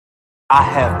I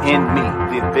have in me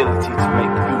the ability to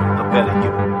make you a better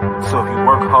you. So if you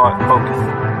work hard, focus,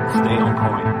 stay on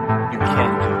point, you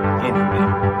can do anything.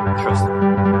 Trust me.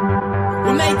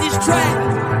 We made this track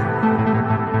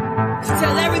to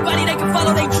tell everybody they can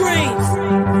follow their dreams.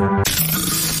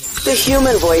 The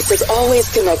human voice has always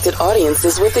connected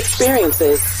audiences with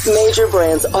experiences. Major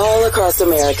brands all across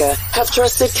America have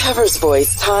trusted Kever's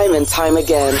voice time and time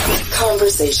again.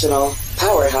 Conversational,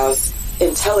 powerhouse,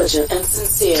 intelligent, and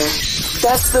sincere.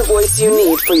 That's the voice you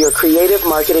need for your creative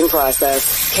marketing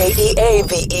process.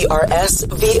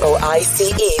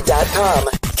 KEAVERSVOICE.com.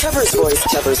 Kever's Voice,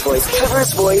 Kever's Voice,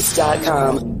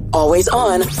 KeversVoice.com. Always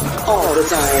on, all the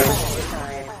time.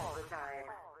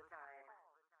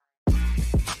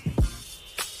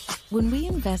 When we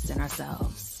invest in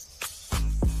ourselves,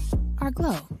 our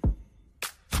glow,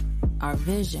 our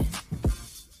vision,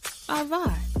 our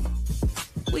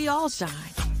vibe, we all shine.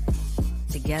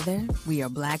 Together, we are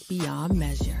black beyond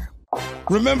measure.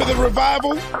 Remember the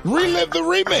revival? Relive the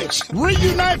remix.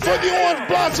 Reunite for the Orange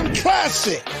Blossom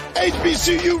Classic.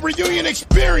 HBCU Reunion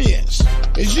Experience.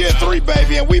 It's year 3,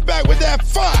 baby, and we back with that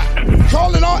fire.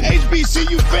 Calling all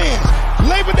HBCU fans.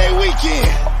 Labor Day weekend.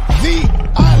 The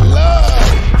I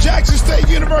Love Jackson State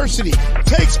University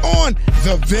takes on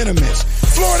the venomous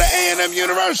Florida A&M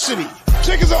University.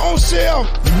 Tickets are on sale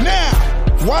now.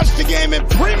 Watch the game in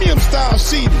premium style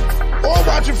seating or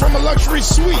watch it from a luxury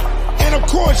suite. And of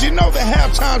course, you know the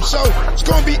halftime show is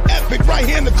going to be epic right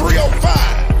here in the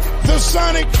 305. The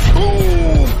sonic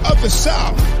boom of the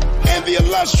South and the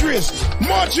illustrious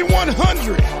Marching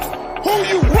 100. Who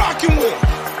you rocking with?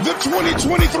 The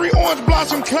 2023 Orange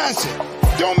Blossom Classic.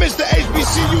 Don't miss the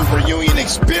HBCU Reunion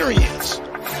Experience.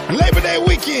 Labor Day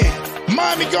weekend,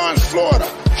 Miami Gardens, Florida,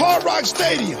 Hard Rock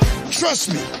Stadium.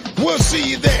 Trust me, we'll see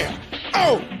you there.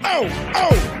 Oh.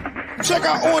 Check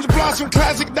out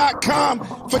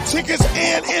OrangeBlossomClassic.com for tickets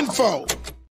and info.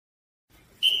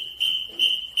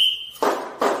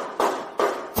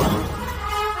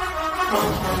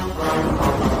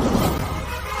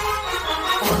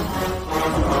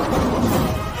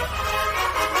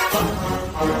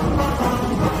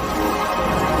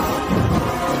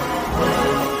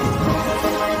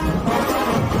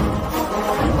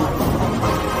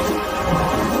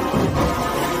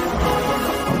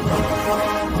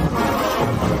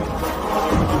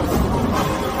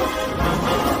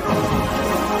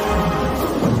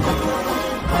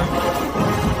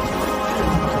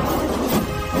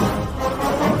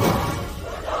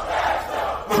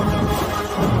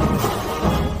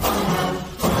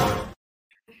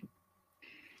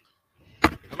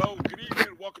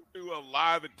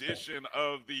 Live edition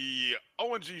of the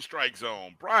O&G Strike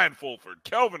Zone. Brian Fulford,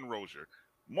 Kelvin Rozier,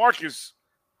 Marcus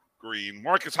Green.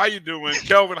 Marcus, how you doing?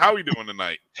 Kelvin, how are you doing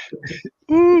tonight?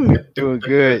 Doing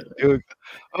good.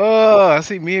 Oh, I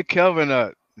see me and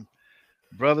Kelvin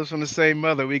brothers from the same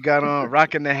mother. We got on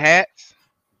rocking the hats.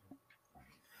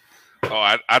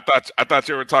 Oh, I thought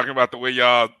you were talking about the way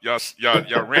y'all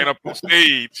ran up on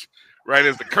stage right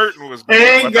as the curtain was going.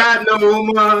 Ain't got no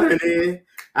money.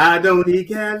 I don't need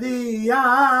Cali.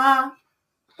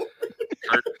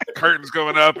 Curtains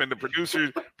going up, and the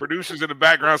producers in the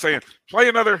background saying, "Play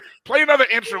another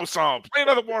intro song, play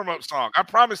another warm up song." I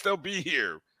promise they'll be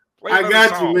here. I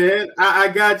got you, man. I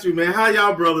got you, man. How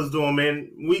y'all brothers doing, man?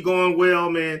 We going well,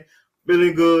 man.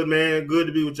 Feeling good, man. Good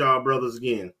to be with y'all brothers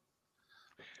again.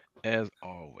 As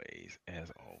always.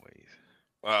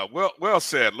 Well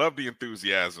said. Love the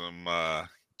enthusiasm,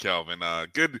 Kelvin.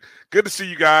 Good to see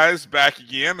you guys back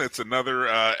again. It's another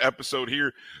episode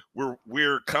here.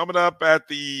 We're coming up at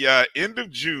the end of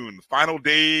June, final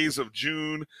days of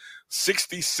June,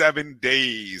 67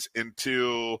 days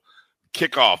until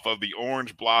kickoff of the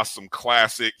Orange Blossom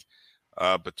Classic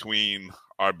between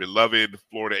our beloved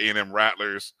Florida A&M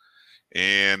Rattlers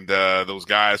and those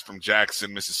guys from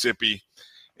Jackson, Mississippi.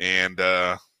 And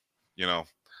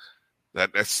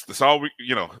that's all we,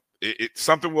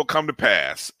 something will come to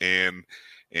pass, and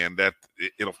that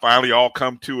it'll finally all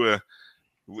come to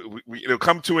it'll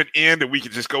come to an end, and we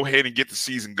can just go ahead and get the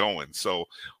season going. So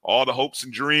all the hopes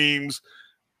and dreams,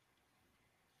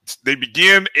 they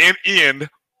begin and end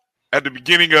at the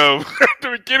beginning of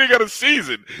the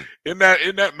season. Isn't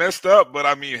that messed up? But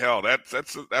I mean, hell, that's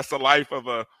the life of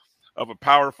a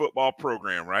power football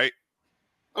program, right?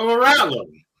 Of a Rattler.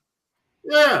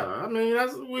 Yeah, I mean,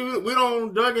 that's we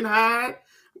don't duck and hide.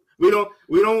 We don't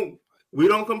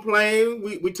complain.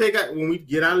 We take out when we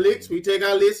get our licks, we take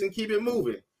our licks and keep it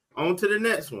moving on to the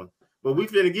next one. But we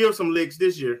finna give some licks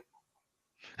this year.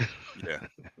 Yeah,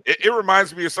 it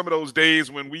reminds me of some of those days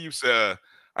when we used to.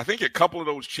 I think a couple of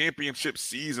those championship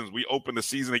seasons, we opened the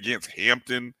season against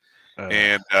Hampton,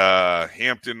 and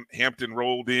Hampton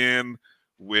rolled in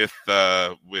with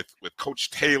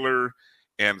Coach Taylor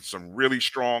and some really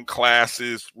strong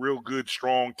classes, real good,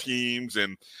 strong teams.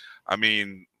 And I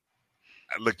mean,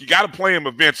 look, you got to play them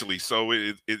eventually. So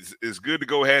it's good to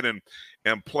go ahead and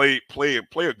play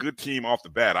a good team off the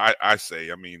bat. I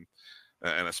say, I mean,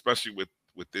 and especially with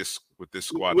this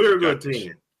squad. We're a good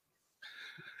team.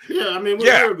 Yeah, I mean,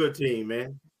 we're a good team,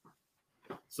 man.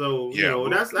 So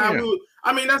that's how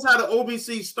that's how the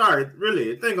OBC started.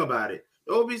 Really, think about it.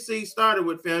 The OBC started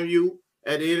with FAMU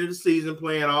at the end of the season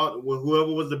playing with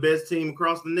whoever was the best team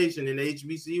across the nation in the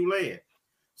HBCU land.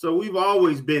 So we've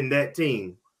always been that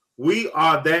team. We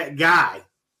are that guy.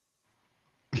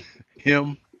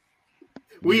 Him.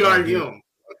 We are him.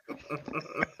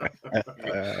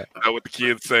 That's what the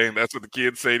kids saying. That's what the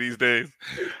kids say these days.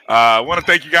 I want to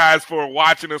thank you guys for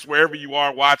watching us wherever you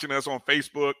are watching us on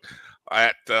Facebook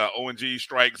at ONG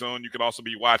Strike Zone. You can also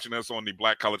be watching us on the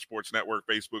Black College Sports Network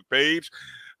Facebook page.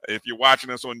 If you're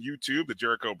watching us on YouTube, the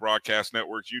Jericho Broadcast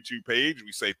Network's YouTube page,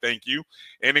 we say thank you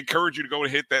and encourage you to go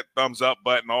and hit that thumbs up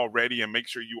button already and make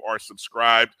sure you are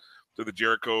subscribed to the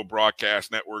Jericho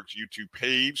Broadcast Network's YouTube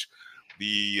page.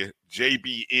 The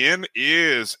JBN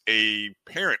is a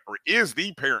parent or is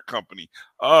the parent company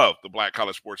of the Black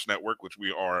College Sports Network, which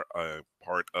we are a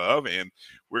part of. And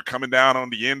we're coming down on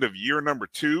the end of year number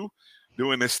 2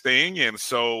 doing this thing. And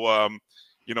so,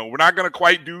 we're not going to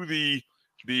quite do the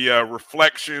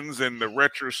reflections and the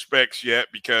retrospects yet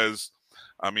because,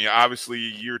 I mean, obviously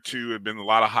year 2 have been a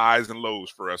lot of highs and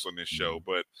lows for us on this show.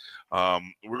 But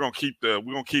we're going to keep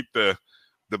the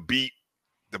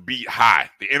beat high,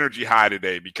 the energy high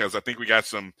today, because I think we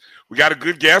got a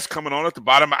good guest coming on at the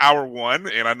bottom of hour 1,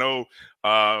 and I know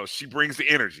she brings the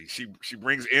energy. She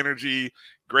brings energy,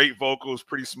 great vocals,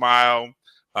 pretty smile.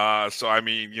 So I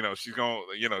mean, she's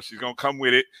gonna come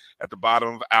with it at the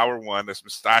bottom of hour 1. That's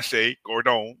Miss Tasha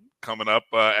Gordon coming up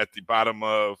at the bottom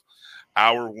of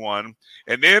hour 1,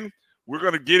 and then we're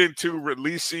gonna get into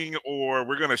releasing, or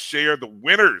we're gonna share the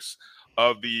winners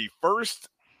of the first.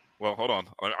 Well, hold on.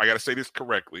 I got to say this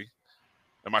correctly.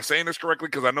 Am I saying this correctly?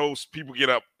 Because I know people get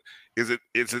up. Is it?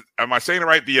 Am I saying it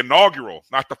right? The inaugural,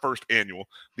 not the first annual,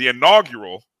 the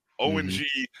inaugural ONG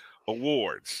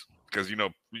Awards. Because,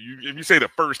 if you say the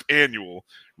first annual,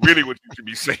 really what you should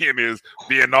be saying is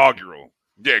the inaugural.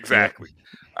 Yeah, exactly. Yeah.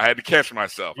 I had to catch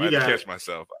myself. I've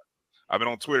been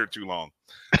on Twitter too long.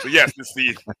 So, yes, it's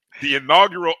the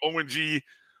inaugural ONG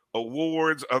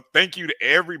Awards. Thank you to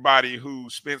everybody who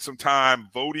spent some time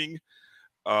voting.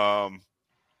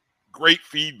 Great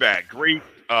feedback, great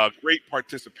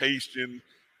participation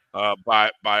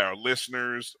by our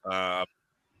listeners. And I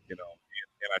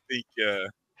think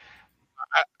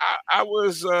I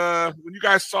was when you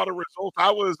guys saw the results,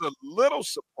 I was a little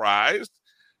surprised,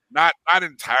 not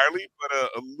entirely, but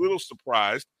a little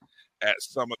surprised at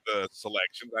some of the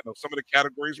selections. I know some of the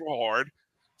categories were hard,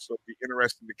 so it'd be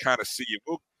interesting to kind of see it.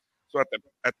 So at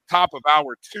the top of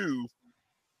hour 2,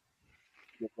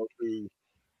 we'll go through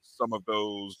some of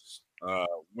those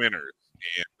winners,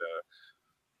 and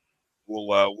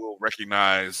we'll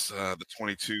recognize the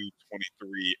 22-23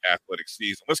 athletic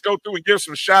season. Let's go through and give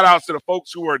some shout outs to the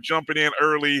folks who are jumping in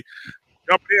early,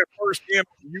 jumping in first in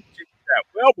on YouTube chat.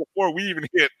 Well, before we even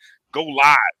hit go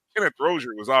live, Kenneth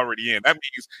Rozier was already in. That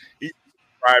means he's a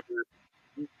subscriber.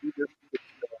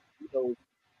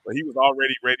 But he was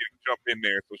already ready to jump in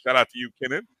there. So shout out to you,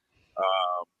 Kenneth.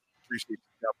 Appreciate you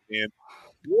jumping in.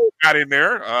 Will got in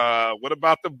there. What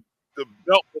about the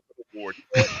belt award?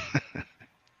 We're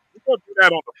going to do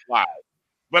that on the fly.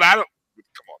 But I don't.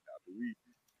 Come on now. Do we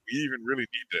even really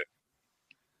need to?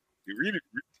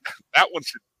 That one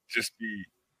should just be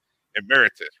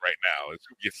emeritus right now. Is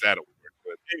who gets that award.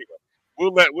 But anyway,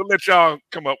 we'll let y'all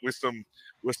come up with some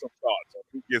thoughts on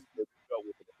who gets the belt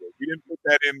award. We didn't put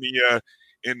that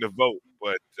in the vote,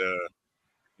 but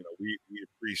we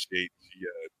appreciate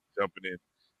you jumping in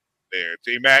there.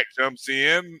 J-Mac jumps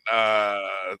in.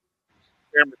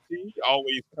 Cameron T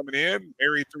always coming in.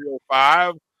 Mary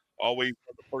 305 always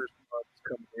one of the first ones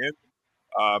coming in.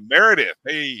 Meredith,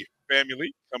 hey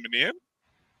family, coming in.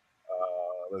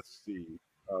 Let's see.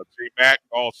 J-Mac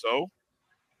also.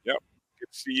 Yep,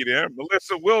 good to see you there.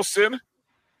 Melissa Wilson.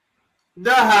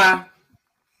 Duh. All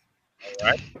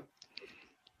right.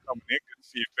 Coming in. Good to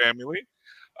see you, family.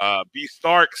 B.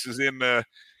 Starks is in the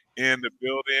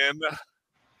building.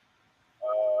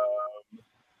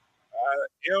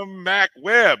 M. Mac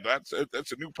Webb. That's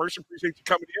a new person. Appreciate you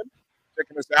coming in,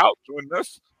 checking us out, joining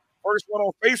us. First one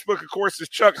on Facebook, of course, is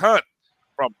Chuck Hunt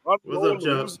from Hunt. What's up,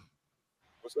 Chuck?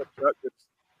 What's up, Chuck?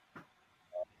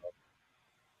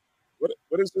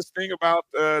 What is this thing about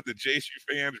the JSU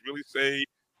fans really say?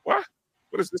 What?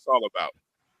 What is this all about?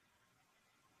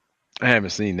 I haven't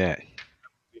seen that.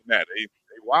 That they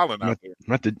wilding out there.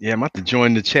 I'm about to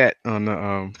join the chat on the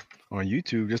on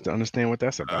YouTube just to understand what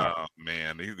that's about. Oh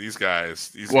man, these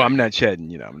guys. Well, I'm not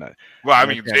chatting. I'm not. Well, I I'm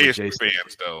mean not chatting with JSU Jason.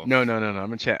 fans though. No.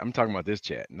 I'm talking about this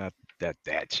chat, not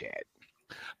that chat.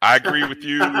 I agree with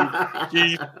you,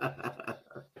 Keith.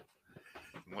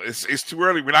 It's too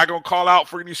early. We're not going to call out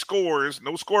for any scores.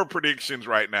 No score predictions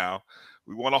right now.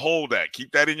 We want to hold that.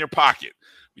 Keep that in your pocket.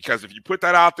 Because if you put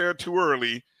that out there too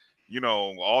early,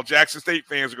 all Jackson State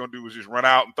fans are going to do is just run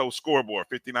out and throw scoreboard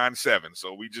 59-7.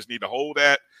 So we just need to hold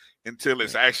that until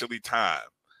it's actually time.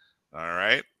 All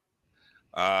right.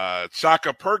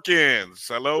 Chaka Perkins.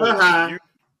 Hello.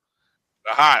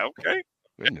 Hi. Okay.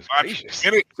 Goodness gracious.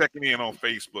 Minute checking in on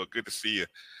Facebook. Good to see you.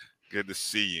 Good to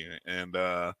see you. And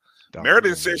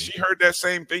Meredith says she heard that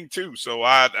same thing too. So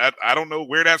I don't know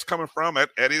where that's coming from.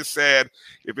 That is sad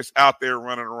if it's out there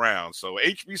running around. So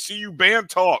HBCU band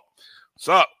talk. What's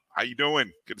up? How you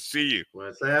doing? Good to see you.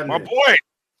 What's happening?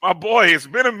 My boy. It's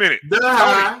been a minute. The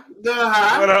high.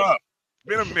 What up?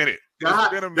 Been a minute. The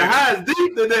high is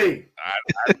deep today.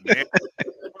 Man,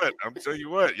 I'm tell you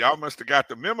what. Y'all must have got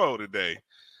the memo today.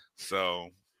 So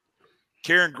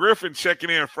Karen Griffin checking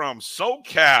in from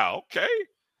SoCal. Okay.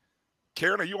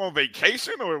 Karen, are you on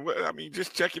vacation or what? I mean,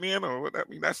 just checking in or what? I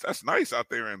mean, that's nice out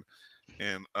there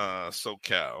in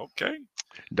SoCal. Okay.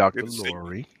 Dr.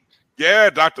 Lori. Yeah,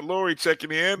 Dr. Lori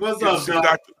checking in. What's up,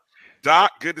 Doc?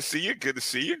 Doc, good to see you. Good to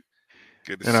see you.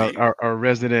 Good to see you. Our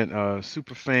resident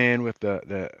super fan with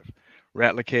the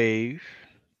Rattler Cave.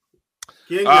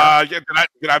 Yeah, did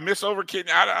I miss over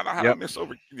Kenya? I don't know how to miss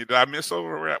over Kenya. Did I miss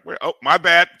over where? Oh, my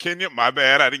bad, Kenya. My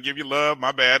bad. I didn't give you love.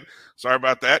 My bad. Sorry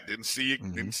about that. Didn't see you.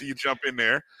 Mm-hmm. Didn't see you jump in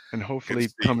there. And hopefully,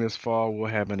 come this fall, we'll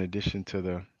have an addition to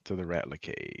the Rattler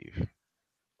Cave.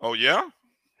 Oh yeah.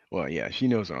 Well, yeah, she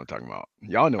knows what I'm talking about.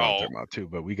 Y'all know what I'm talking about too,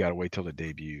 but we gotta wait till it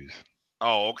debuts.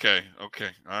 Oh, okay.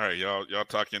 All right, y'all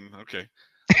talking. Okay.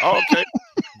 Oh, okay.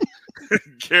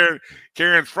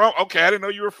 Karen's from. Okay, I didn't know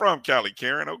you were from Cali,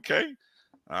 Karen. Okay.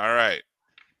 All right.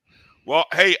 Well,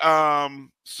 hey,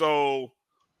 so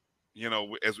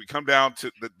as we come down to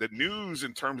the news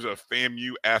in terms of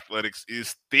FAMU athletics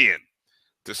is thin,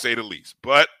 to say the least.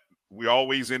 But we're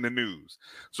always in the news.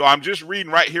 So I'm just reading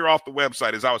right here off the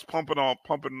website as I was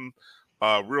pumping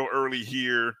real early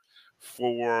here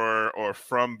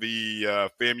from the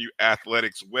FAMU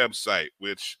athletics website,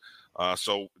 which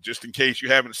so just in case you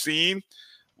haven't seen,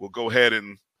 we'll go ahead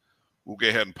and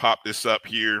pop this up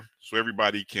here so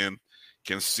everybody can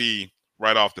see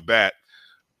right off the bat.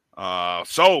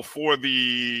 So for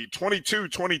the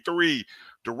 22-23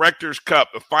 Directors Cup,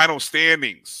 the final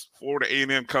standings, Florida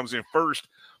A&M comes in first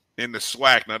in the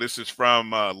SWAC. Now, this is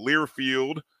from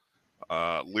Learfield.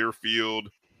 Learfield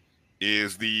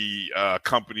is the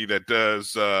company that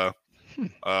does a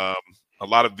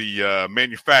lot of the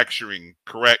manufacturing,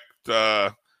 correct,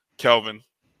 Kelvin?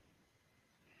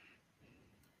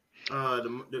 I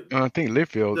think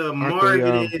Learfield. The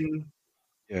marketing.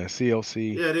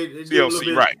 CLC. Yeah, they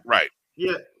CLC, right.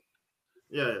 Yeah,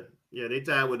 they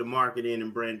tied with the marketing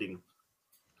and branding.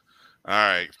 All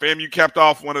right. FAMU capped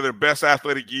off one of their best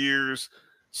athletic years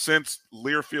since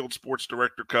Learfield Sports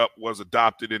Director Cup was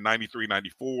adopted in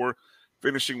 93-94,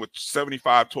 finishing with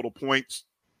 75 total points,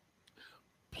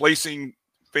 placing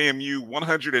FAMU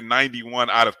 191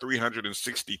 out of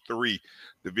 363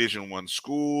 Division I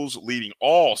schools, leading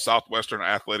all Southwestern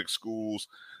athletic schools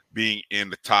being in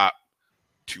the top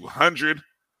 200.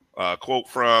 Quote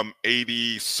from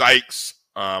A.D. Sykes,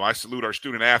 I salute our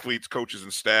student athletes, coaches,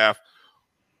 and staff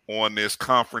on this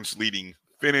conference-leading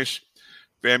finish.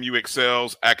 FAMU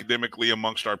excels academically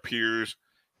amongst our peers,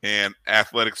 and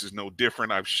athletics is no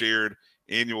different. I've shared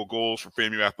annual goals for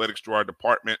FAMU athletics to our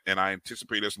department, and I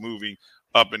anticipate us moving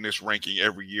up in this ranking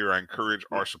every year. I encourage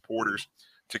our supporters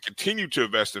to continue to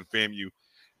invest in FAMU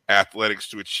athletics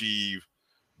to achieve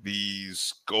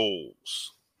these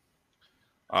goals.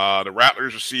 The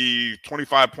Rattlers received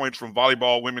 25 points from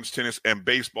volleyball, women's tennis, and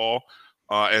baseball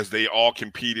as they all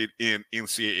competed in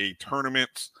NCAA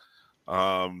tournaments.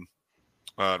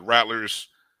 Rattlers'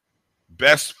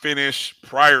 best finish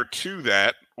prior to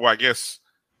that,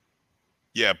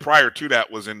 prior to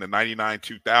that was in the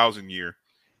 99-2000 year,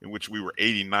 in which we were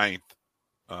 89th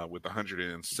with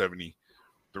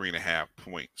 173.5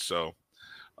 points. So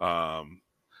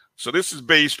this is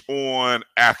based on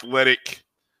athletic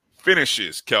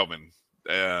finishes, Kelvin,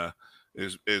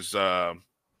 is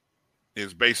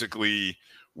basically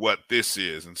what this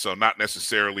is. And so not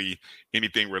necessarily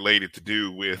anything related to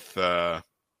do with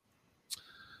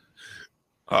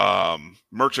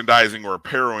merchandising or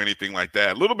apparel or anything like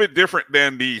that. A little bit different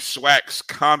than the SWAC's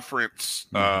conference,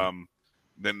 than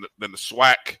the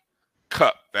SWAC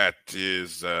Cup that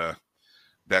is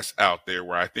that's out there,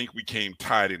 where I think we came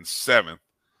tied in 7th.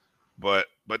 But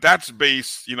that's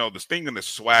based, this thing in the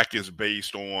SWAC is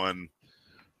based on,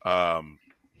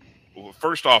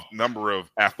 first off, number of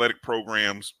athletic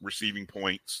programs receiving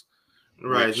points.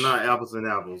 Right, it's not apples and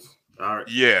apples. All right.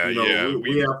 Yeah,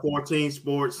 we have 14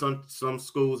 sports. Some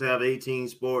schools have 18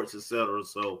 sports, etc.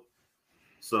 So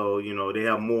they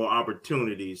have more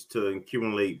opportunities to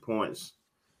accumulate points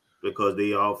because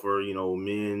they offer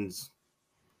men's,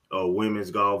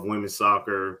 women's golf, women's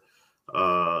soccer,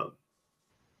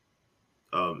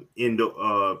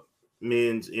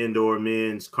 men's indoor,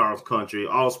 men's cross country,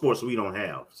 all sports we don't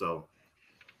have. So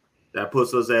that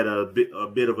puts us at a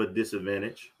bit of a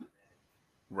disadvantage.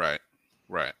 Right.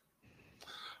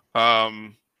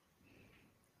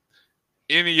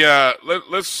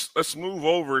 Let's move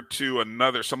over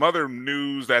to some other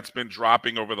news that's been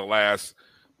dropping over the last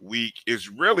week is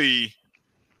really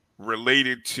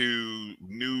related to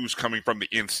news coming from the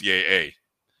NCAA.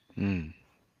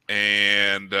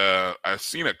 And I've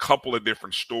seen a couple of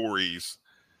different stories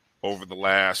over the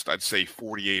last, I'd say,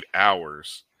 48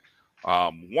 hours.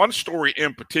 One story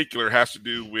in particular has to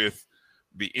do with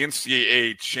the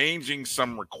NCAA changing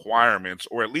some requirements,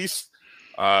 or at least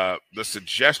the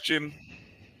suggestion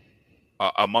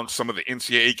amongst some of the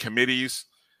NCAA committees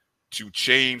to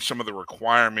change some of the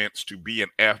requirements to be an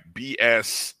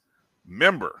FBS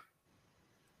member.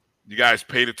 You guys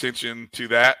paid attention to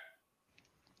that?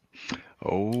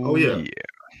 Oh yeah.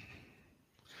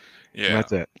 Yeah.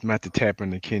 I'm at to tap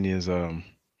into Kenya's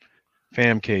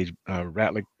fam cage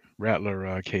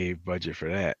Rattler cave budget for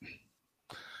that.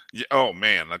 Yeah, oh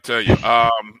man, I tell you,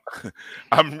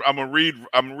 I'm gonna read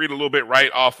a little bit right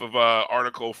off of an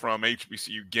article from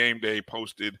HBCU Game Day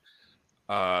posted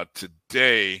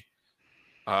today.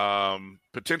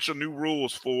 Potential new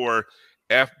rules for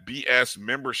FBS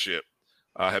membership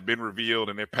have been revealed,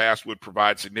 and if passed, would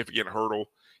provide significant hurdle,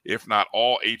 if not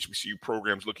all HBCU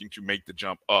programs looking to make the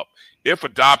jump up. If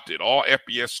adopted, all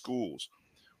FBS schools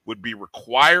would be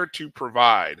required to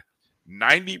provide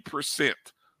 90%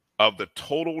 of the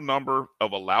total number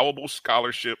of allowable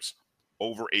scholarships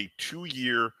over a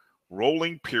 2-year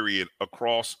rolling period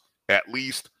across at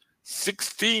least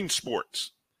 16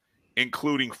 sports,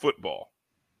 including football.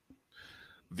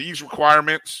 These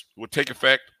requirements would take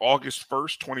effect August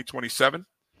 1st, 2027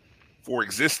 for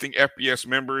existing FBS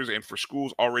members and for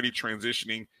schools already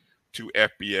transitioning to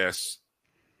FBS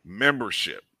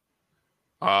membership.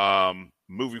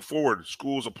 Moving forward,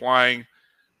 schools applying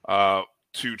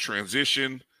to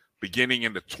transition beginning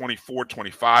in the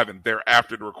 24-25 and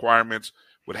thereafter, the requirements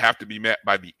would have to be met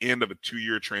by the end of a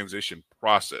 2-year transition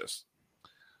process.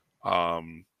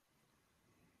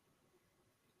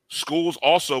 Schools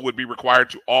also would be required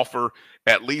to offer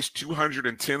at least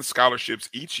 210 scholarships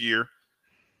each year,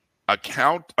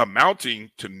 amounting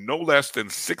to no less than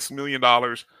 $6 million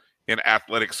in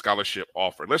athletic scholarship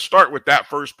offer. Let's start with that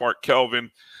first part, Kelvin.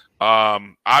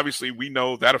 Obviously, we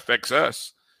know that affects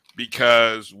us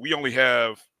because we only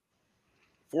have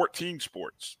 14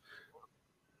 sports.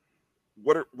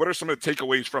 What are some of the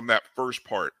takeaways from that first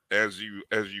part as you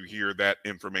hear that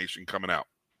information coming out?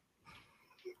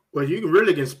 Well, you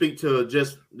really can speak to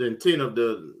just the intent of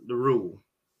the rule.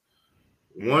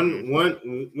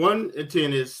 One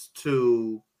intent is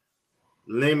to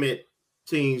limit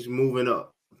teams moving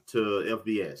up to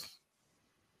FBS.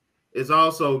 It's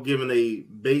also given a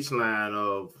baseline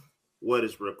of what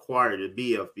is required to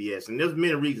be FBS, and there's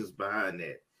many reasons behind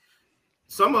that.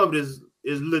 Some of it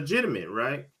is legitimate,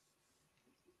 right?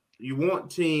 You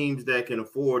want teams that can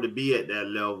afford to be at that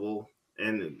level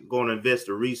and going to invest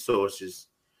the resources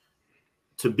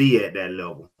to be at that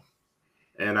level.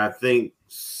 And I think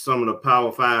some of the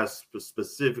Power Fives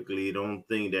specifically don't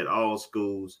think that all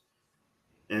schools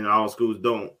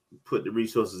don't put the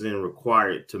resources in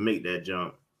required to make that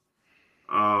jump.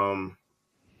 And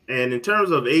in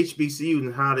terms of HBCUs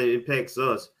and how that impacts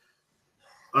us,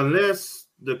 unless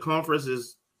the conference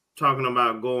is talking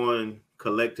about going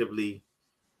collectively,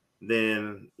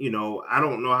 then, I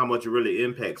don't know how much it really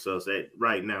impacts us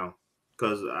right now,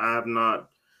 because I've not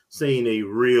seen a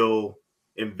real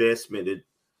investment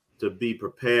to be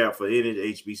prepared for any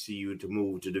HBCU to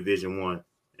move to Division I.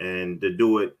 And to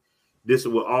do it, this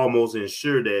will almost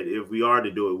ensure that if we are to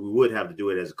do it, we would have to do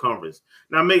it as a conference.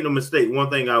 Now, make no mistake, one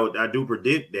thing I do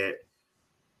predict that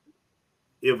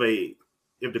if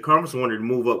the conference wanted to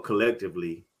move up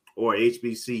collectively, or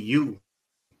HBCU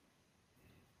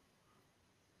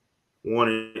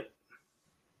wanted,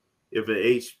 if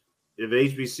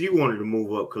HBC wanted to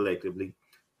move up collectively,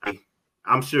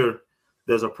 I'm sure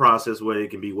there's a process where it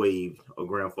can be waived or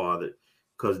grandfathered,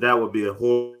 because that would be a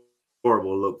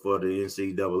horrible look for the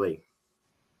NCAA.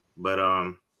 But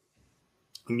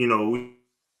you know,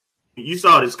 you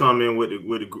saw this coming with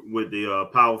the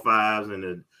Power Fives and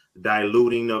the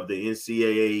diluting of the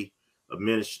NCAA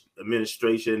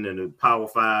administration and the Power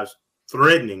Fives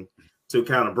threatening to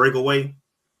kind of break away.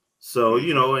 So,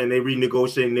 you know, and they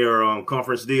renegotiating their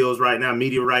conference deals right now,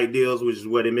 media right deals, which is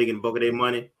where they're making the bulk of their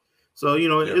money. So, you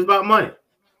know, it's about money.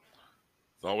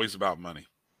 It's always about money.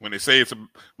 When they say if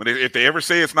they ever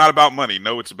say it's not about money,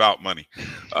 no, it's about money.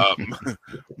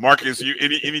 Marcus,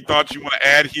 any thoughts you want to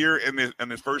add here in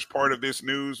this first part of this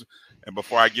news? And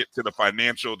before I get to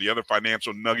the other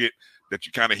financial nugget that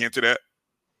you kind of hinted at.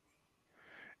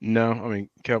 No, I mean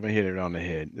Kelvin hit it on the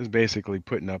head. It's basically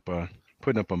putting up a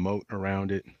moat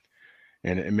around it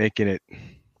and making it.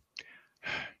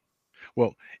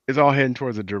 Well, it's all heading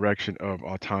towards a direction of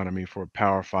autonomy for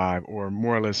Power Five, or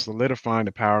more or less solidifying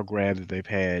the power grab that they've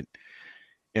had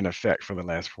in effect for the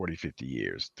last 40, 50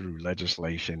 years through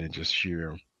legislation and just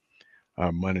sheer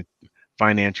money,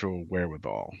 financial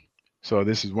wherewithal. So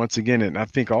this is once again, and I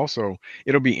think also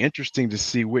it'll be interesting to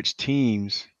see which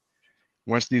teams,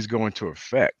 once these go into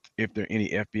effect, if there are any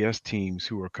FBS teams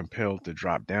who are compelled to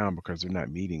drop down because they're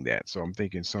not meeting that. So I'm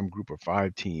thinking some group of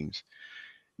 5 teams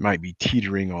might be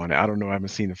teetering on it. I don't know. I haven't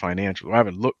seen the financials. I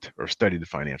haven't looked or studied the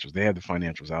financials. They have the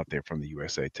financials out there from the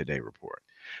USA Today report,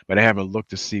 but I haven't looked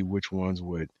to see which ones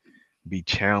would be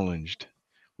challenged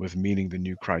with meeting the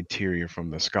new criteria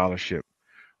from the scholarship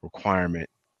requirement,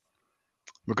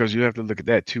 because you have to look at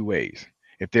that 2 ways.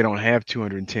 If they don't have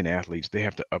 210 athletes, they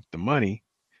have to up the money.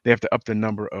 They have to up the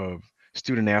number of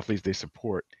student athletes they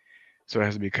support. So it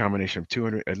has to be a combination of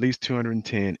 200, at least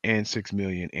 210 and 6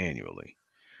 million annually.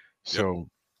 So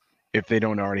if they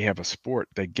don't already have a sport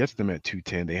that gets them at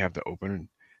 210, they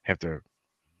have to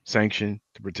sanction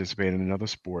to participate in another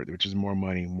sport, which is more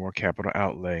money, more capital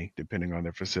outlay, depending on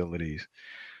their facilities,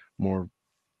 more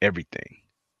everything.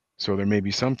 So there may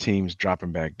be some teams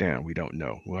dropping back down. We don't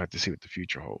know. We'll have to see what the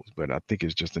future holds. But I think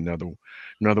it's just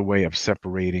another way of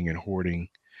separating and hoarding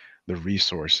the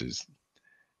resources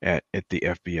at the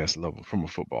FBS level from a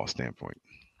football standpoint.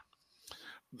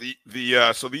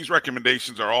 So these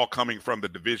recommendations are all coming from the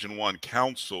Division I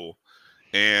Council,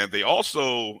 and they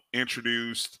also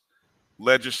introduced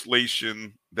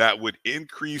legislation that would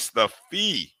increase the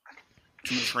fee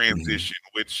to transition,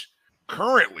 which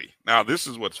currently, now this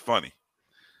is what's funny,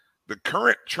 the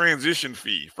current transition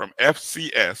fee from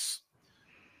FCS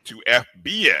to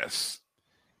FBS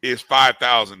is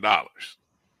 $5,000.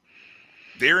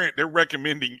 They're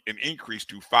recommending an increase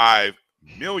to $5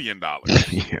 million.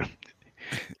 Yeah.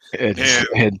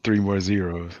 Had 3 more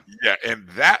zeros. Yeah, and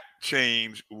that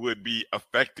change would be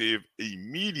effective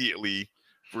immediately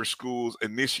for schools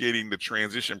initiating the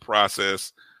transition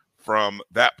process from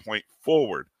that point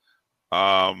forward.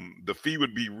 The fee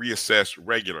would be reassessed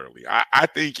regularly. I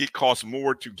think it costs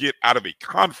more to get out of a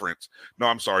conference. No,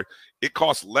 I'm sorry. It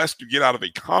costs less to get out of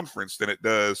a conference than it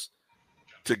does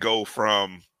to go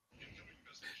from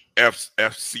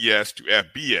FCS to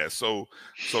FBS.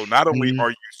 So not only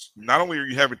are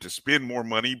you having to spend more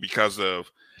money because of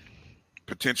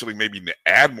potentially maybe to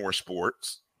add more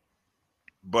sports,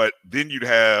 but then you'd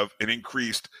have an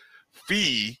increased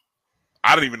fee.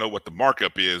 I don't even know what the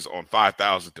markup is on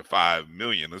 5,000 to 5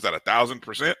 million. Is that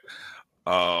 1,000%?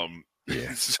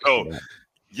 Yeah. So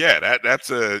yeah, that's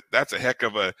a heck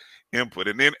of a input.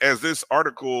 And then as this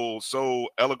article so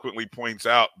eloquently points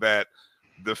out, that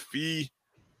the fee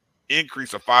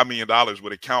increase of $5 million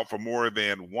would account for more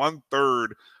than 1/3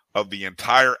 of the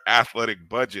entire athletic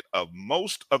budget of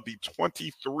most of the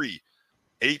 23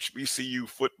 HBCU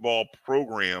football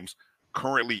programs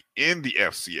currently in the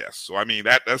FCS. So, I mean,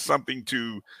 that's something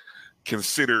to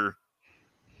consider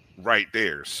right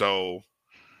there. So,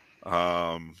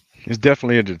 it's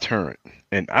definitely a deterrent.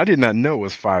 And I did not know it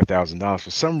was $5,000. For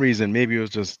some reason, maybe it was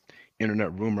just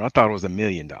internet rumor. I thought it was $1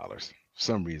 million. For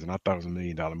some reason, I thought it was $1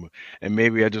 million move. And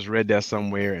maybe I just read that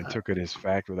somewhere and took it as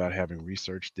fact without having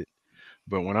researched it.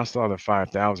 But when I saw the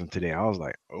 5,000 today, I was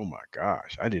like, oh my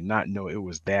gosh, I did not know it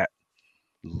was that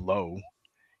low,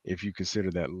 if you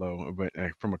consider that low. But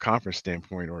from a conference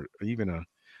standpoint, or even a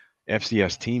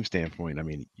FCS team standpoint, I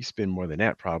mean, you spend more than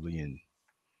that probably in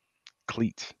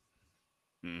cleats.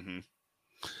 Mm-hmm.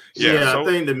 Yeah, so, I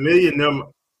think the million number.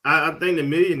 I think the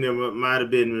million number might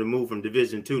have been removed from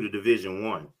Division II to Division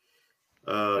I.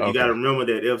 You got to remember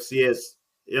that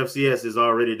FCS is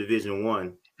already Division I.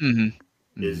 Mm-hmm.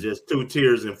 It's just 2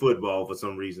 tiers in football for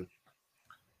some reason.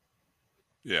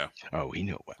 Yeah. Oh, we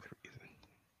know what the reason.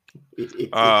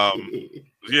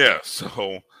 Yeah,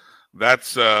 so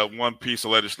that's one piece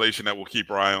of legislation that we'll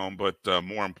keep our eye on. But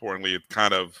more importantly, it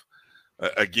kind of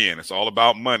again, it's all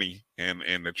about money, and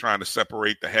they're trying to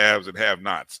separate the haves and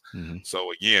have-nots. Mm-hmm.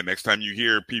 So again, next time you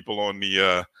hear people on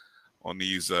the on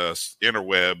these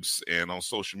interwebs and on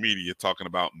social media talking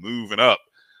about moving up,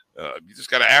 you just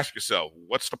got to ask yourself,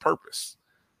 what's the purpose?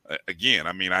 Again,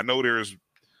 I mean, I know there's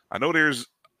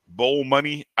bowl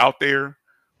money out there,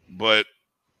 but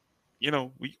you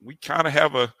know, we kind of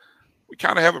have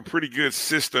a pretty good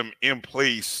system in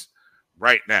place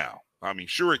right now. I mean,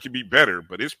 sure, it could be better,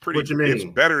 but it's pretty. What you mean? It's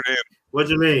better than. What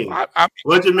you mean?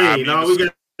 What you mean? No, we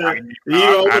got.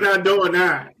 You open that door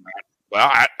now.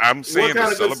 Well, I'm saying the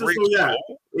celebration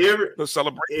bowl, the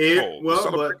celebration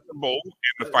bowl, and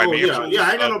the financials. Yeah,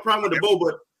 I ain't got no problem with the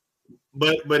bowl,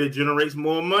 but it generates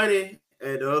more money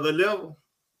at the other level.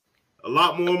 A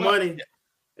lot more money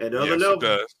at the other level. It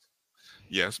does.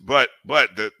 Yes, but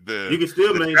the you can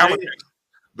still maintain it.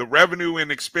 The revenue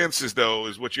and expenses, though,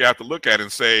 is what you have to look at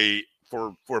and say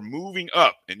for moving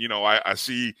up. And, you know, I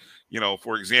see, you know,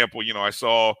 for example, you know, I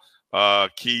saw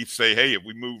Keith say, hey, if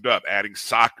we moved up, adding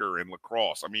soccer and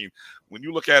lacrosse. I mean, when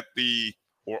you look at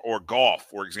or golf,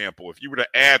 for example, if you were to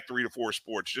add 3 to 4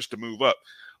 sports just to move up,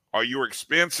 are your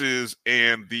expenses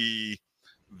and the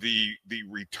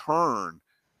return,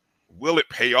 will it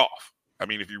pay off? I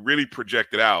mean, if you really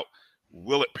project it out,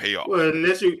 will it pay off? Well,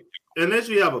 unless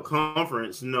you have a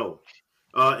conference, no.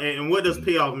 And what does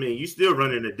payoff mean? You still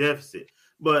running a deficit.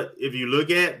 But if you look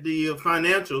at the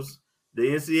financials, the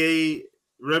NCAA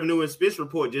revenue and expense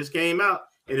report just came out,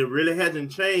 and it really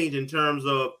hasn't changed in terms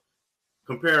of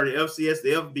comparing the FCS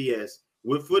to FBS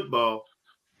with football.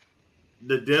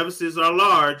 The deficits are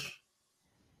large,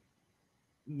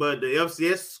 but the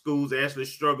FCS schools actually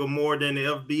struggle more than the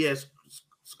FBS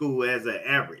school as an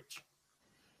average.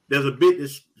 There's a big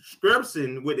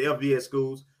discrepancy with the FBS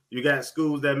schools. You got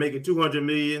schools that make it $200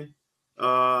 million,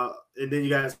 and then you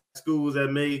got schools that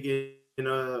make it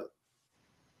 $20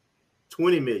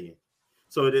 million.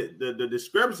 So the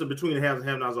discrepancy between the haves and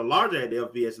have-nots are larger at the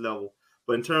FBS level.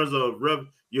 But in terms of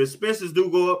your expenses do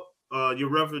go up. Your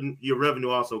revenue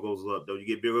also goes up, though. You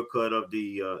get bigger cut of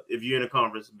the if you're in a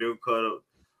conference, bigger cut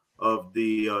of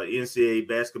the NCAA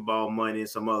basketball money and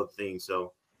some other things.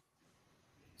 So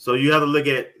you have to look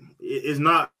at it's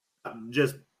not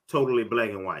just totally black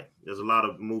and white. There's a lot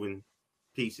of moving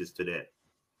pieces to that.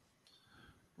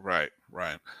 Right.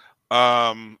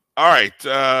 All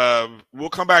right. We'll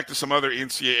come back to some other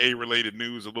NCAA related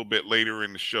news a little bit later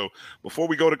in the show. Before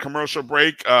we go to commercial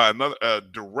break, another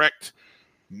direct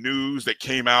news that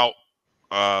came out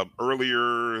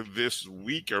earlier this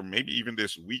week, or maybe even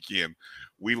this weekend.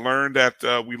 We learned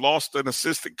that we lost an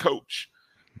assistant coach.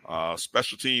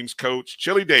 Special teams coach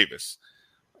Chili Davis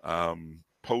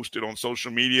posted on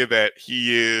social media that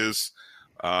he is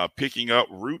picking up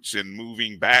roots and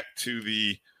moving back to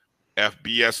the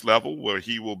FBS level, where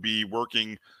he will be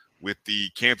working with the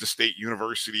Kansas State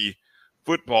University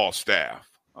football staff.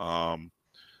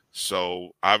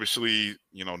 So obviously,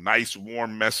 you know, nice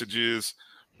warm messages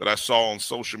that I saw on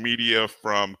social media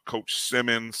from Coach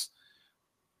Simmons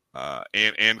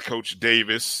and Coach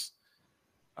Davis.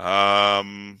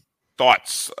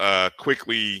 Thoughts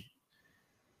quickly,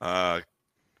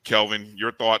 Kelvin,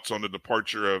 your thoughts on the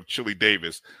departure of Chili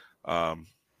Davis.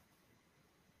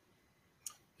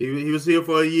 He was here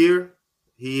for a year.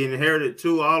 He inherited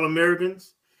 2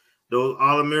 All-Americans. Those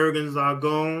All-Americans are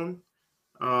gone.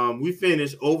 We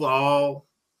finished overall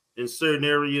in certain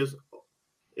areas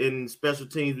in special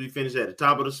teams. We finished at the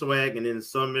top of the SWAC, and in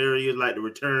some areas like the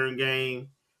return game,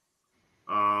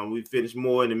 we finished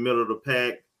more in the middle of the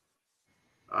pack.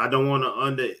 I don't want to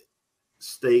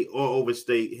understate or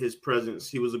overstate his presence.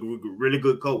 He was a really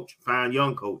good coach, fine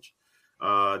young coach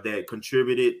that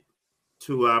contributed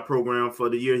to our program for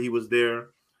the year he was there.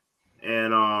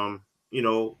 And, you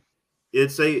know,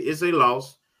 it's a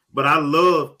loss. But I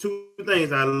love 2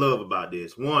 things I love about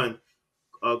this. One,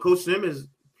 Coach Simmons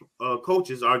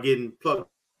coaches are getting plucked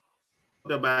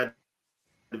up by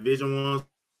Division I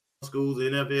schools,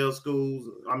 NFL schools,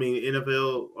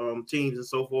 NFL teams and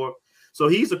so forth. So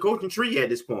he's a coaching tree at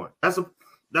this point. That's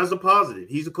a positive.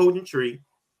 He's a coaching tree.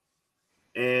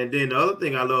 And then the other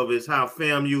thing I love is how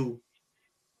FAMU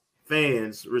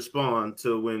fans respond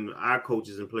to when our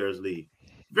coaches and players leave.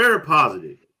 Very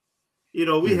positive. You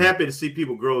know, we're happy to see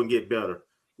people grow and get better.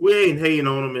 We ain't hating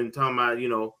on them and talking about, you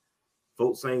know,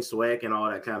 folks saying swag and all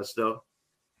that kind of stuff.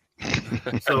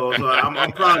 So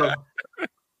I'm proud of.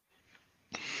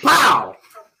 Pow!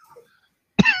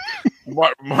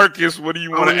 Marcus, what do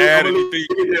you want to add? Anything?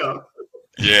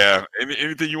 Yeah.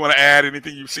 Anything you want to add?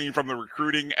 Anything you've seen from the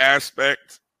recruiting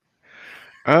aspect?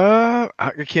 I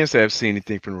can't say I've seen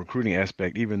anything from the recruiting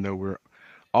aspect, even though we're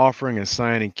offering and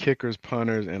signing kickers,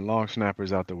 punters, and long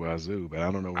snappers out the wazoo. But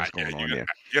I don't know what's Yeah, going on there.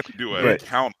 you have to do a But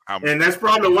count. How many And that's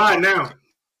probably why now.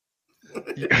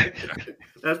 yeah.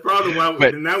 That's probably why.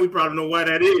 But Now we probably know why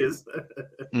that is.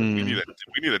 we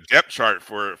need a depth chart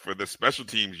for the special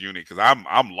teams unit because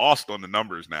I'm lost on the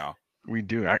numbers now. we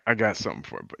do. I got something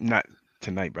for it, but not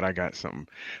tonight. But I got something.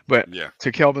 But Yeah.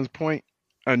 to Kelvin's point,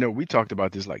 I know we talked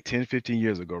about this like 10, 15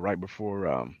 years ago, right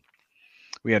before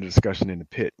we had a discussion in the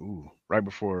pit. Right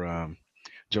before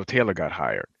Joe Taylor got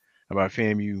hired, about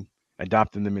FAMU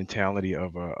adopting the mentality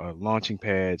of a launching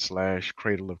pad /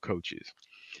 cradle of coaches.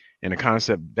 And the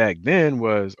concept back then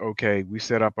was, okay, we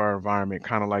set up our environment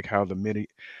kind of like how the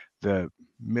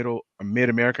Mid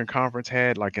American Conference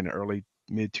had, like in the early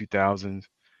mid 2000s,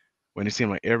 when it seemed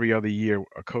like every other year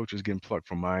a coach was getting plucked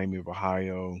from Miami of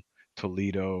Ohio,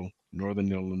 Toledo,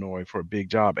 Northern Illinois for a big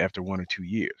job after 1 or 2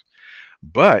 years.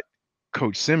 But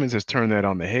Coach Simmons has turned that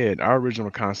on the head. Our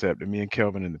original concept that me and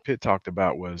Kelvin in the pit talked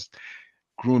about was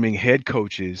grooming head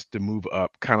coaches to move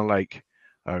up, kind of like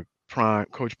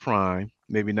Coach Prime,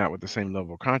 maybe not with the same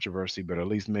level of controversy, but at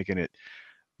least making it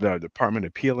the department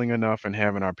appealing enough and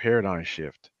having our paradigm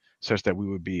shift such that we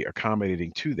would be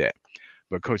accommodating to that.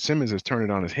 But Coach Simmons has turned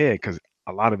it on his head because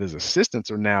a lot of his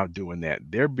assistants are now doing that.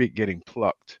 They're getting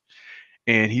plucked,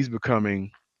 and he's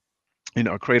becoming,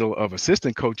 a cradle of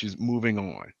assistant coaches moving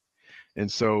on. And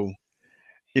so,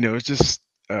 it's just,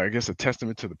 I guess, a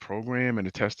testament to the program and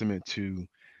a testament to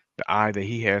the eye that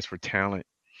he has for talent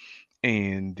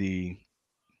and the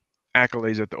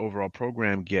accolades that the overall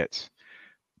program gets,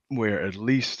 where at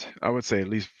least, I would say, at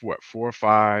least what, 4 or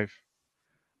 5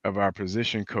 of our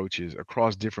position coaches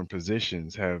across different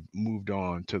positions have moved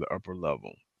on to the upper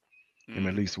level. And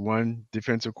at least one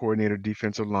defensive coordinator,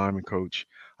 defensive lineman coach,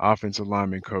 offensive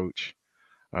lineman coach,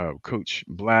 Coach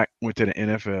Black went to the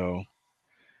NFL.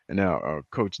 And now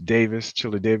Coach Davis,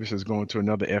 Chili Davis, is going to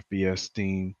another FBS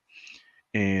team.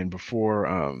 And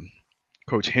before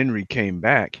Coach Henry came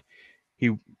back,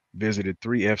 he visited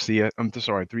 3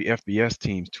 FBS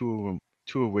teams, two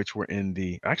of which were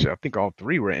in I think all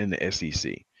 3 were in the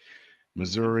SEC,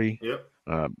 Missouri,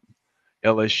 Yep.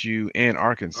 LSU, and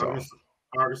Arkansas.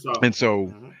 Arkansas. And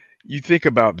so you think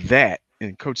about that,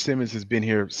 and Coach Simmons has been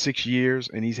here 6 years,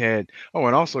 and he's had,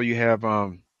 and also you have,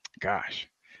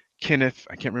 Kenneth,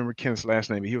 I can't remember Kenneth's last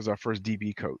name, but he was our first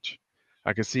DB coach.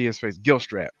 I can see his face,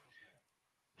 Gilstrap.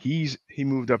 He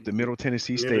moved up to Middle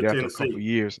Tennessee State after a couple of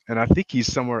years, and I think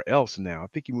he's somewhere else now. I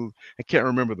think he moved. I can't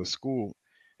remember the school.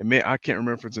 I can't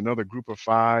remember if it's another Group of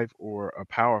 5 or a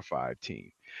Power 5 team.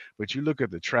 But you look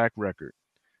at the track record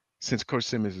since Coach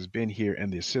Simmons has been here,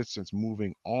 and the assistants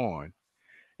moving on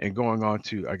and going on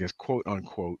to, I guess, quote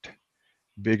unquote,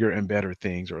 bigger and better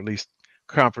things, or at least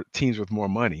teams with more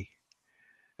money.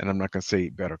 And I'm not going to say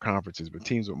better conferences, but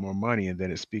teams with more money. And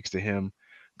then it speaks to him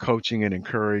coaching and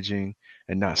encouraging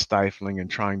and not stifling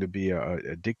and trying to be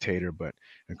a dictator, but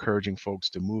encouraging folks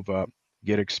to move up,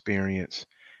 get experience,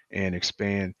 and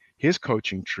expand his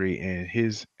coaching tree and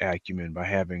his acumen by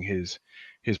having his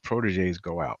proteges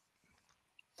go out.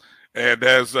 And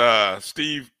as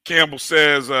Steve Campbell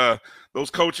says,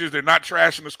 those coaches, they're not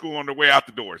trashing the school on their way out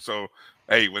the door. So,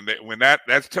 hey, when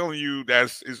that's telling you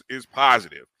is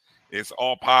positive. It's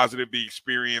all positive. The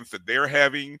experience that they're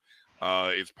having,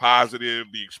 it's positive.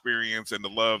 The experience and the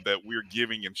love that we're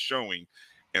giving and showing.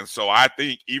 And so I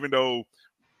think even though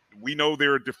we know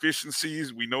there are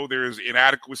deficiencies, we know there's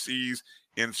inadequacies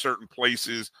in certain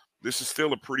places, this is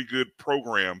still a pretty good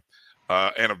program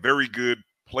and a very good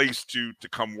place to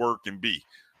come work and be.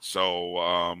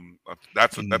 So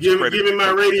that's give me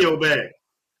my radio back.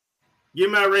 Give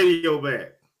my radio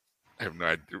back. I have no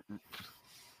idea.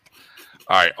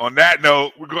 All right. On that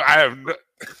note,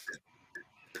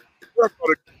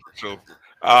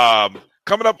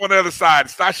 coming up on the other side,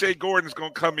 Stashay Gordon is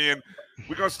going to come in.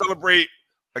 We're going to celebrate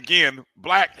again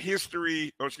Black Music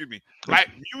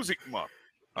Month.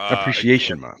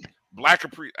 Appreciation Month. Black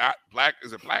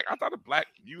is it Black? I thought it Black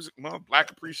Music Month, Black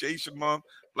Appreciation Month,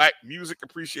 Black Music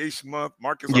Appreciation Month.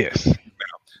 Marcus, yes.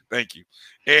 Thank you.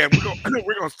 And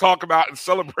we're going to talk about and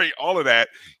celebrate all of that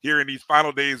here in these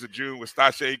final days of June with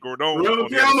Stashay Gordon. We're going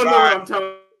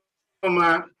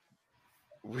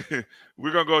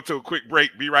to go to a quick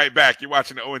break. Be right back. You're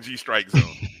watching the ONG Strike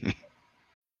Zone.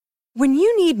 When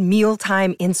you need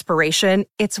mealtime inspiration,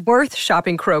 it's worth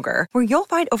shopping Kroger, where you'll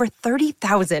find over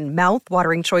 30,000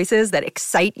 mouth-watering choices that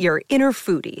excite your inner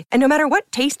foodie. And no matter what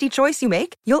tasty choice you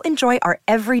make, you'll enjoy our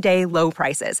everyday low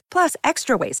prices, plus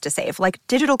extra ways to save, like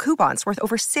digital coupons worth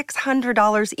over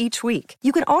 $600 each week.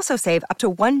 You can also save up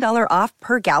to $1 off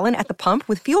per gallon at the pump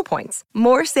with fuel points.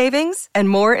 More savings and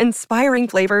more inspiring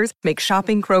flavors make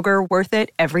shopping Kroger worth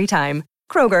it every time.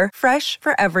 Kroger, fresh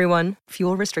for everyone.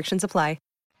 Fuel restrictions apply.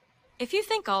 If you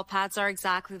think all pads are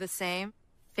exactly the same,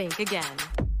 think again.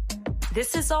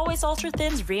 This is Always Ultra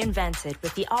Thins reinvented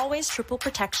with the Always Triple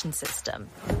Protection System.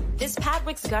 This pad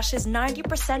wicks gushes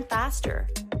 90% faster,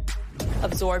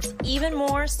 absorbs even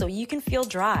more so you can feel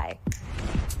dry,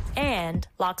 and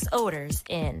locks odors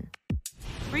in.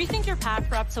 Rethink your pad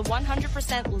for up to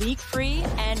 100% leak-free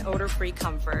and odor-free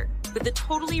comfort with the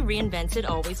totally reinvented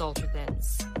Always Ultra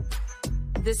Thins.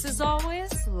 This is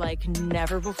always like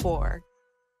never before.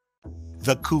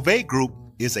 The Cuvée Group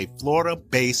is a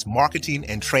Florida-based marketing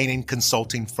and training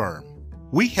consulting firm.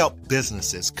 We help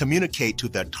businesses communicate to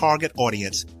their target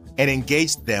audience and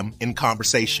engage them in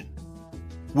conversation.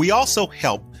 We also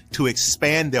help to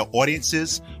expand their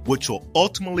audiences, which will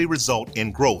ultimately result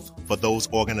in growth for those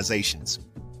organizations.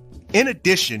 In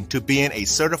addition to being a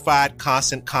certified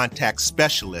constant contact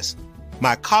specialist,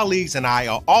 my colleagues and I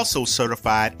are also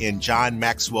certified in John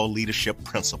Maxwell Leadership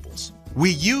Principles.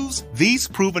 We use these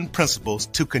proven principles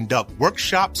to conduct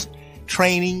workshops,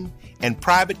 training, and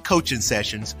private coaching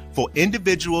sessions for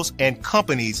individuals and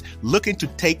companies looking to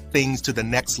take things to the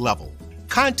next level.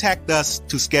 Contact us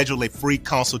to schedule a free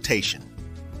consultation.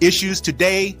 Issues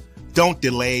today, don't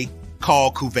delay,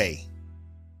 call Cuvée.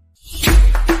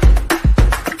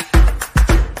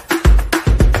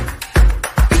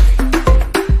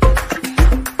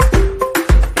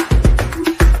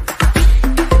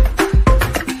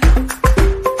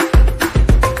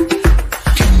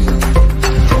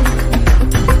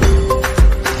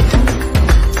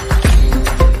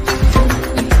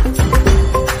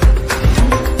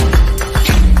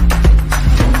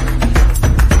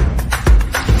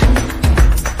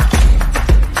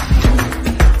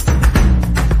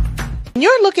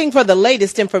 Looking for the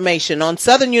latest information on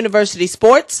Southern University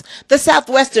sports, the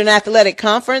Southwestern Athletic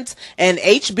Conference, and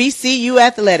HBCU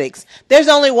athletics, there's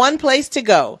only one place to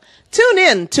go. Tune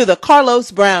in to the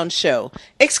Carlos Brown Show,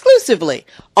 exclusively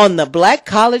on the Black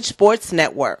College Sports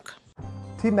Network.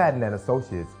 T. Madden and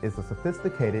Associates is a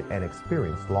sophisticated and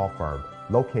experienced law firm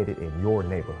located in your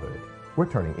neighborhood. We're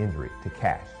turning injury to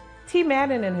cash. T.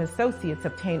 Madden and Associates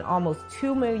obtained almost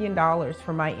 $2 million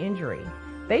for my injury.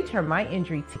 They turned my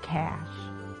injury to cash.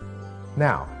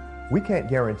 Now, we can't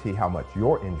guarantee how much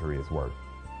your injury is worth,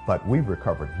 but we've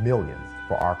recovered millions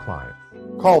for our clients.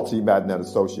 Call T. Madden and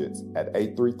Associates at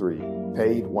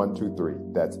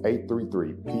 833-PAID-123. That's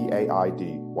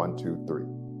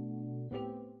 833-PAID-123.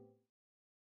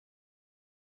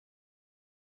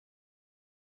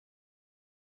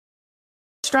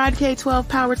 Stride K-12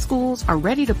 powered schools are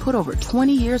ready to put over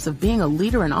 20 years of being a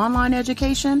leader in online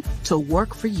education to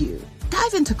work for you.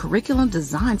 Dive into curriculum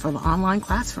design for the online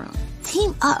classroom.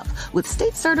 Team up with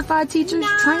state-certified teachers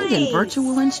trained in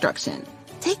virtual instruction.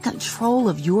 Take control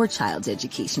of your child's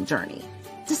education journey.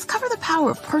 Discover the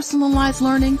power of personalized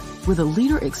learning with a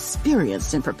leader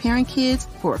experienced in preparing kids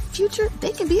for a future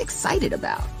they can be excited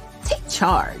about. Take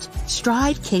charge.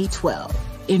 Stride K-12.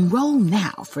 Enroll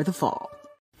now for the fall.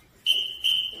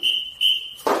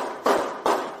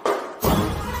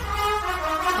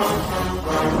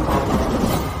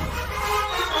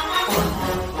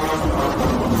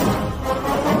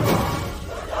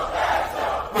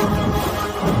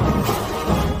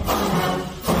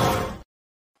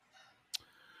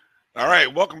 All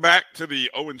right, welcome back to the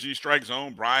O&G Strike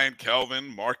Zone. Brian,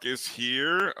 Kelvin, Marcus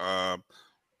here. Want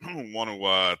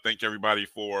to thank everybody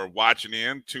for watching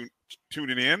in,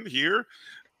 tuning in here.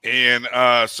 And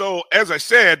so, as I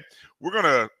said, we're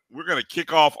gonna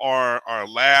kick off our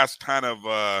last kind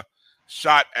of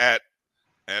shot at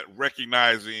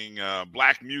recognizing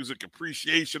Black Music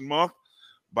Appreciation Month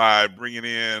by bringing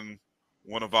in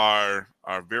one of our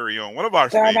very own, one of our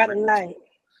Sorry favorites. about the light.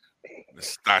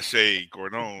 Stashay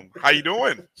Gordon. How you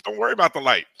doing? Don't worry about the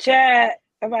light. Chad,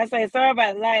 I'm about to say sorry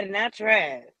about the light and not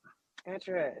trash. Not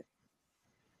trash.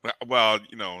 Well,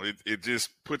 you know, it just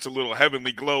puts a little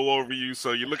heavenly glow over you,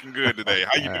 so you're looking good today.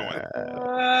 How you doing?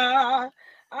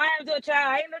 I am to a child.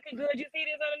 I ain't looking good. You see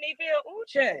this underneath here? Ooh,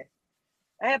 Chad.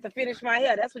 I have to finish my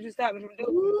hair. That's what you stopped me from doing.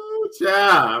 Ooh,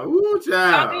 child. Ooh,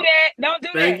 child. Don't do that. Don't do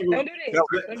Thank that. you. Don't do this.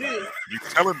 Don't do this. You're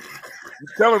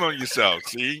telling on yourself,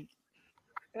 see?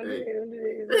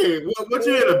 Hey, what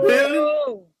you in a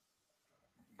Bentley?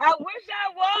 I wish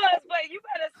I was, but you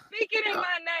better speak it in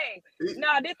my name.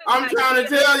 No, this is I'm my trying to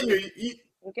Kia tell Lexus. you.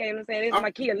 Okay, I'm saying this is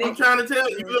my Kia Lexus. I'm trying to tell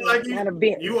you. You look like Not a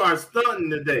Bentley. you are stunting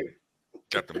today.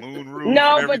 Got the moon roof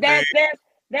No, and but everything.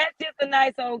 that's just a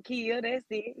nice old Kia. That's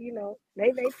it. You know,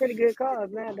 they pretty good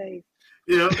cars nowadays.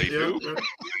 Yeah, They do. yeah.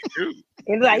 They do.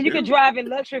 And like They you do. can drive in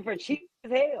luxury for cheap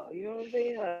as hell. You know what I'm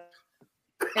saying?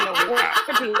 And the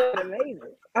warranty is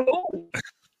amazing. I'm old.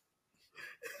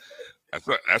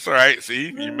 That's all right. See,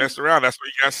 you mess around. That's why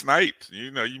you got sniped.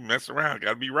 You know, you mess around.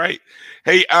 Got to be right.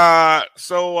 Hey,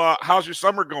 so how's your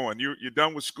summer going? You're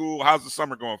done with school. How's the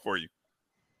summer going for you?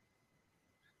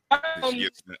 Did she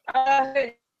get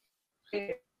sniped?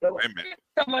 Wait a minute.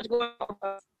 So much going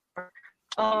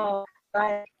on.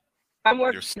 I'm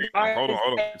working. Your signal. Hold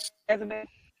on.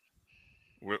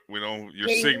 We don't. Your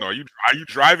signal. Are you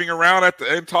driving around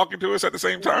and talking to us at the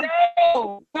same time?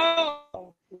 No.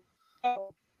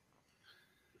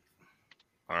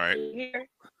 All right.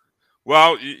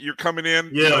 Well, you're coming in.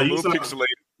 Yeah, a little pixelated.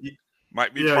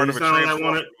 Might be yeah, part you of a sound like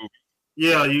Transformers movie.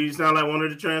 Yeah, you sound like one of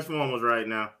the Transformers right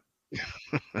now.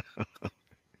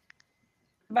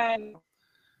 Bye.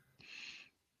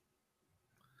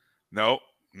 No,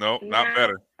 not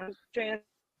better. I'm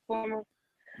Transformer.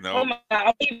 No. Oh my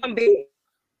God, I'm big.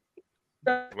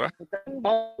 What?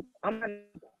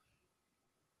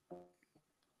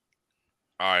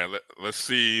 All right, let's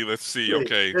see.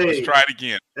 Okay, let's try it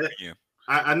again.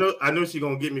 I know she's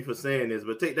gonna get me for saying this,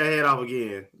 but take that head off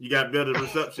again. You got better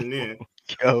reception then.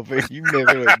 Kelvin, you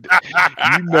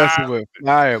messing with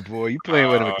fire, boy. You playing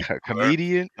with a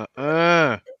comedian?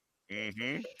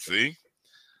 See,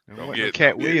 don't get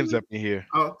Cat Williams up in here.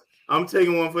 I'm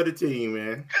taking one for the team,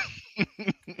 man.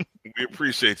 We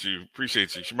appreciate you.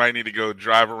 She might need to go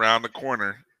drive around the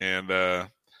corner and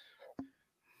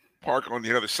park on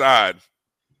the other side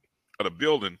of the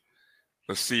building.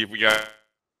 Let's see if we got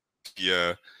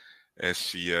as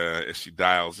she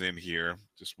dials in here.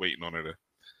 Just waiting on her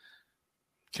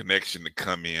connection to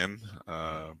come in.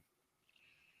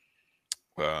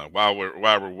 While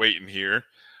we're waiting here,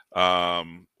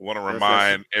 want to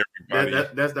remind everybody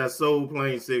that's that soul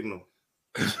plane signal.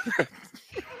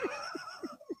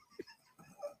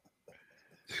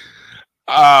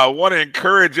 Want to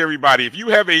encourage everybody, if you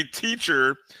have a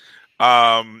teacher,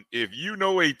 if you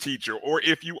know a teacher, or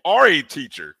if you are a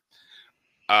teacher,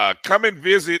 come and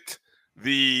visit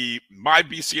the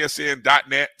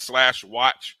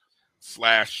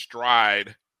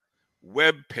mybcsn.net/watch/stride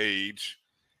webpage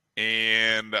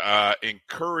and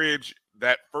encourage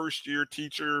that first year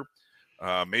teacher,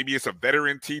 maybe it's a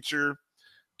veteran teacher,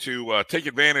 to take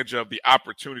advantage of the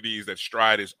opportunities that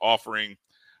Stride is offering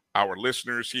our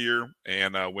listeners here.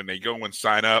 And when they go and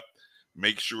sign up,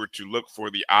 make sure to look for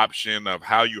the option of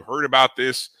how you heard about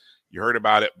this. You heard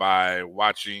about it by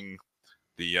watching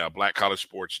the Black College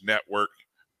Sports Network,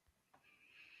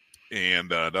 and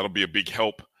that'll be a big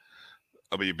help.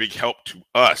 That'll be a big help to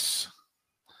us.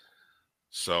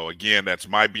 So again, that's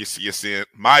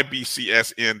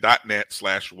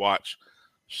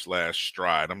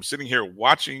mybcsn.net/watch/stride. I'm sitting here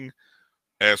watching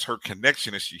as her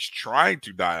connection is she's trying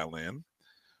to dial in,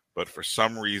 but for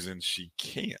some reason she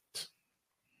can't.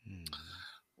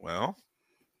 Well,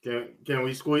 can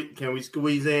we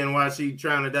squeeze in while she's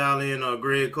trying to dial in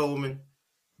Greg Coleman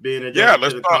being a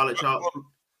let's to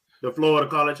the Florida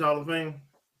College Hall of Fame?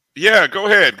 Yeah, go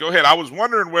ahead. I was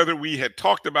wondering whether we had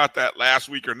talked about that last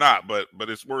week or not, but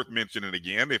it's worth mentioning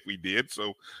again if we did.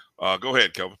 So go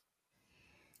ahead, Kelvin.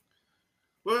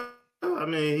 Well, I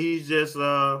mean, he's just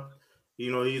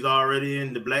he's already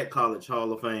in the Black College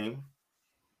Hall of Fame.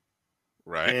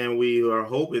 Right. And we are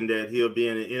hoping that he'll be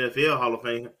in the NFL Hall of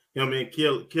Fame. Him and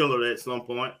Killer at some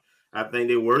point. I think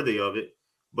they're worthy of it.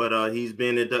 But he's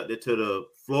been inducted to the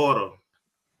Florida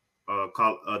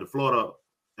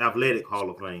Athletic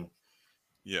Hall of Fame.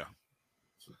 Yeah.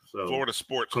 So Florida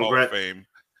Sports Hall of Fame.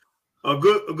 A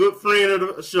good friend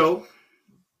of the show.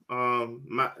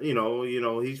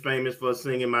 He's famous for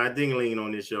singing My Ding-a-ling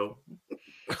on this show.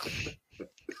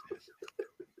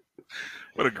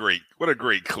 What a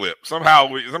great clip. Somehow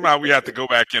we have to go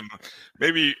back and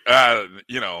maybe I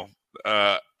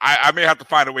may have to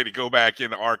find a way to go back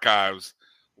in the archives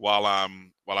while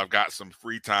I've got some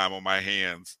free time on my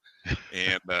hands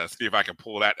and see if I can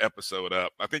pull that episode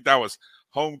up. I think that was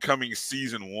Homecoming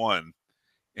season 1,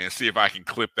 and see if I can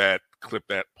clip that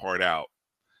part out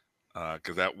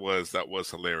because that was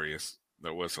hilarious.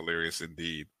 That was hilarious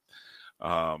indeed.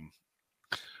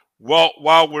 Well,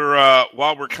 while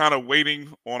we're kind of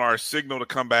waiting on our signal to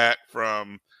come back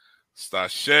from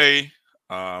Stashay,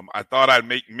 I thought I'd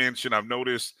make mention. I've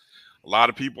noticed a lot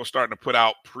of people starting to put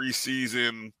out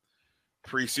preseason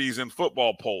preseason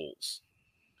football polls.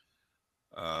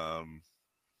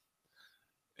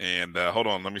 And hold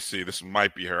on, let me see. This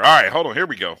might be her. All right, hold on. Here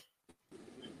we go.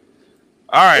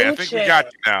 All right, I think we got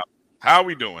you now. How are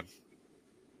we doing?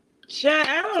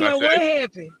 I don't know what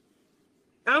happened.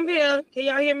 I'm here. Can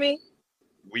y'all hear me?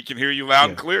 We can hear you loud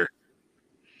and clear.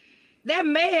 That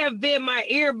may have been my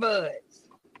earbuds.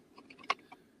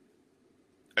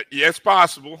 Yeah, it's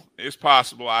possible. It's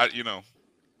possible. I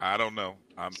don't know.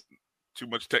 I'm too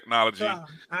much technology.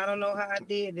 I don't know how I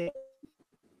did that.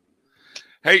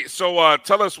 Hey, so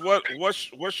tell us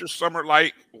what's your summer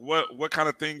like? What kind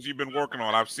of things you've been working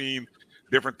on? I've seen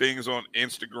different things on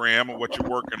Instagram and what you're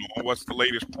working on. What's the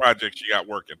latest projects you got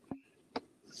working?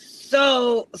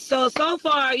 So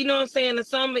far, you know what I'm saying? The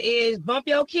summer is bump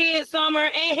your kids summer.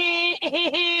 We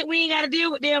ain't got to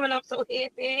deal with them, and I'm so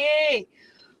happy.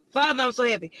 Father, I'm so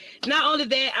happy. Not only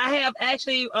that, I have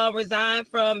actually resigned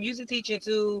from music teaching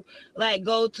to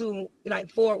go to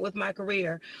forward with my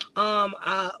career.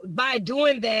 By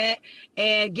doing that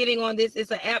and getting on this,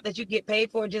 it's an app that you get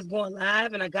paid for just going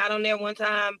live. And I got on there one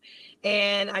time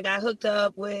and I got hooked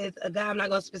up with a guy. I'm not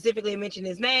going to specifically mention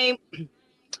his name.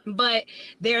 But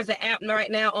there's an app right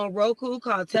now on Roku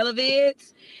called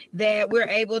Televids that we're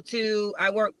able to, I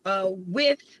work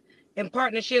with in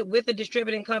partnership with a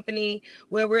distributing company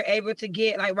where we're able to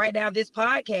get right now this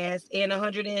podcast in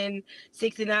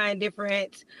 169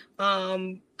 different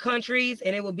countries,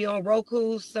 and it will be on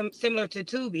Roku, similar to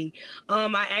Tubi.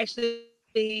 I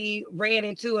actually ran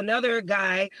into another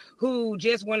guy who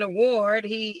just won an award.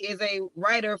 He is a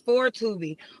writer for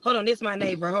Tubi. Hold on, this is my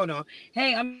neighbor. Hold on.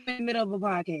 Hey, I'm in the middle of a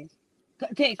podcast.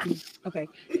 Text me. Okay.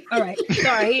 All right.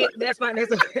 Sorry. That's my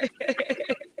next.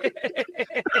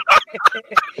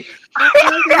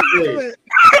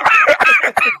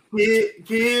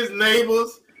 Kids,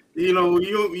 neighbors.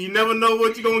 You never know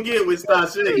what you're gonna get with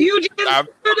Stashay. You just never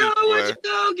know what you're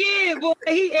gonna get. Boy,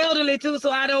 he elderly too, so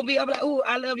I'm like, ooh,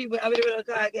 I love you, but I'm in the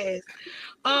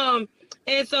podcast.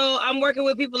 And so I'm working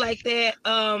with people like that.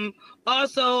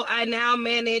 Also, I now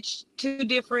manage two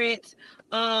different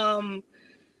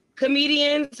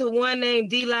comedians, one named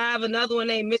D Live, another one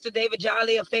named Mr. David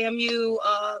Jolly of FAMU.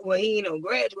 Well, he ain't no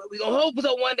graduate. We gonna hope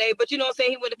so one day, but you know what I'm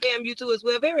saying? He went to FAMU too as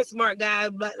well. Very smart guy,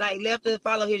 but left to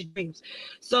follow his dreams.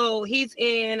 So he's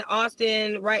in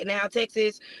Austin right now,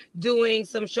 Texas, doing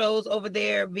some shows over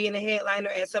there, being a headliner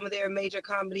at some of their major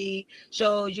comedy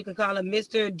shows. You can call him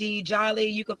Mr. D Jolly.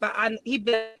 You can find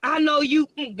I know you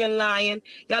been lying.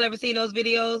 Y'all ever seen those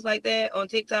videos like that on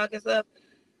TikTok and stuff?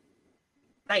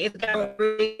 It's got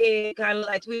really kind of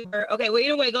like Twitter. Okay, well,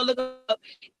 anyway, go look up.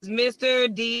 It's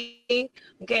Mr. D.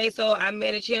 Okay, so I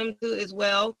manage him too as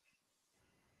well.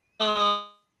 Uh-oh.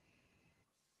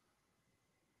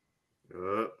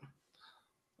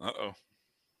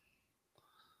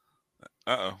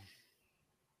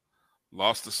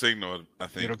 Lost the signal, I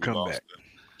think. It'll come back.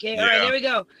 Okay, all right, there we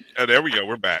go. Oh, there we go.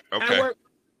 We're back. Okay.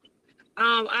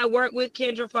 I work with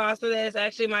Kendra Foster. That is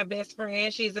actually my best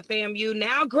friend. She's a FAMU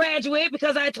now graduate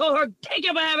because I told her, take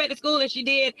your behind back to school, and she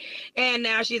did. And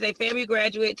now she's a FAMU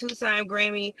graduate, 2-time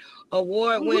Grammy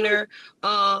Award winner.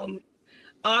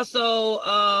 Also,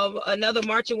 another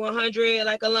Marching 100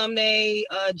 alumni,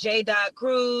 J.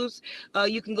 Cruz.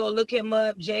 You can go look him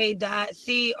up, J.Crux.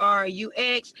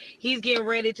 He's getting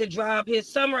ready to drop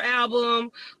his summer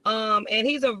album, and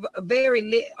he's a very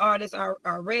lit artist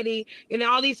already.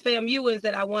 All these FAMUans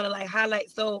that I want to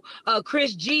highlight. So,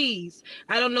 Chris G's.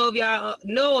 I don't know if y'all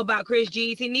know about Chris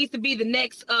G's. He needs to be the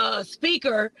next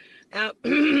speaker at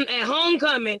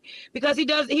homecoming because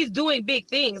he's doing big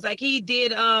things. He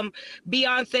did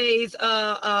Beyonce's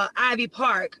Ivy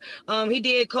Park, he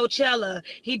did Coachella,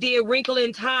 he did Wrinkle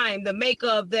in Time, the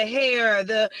makeup, the hair,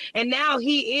 and now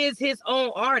he is his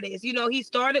own artist. He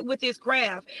started with his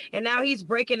craft and now he's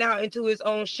breaking out into his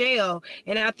own shell,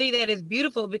 and I think that is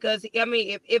beautiful because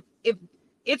if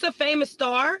it's a famous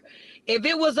star. If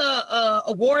it was a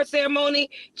award ceremony,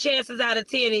 chances out of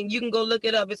 10, and you can go look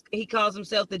it up, he calls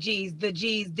himself the G's. The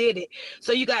G's did it.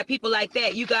 So you got people like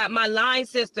that. You got my line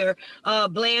sister,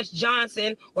 Blanche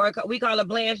Johnson, or we call her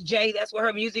Blanche J. That's where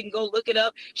her music, can go look it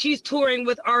up. She's touring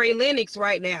with Ari Lennox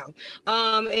right now.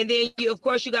 And then of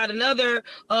course you got another,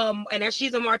 and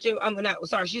she's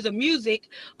she's a music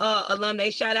alumni.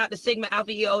 Shout out to Sigma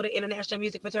Alpha Iota International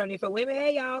Music Fraternity for Women.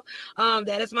 Hey y'all,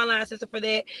 that is my line sister for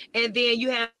that. And then you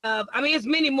have, it's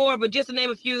many more, but just to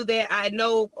name a few that I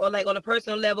know, or on a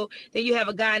personal level. Then you have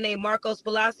a guy named Marcos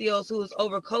Palacios who's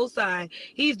over Cosign.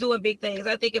 He's doing big things.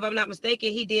 I think if I'm not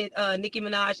mistaken, he did Nicki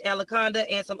Minaj, Anaconda,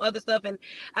 and some other stuff. And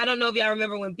I don't know if y'all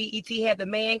remember when BET had the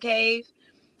Man Cave.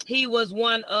 he was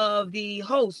one of the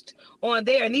hosts on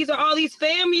there. And these are all these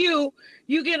FAMU,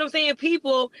 you get what I'm saying,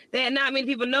 people that not many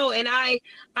people know. And I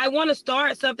want to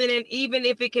start something, and even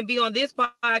if it can be on this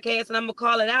podcast, and I'm gonna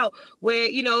call it out, where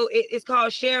it's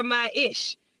called Share My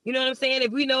Ish. You know what I'm saying?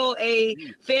 If we know a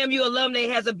FAMU alumni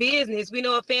has a business, we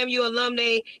know a FAMU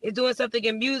alumni is doing something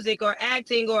in music or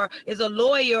acting or is a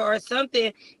lawyer or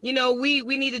something, we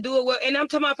need to do it well. And I'm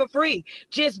talking about for free.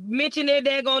 Just mention their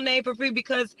daggone name for free,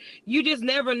 because you just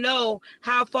never know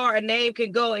how far a name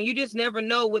can go. And you just never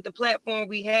know with the platform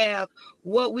we have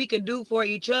what we can do for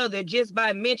each other just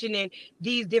by mentioning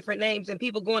these different names and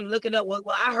people going to look it up. Well,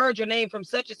 I heard your name from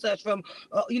such and such from,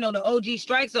 the OG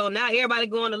StrikeZone. Now everybody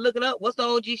going to look it up. What's the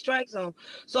OG StrikeZone?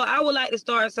 So I would like to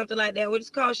start something like that, which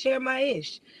is called Share My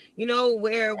Ish,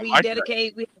 where we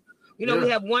dedicate, we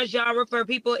have one genre for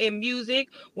people in music,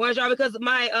 one genre, because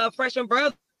my freshman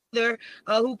brother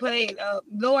who played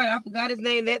Lord, I forgot his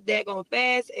name that going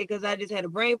fast, because I just had a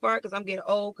brain fart because I'm getting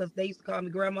old, because they used to call me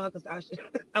grandma because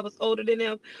I was older than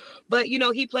them. But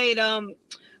he played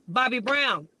Bobby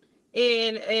Brown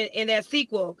in that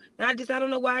sequel. And I don't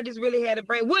know why I just really had a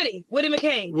brain. Woody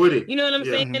McCain. You know what I'm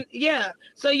saying? Yeah.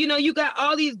 So you got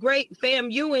all these great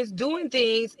FAMUans doing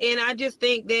things, and I just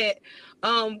think that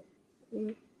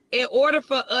in order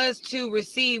for us to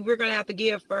receive, we're going to have to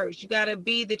give first. You got to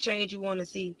be the change you want to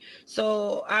see.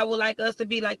 So I would like us to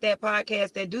be like that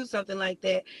podcast that do something like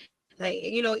that. Like,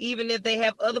 even if they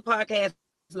have other podcasts,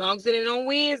 as long as it's on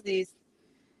Wednesdays,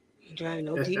 I'm trying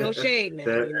no tea, no shade now.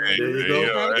 There you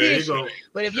go. There you go.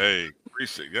 But if you,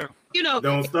 appreciate,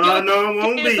 don't start none,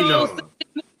 won't be none.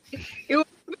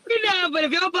 But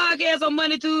if your podcast on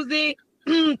Monday, Tuesday,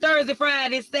 Thursday,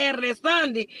 Friday, Saturday,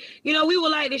 Sunday, we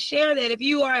would like to share that. If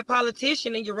you are a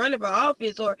politician and you're running for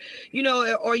office, or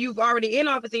or you've already in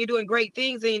office and you're doing great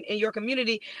things in your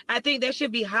community, I think that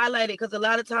should be highlighted, because a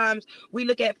lot of times we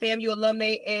look at FAMU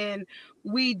alumni and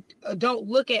we don't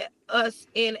look at us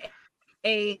in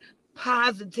a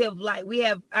positive light. We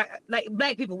have, like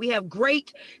Black people, we have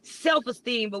great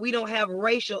self-esteem, but we don't have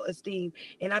racial esteem.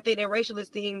 And I think that racial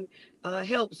esteem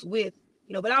helps with,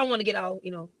 but I don't want to get all,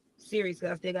 serious,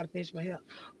 because I still got to finish my hair.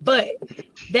 But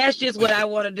that's just what I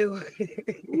want to do.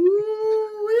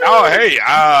 Oh, hey,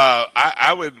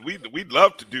 I would, we'd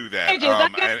love to do that. Edges. I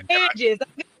got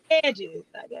edges.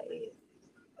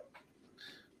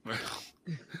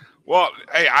 Well,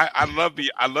 hey, I love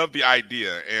the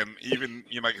idea, and even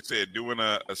like I said, doing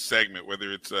a segment,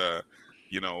 whether it's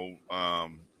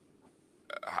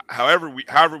however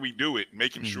we do it,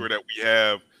 making sure that we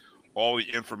have all the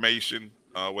information,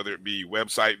 whether it be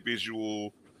website,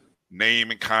 visual,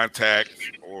 name and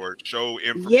contact, or show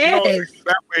information. Yes.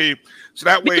 So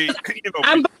that way,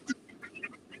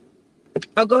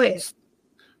 Oh, go ahead.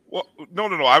 Well, no.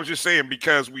 I was just saying,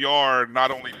 because we are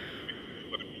not only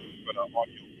but an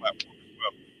audio platform as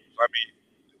well. So, I mean,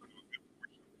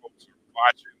 folks are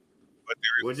watching, but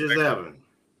there is. What just happened?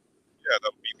 Yeah,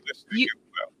 they'll be listening as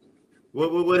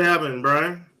well. What happened,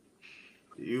 Brian?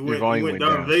 You went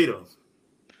Darth Vader.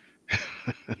 I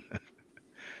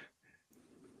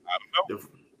don't know.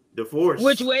 The Force.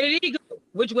 Which way did he go?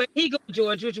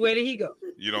 George? Which way did he go?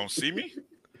 You don't see me?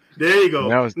 There you go.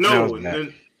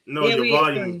 No, your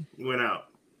volume went out.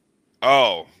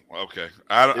 Oh, okay.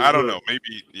 I don't know.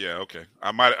 Maybe, yeah, okay.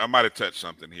 I might have touched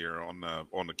something here on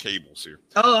the cables here.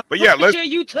 Oh, but yeah, let's. Sure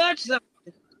you touched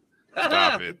something.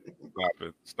 Stop it!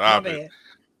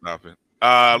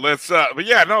 But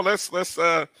yeah, no.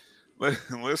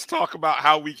 Let's talk about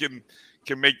how we can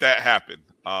make that happen.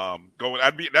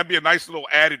 That'd be a nice little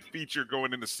added feature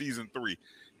going into season 3.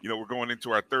 We're going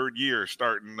into our 3rd year,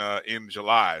 starting in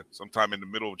July, sometime in the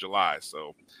middle of July.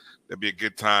 So that'd be a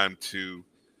good time to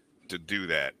do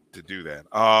that.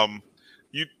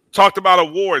 You talked about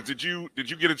awards. Did you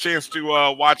get a chance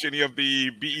to watch any of the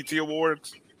BET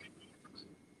awards?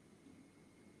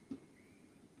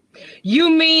 You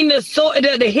mean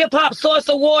the Hip Hop Source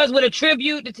Awards with a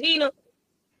tribute to Tina?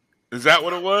 Is that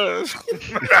what it was?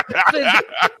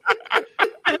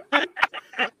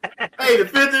 Hey, the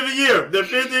 50th year. The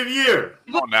 50th year.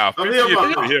 Come on now,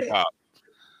 50th year hip hop.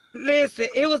 Listen,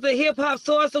 it was the Hip Hop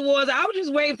Source Awards. I was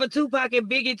just waiting for Tupac and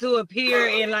Biggie to appear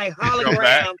in like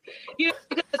hologram.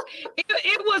 Because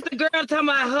it was the girl talking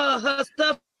about her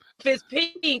stuff is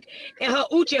pink and her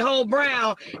Uchi hole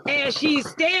brown, and she's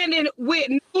standing with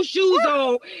no shoes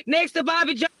on next to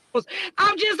Bobby Jones.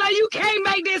 I'm just like, you can't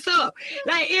make this up.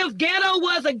 Like, if Ghetto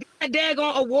was a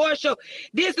daggone award show,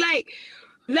 this like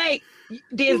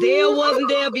Denzel wasn't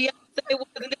there, Beyonce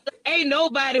wasn't there. Ain't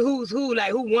nobody who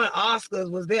won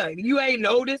Oscars was there. You ain't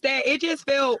noticed that? It just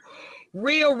felt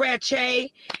real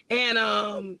ratchet, and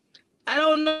I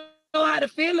don't know know how to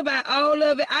feel about all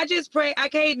of it. I just pray. I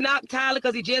can't knock Tyler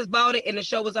because he just bought it and the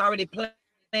show was already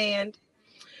planned.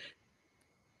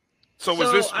 So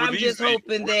was this? I'm just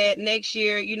hoping that next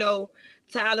year, you know,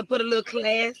 Tyler put a little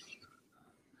class.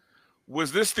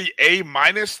 Was this the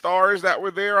A- stars that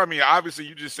were there? I mean, obviously,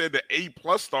 you just said the A+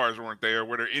 stars weren't there.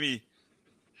 Were there any?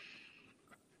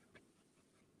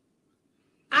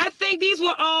 I think these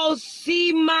were all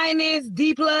C-,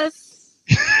 D+.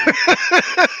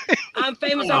 I'm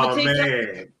famous on TikTok.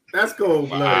 Man. That's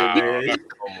cold-blooded, man.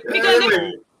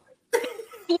 Because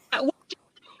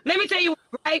let me tell you,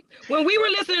 right? When we were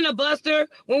listening to Buster,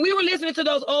 when we were listening to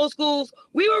those old schools,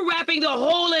 we were rapping the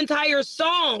whole entire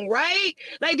song, right?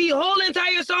 Like the whole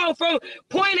entire song from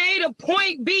point A to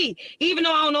point B. Even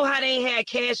though I don't know how they ain't had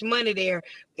Cash Money there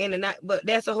in the night, but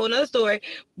that's a whole nother story.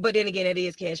 But then again, it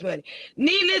is Cash Money.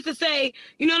 Needless to say,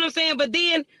 you know what I'm saying? But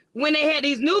then when they had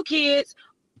these new kids,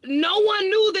 no one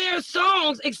knew their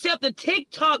songs except the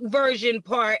TikTok version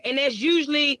part. And that's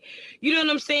usually, you know what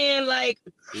I'm saying, like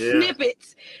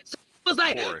snippets. So it was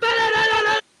like,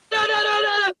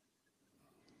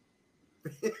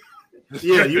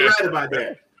 yeah, you're right about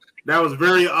that. That was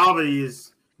very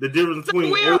obvious, the difference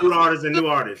between old artists and new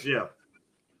artists. Yeah.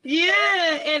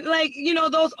 Yeah, and like, you know,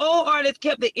 those old artists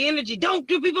kept the energy. Don't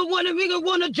do people want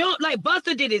to jump? Like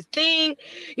Buster did his thing.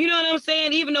 You know what I'm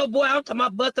saying? Even though, boy, I'm talking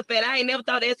about Buster Fat. I ain't never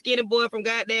thought that skinny boy from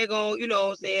goddamn, you know what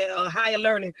I'm saying, higher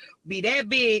learning be that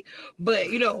big.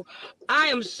 But, you know, I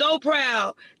am so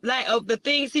proud, like, of the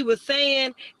things he was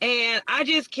saying. And I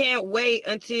just can't wait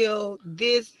until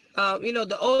this, you know,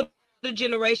 the old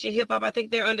generation hip hop, I think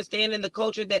they're understanding the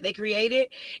culture that they created,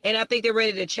 and I think they're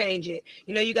ready to change it.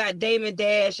 You know, you got Damon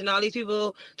Dash and all these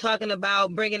people talking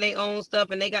about bringing their own stuff,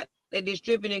 and they got their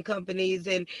distributing companies,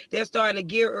 and they're starting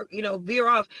to veer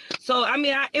off. So I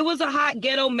mean, it was a hot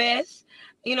ghetto mess,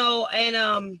 you know,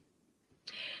 and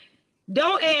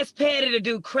don't ask Patty to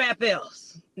do crap else.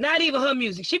 Not even her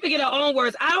music. She forget her own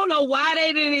words. I don't know why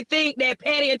they didn't think that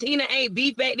Patty and Tina ain't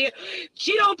beef back there.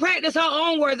 She don't practice her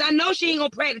own words. I know she ain't gonna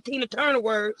practice Tina Turner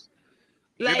words.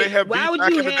 Like, did they have beef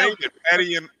back in the day?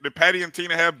 Did Patty and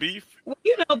Tina have beef? Well,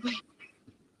 you know, probably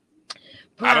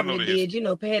I don't know did. You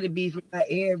know, Patty beef with like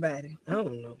everybody. I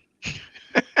don't know.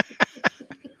 I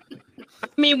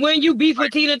mean, when you beef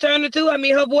with Tina Turner too, I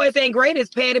mean, her voice ain't great as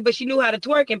Patty, but she knew how to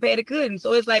twerk and Patty couldn't.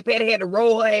 So it's like Patty had to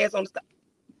roll her ass on the stage.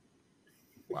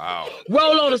 Wow.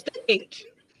 Roll on the stage.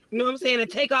 You know what I'm saying?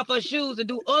 And take off her shoes and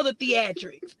do other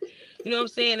theatrics. You know what I'm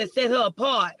saying? And set her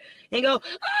apart. And go,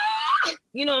 ah!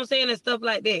 You know what I'm saying? And stuff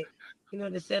like that. You know,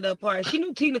 to set her apart. She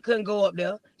knew Tina couldn't go up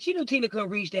there. She knew Tina couldn't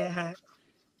reach that high.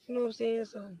 You know what I'm saying?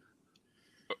 So.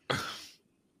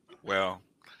 Well,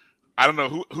 I don't know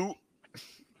who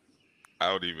I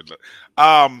don't even know.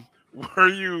 Were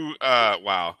you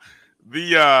wow.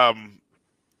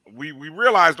 We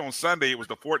realized on Sunday it was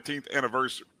the 14th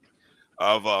anniversary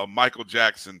of Michael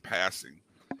Jackson passing.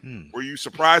 Were you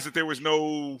surprised that there was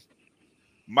no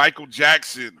Michael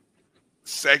Jackson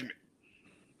segment?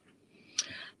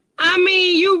 I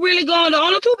mean, you really going, the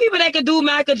only two people that could do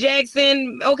Michael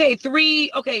Jackson, okay,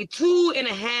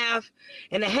 2.5,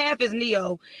 and a half is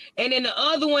Neo, and then the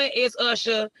other one is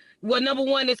Usher. Well, number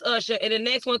one is Usher, and the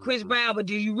next one Chris Brown. But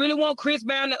do you really want Chris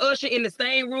Brown and Usher in the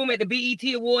same room at the BET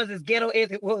Awards, as ghetto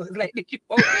as it was? Like, did you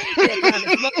want that kind of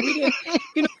smoke?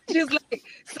 You know, just like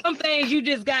some things you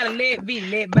just gotta let be.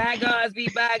 Let bygones be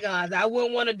bygones. I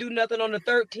wouldn't want to do nothing on the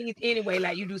 13th anyway.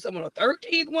 Like you do something on the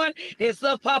 13th one, then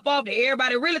stuff pop off that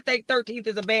everybody really think 13th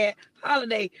is a bad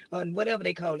holiday or whatever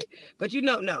they call it. But you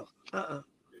know, no,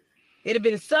 It'd have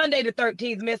been Sunday the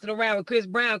 13th messing around with Chris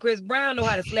Brown. Chris Brown know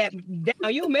how to slap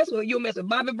down. You'll mess with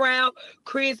Bobby Brown,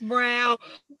 Chris Brown,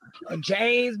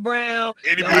 James Brown.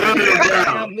 Anybody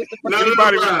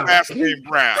with a last name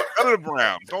Brown. None of the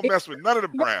Browns. Don't mess with none of the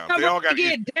Browns. They all got to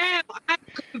get down. I'm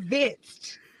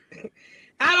convinced.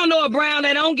 I don't know a Brown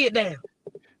that don't get down.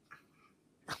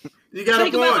 You got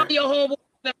Think about all your homeboys.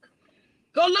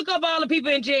 Go look up all the people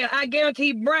in jail. I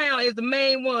guarantee Brown is the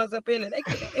main ones up in it. They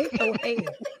no hands.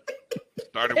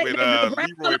 Started with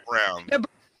Leroy Brown. The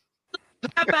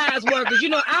Popeyes workers, you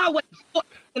know, I wait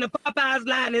in the Popeyes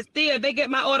line, and still, if they get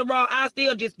my order wrong, I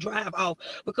still just drive off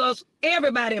because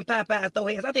everybody in Popeyes throw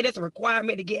hands. I think that's a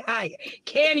requirement to get hired.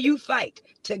 Can you fight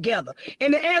together?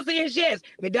 And the answer is yes.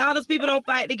 McDonald's people don't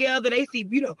fight together. They see,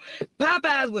 you know,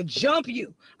 Popeyes will jump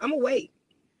you. I'm gonna wait.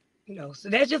 You know, so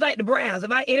that's just like the Browns.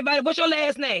 If anybody, what's your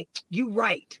last name? You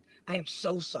right. I am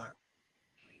so sorry.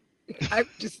 I'm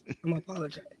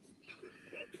apologize.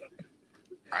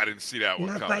 I didn't see that one.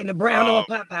 Not fighting the Brown or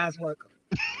Popeyes worker.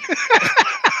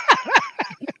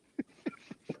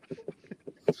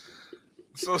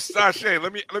 So Sashay,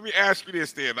 let me ask you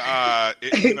this then.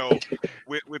 You know,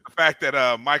 with the fact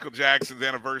that Michael Jackson's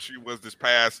anniversary was this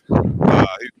past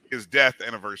his death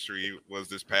anniversary was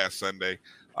this past Sunday.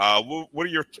 What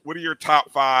are your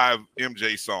top 5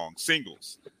 MJ songs,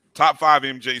 singles? Top 5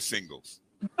 MJ singles.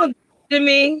 Don't do that to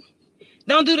me.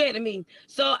 Don't do that to me.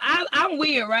 So I'm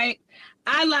weird, right?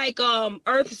 I like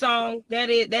Earth Song.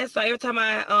 That's like every time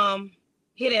I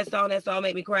hear that song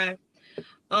make me cry.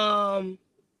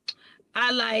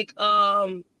 I like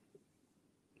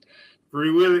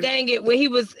Free Willy. Dang it, when he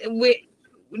was with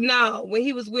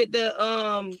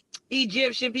the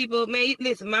Egyptian people. Man,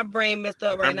 listen, my brain messed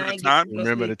up right now.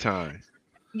 Remember the time.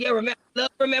 Yeah,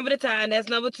 remember the time. That's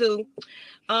number 2.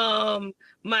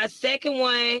 My second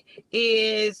one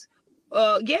is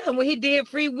when he did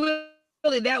Free Willy,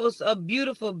 that was a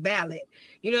beautiful ballad.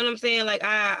 You know what I'm saying? Like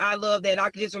I love that. I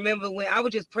can just remember when I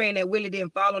was just praying that Willie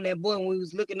didn't fall on that boy when we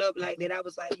was looking up like that. I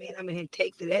was like, man, I'm gonna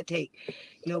take to that take,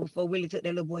 before Willie took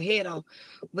that little boy head off.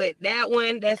 But that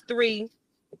one, that's 3.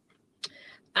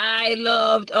 I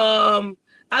love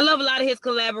a lot of his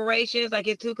collaborations, like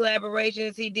his 2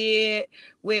 collaborations he did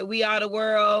with We Are the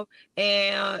World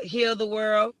and Heal the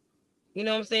World. You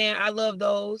know what I'm saying? I love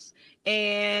those.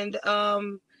 And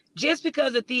just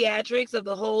because of theatrics of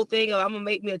the whole thing, I'm gonna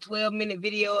make me a 12-minute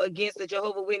video against the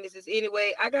Jehovah's Witnesses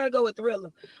anyway, I gotta go with Thriller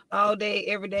all day,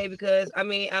 every day, because I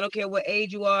don't care what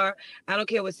age you are, I don't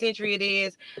care what century it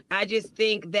is. I just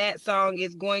think that song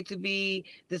is going to be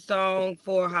the song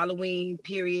for Halloween,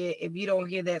 period. If you don't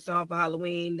hear that song for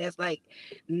Halloween, that's like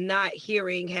not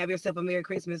hearing Have Yourself a Merry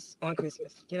Christmas on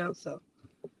Christmas, so.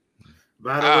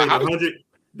 By the way,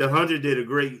 the 100 did a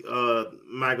great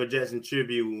Michael Jackson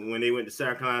tribute when they went to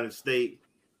South Carolina State.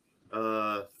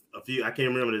 I can't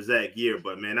remember the exact year,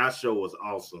 but man, that show was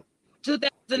awesome.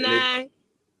 2009.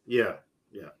 Yeah,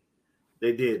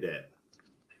 they did that.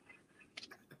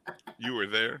 You were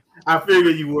there. I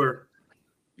figured you were.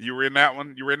 You were in that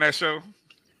one. You were in that show.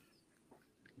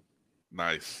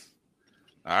 Nice.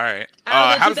 All right.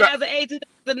 How does 2008,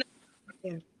 2009.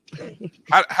 Yeah.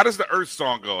 How does the Earth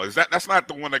song go? That's not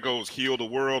the one that goes heal the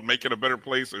world, make it a better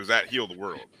place, or is that heal the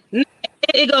world?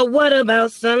 It go, what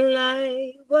about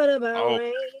sunlight? What about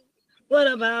rain? What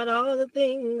about all the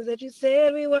things that you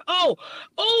said we were? Oh,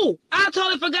 I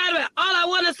totally forgot about it. All I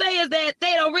want to say is that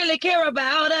they don't really care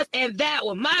about us. And that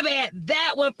one, my bad,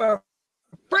 that one for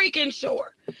freaking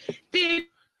sure. You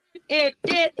can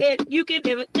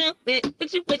never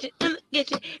get you.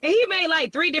 And he made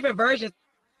like 3 different versions.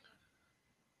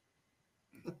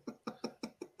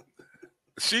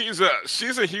 She's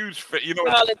a huge fan. You know,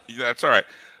 that's all right.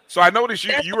 So I noticed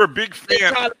you were a big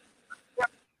fan.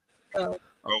 Oh,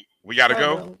 we gotta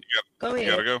go. Go ahead.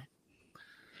 You gotta go.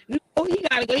 No, he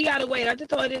gotta go. He gotta wait. I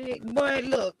just told him, boy,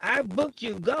 look, I booked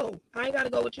you. Go. I ain't gotta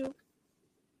go with you.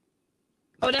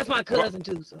 Oh, that's my cousin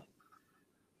too. So.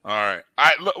 All right.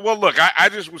 I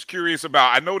just was curious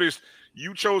about. I noticed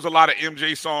you chose a lot of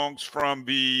MJ songs from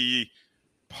the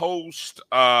post.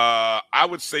 I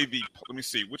would say let me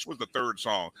see, which was the 3rd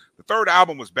song? The 3rd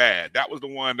album was Bad. That was the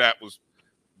one that was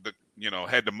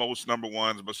had the most number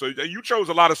ones. But so you chose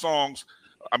a lot of songs.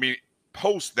 I mean,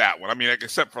 post that one. I mean,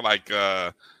 except for like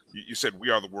you said We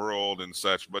Are the World and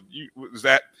such. But is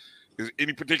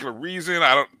any particular reason?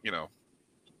 I don't.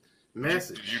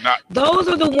 Message. Did you not? Those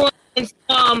are the ones.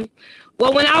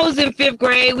 Well, when I was in 5th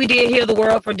grade, we did Heal the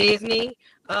World for Disney.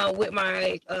 With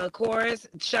my chorus,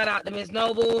 shout out to Miss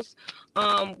Nobles,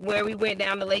 where we went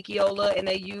down to Lake Eola and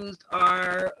they used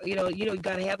our, you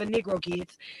gotta have a Negro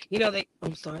kids.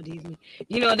 I'm sorry, Disney.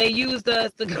 They used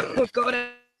us to go down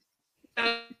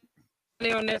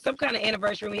there on some kind of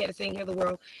anniversary. We had to sing Heal the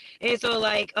World, and so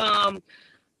like,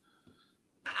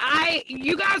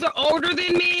 you guys are older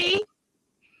than me,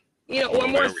 or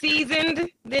more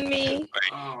seasoned than me.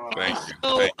 Thank you.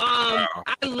 So I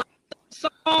love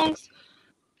songs.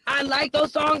 I like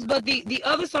those songs, but the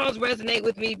other songs resonate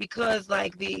with me because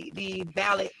like the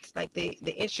ballads, like the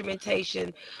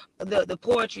instrumentation, the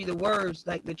poetry, the words,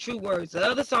 like the true words. The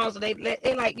other songs they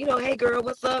like, hey girl,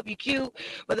 what's up? You cute.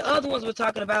 But the other ones were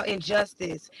talking about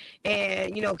injustice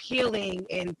and healing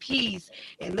and peace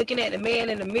and looking at the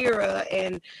man in the mirror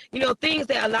and things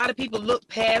that a lot of people look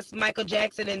past Michael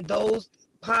Jackson and those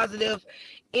positive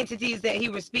entities that he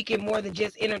was speaking more than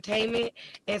just entertainment.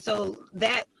 And so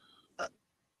that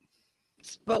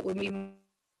spoke with me.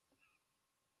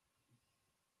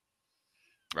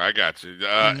 I got you.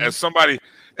 As somebody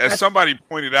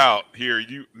pointed out here,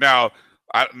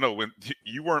 I don't know when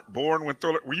you weren't born when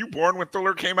Thriller. Were you born when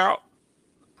Thriller came out?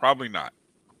 Probably not.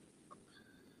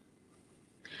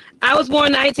 I was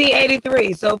born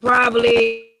 1983, so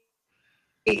probably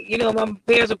you know, my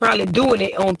parents were probably doing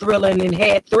it on Thriller and then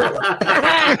had Thriller.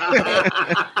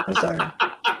 I'm sorry.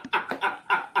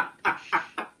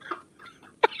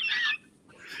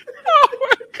 Oh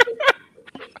my God.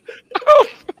 Oh.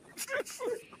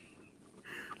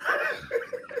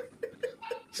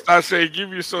 Stashay,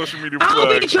 give your social media plug.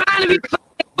 I'll be trying to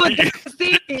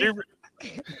be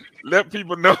Let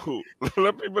people know.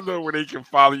 Let people know where they can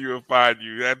follow you and find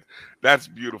you. That's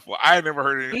beautiful. I had never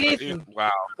heard it. Wow.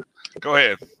 Go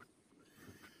ahead.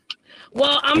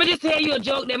 Well, I'm gonna just tell you a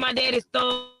joke that my daddy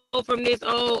stole from this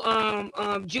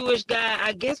old Jewish guy.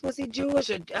 I guess was he Jewish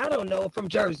or I don't know, from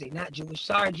Jersey, not Jewish.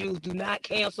 Sorry, Jews, do not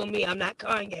cancel me. I'm not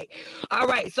Kanye. All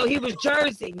right, so he was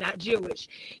Jersey, not Jewish.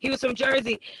 He was from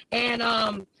Jersey,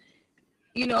 and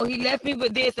you know, he left me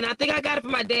with this, and I think I got it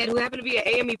from my dad, who happened to be an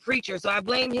AME preacher, so I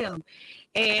blame him.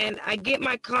 And I get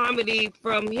my comedy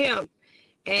from him.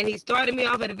 And he started me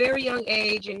off at a very young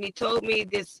age, and he told me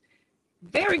this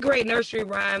very great nursery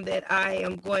rhyme that I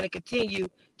am going to continue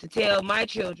to tell my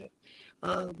children,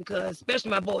 because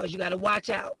especially my boys, you got to watch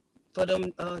out for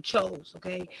them chos,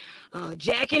 okay?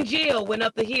 Jack and Jill went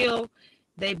up the hill.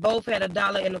 They both had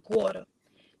 $1.25.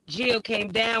 Jill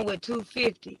came down with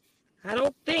 $2.50. I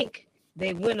don't think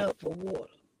they went up for water.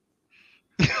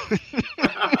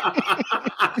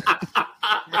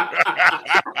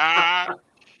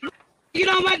 You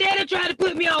know, my daddy tried to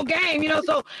put me on game, you know,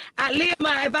 so I live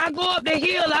if I go up the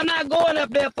hill, I'm not going up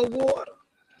there for water.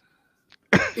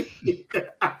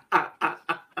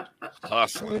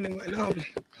 Hustling. Listen,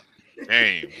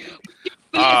 Game.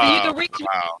 you can reach me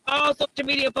on all social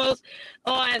media posts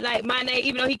on like my name,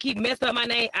 even though he keep messing up my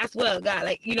name. I swear to God,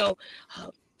 like, you know,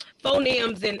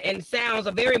 phonemes and sounds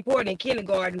are very important in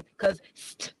kindergarten because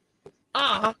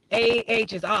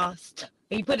A-H is st.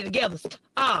 And you put it together,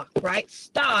 right?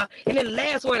 Star. And then the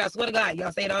last word, I swear to God,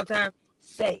 y'all say it all the time.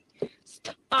 Say.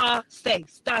 Say.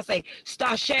 Star say.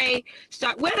 Star Shay.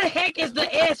 Star. Where the heck is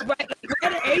the S, right? Like,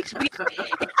 where the H be?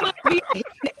 It must be.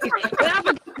 But I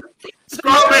forgot.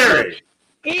 Strawberry.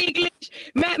 English.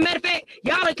 Matter of fact,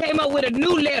 y'all came up with a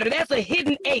new letter. That's a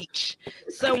hidden H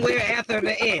somewhere after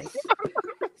the S.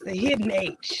 It's a hidden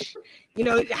H. You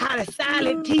know, how the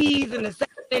silent T's and the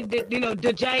silent, you know,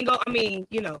 the Django. I mean,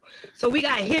 you know, so we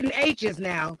got hidden H's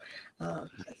now.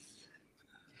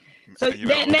 So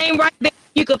that name right there,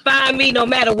 you can find me no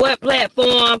matter what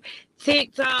platform,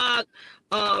 TikTok,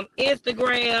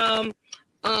 Instagram,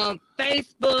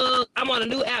 Facebook. I'm on a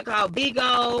new app called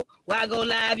Bigo where I go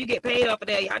live. You get paid off of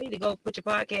there. Y'all need to go put your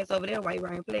podcast over there while you're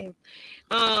right playing.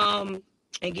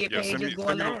 And get paid just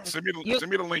going live. Send me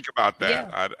the link about that.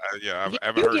 Yeah. I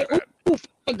haven't heard of that.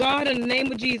 God, in the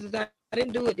name of Jesus, I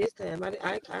didn't do it this time.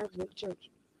 I went to church.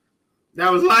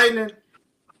 That was lightning.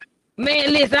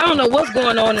 Man, listen, I don't know what's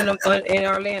going on in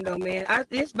Orlando, man.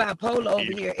 It's bipolar over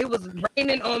here. It was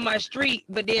raining on my street,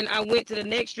 but then I went to the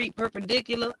next street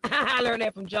perpendicular. I learned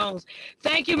that from Jones.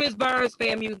 Thank you, Miss Burns,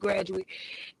 FAMU graduate.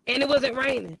 And it wasn't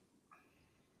raining.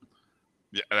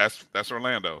 Yeah, that's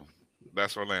Orlando.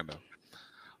 That's Orlando.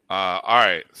 All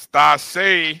right.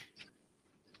 Stashay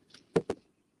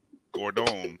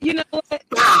Gordon. You know what?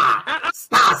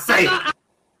 Stashay.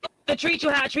 I treat you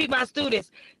how I treat my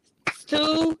students.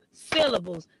 2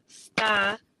 syllables.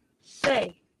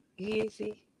 Stashay. You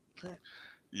see?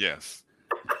 Yes.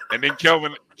 And then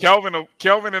Kelvin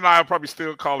and I will probably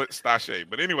still call it Stashay.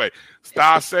 But anyway,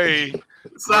 Stashay.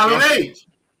 Silent H.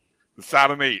 The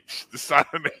silent H. The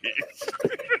silent H.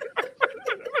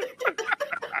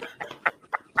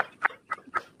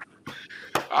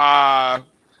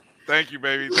 Thank you,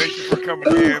 baby. Thank you for coming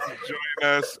in and joining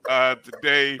us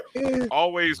today.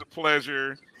 Always a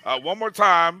pleasure. One more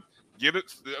time, get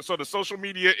it. So the social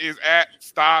media is at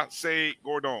Stashay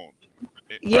Gordon.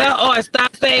 Yeah, or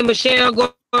Stashay Michelle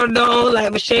Gordon,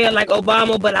 like Michelle, like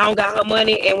Obama, but I don't got her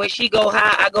money. And when she go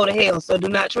high, I go to hell. So do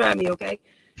not try me, okay?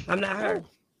 I'm not her.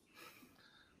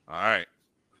 All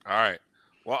right.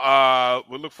 Well,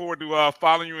 we look forward to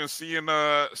following you and seeing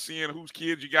whose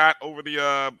kids you got over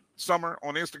the summer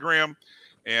on Instagram,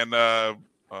 and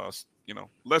you know,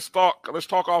 let's talk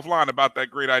offline about that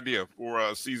great idea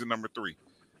for season number 3.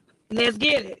 Let's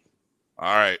get it.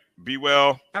 All right. Be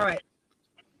well. All right.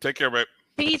 Take care, babe.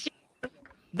 Peace.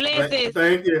 Blessings.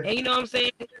 Thank you. And you know what I'm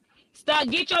saying?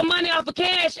 Get your money off of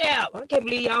Cash App. I can't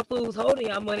believe y'all fools holding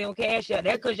y'all money on Cash App.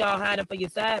 That's because y'all hiding for your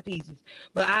side pieces.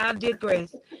 But I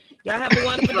digress. Y'all have a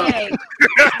wonderful day.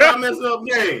 Stop messing up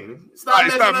game. Stop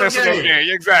messing up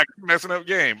game. Exactly. Messing up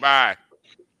game. Bye.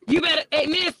 You better, hey,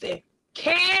 listen.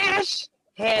 Cash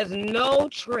has no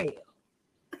trail.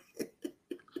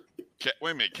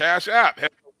 Wait a minute. Cash App has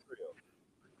no trail.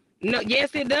 No,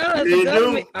 yes, it does. It the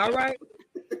government. do. All right.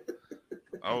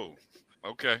 Oh.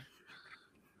 Okay.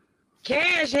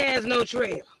 Cash has no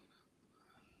trail.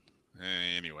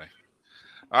 Anyway.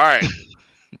 All right.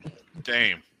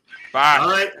 Game.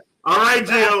 Bye. All right,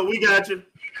 Jill. We got you.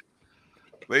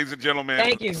 Ladies and gentlemen,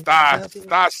 Thank you.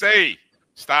 Stasay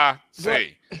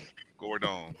Gordon.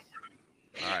 All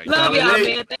right. Love y'all,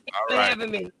 man. Thank you for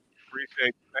having me. Appreciate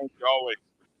it. Thank you always.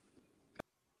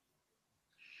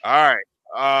 All right.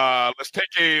 Let's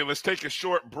take a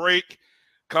short break.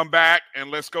 Come back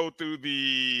and let's go through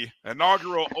the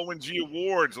inaugural ONG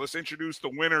Awards. Let's introduce the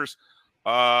winners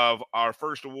of our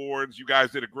first awards. You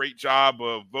guys did a great job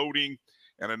of voting,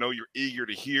 and I know you're eager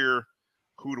to hear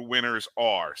who the winners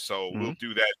are. So we'll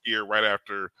do that here right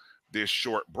after this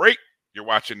short break. You're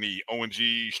watching the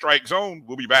ONG Strike Zone.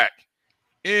 We'll be back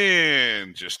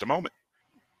in just a moment.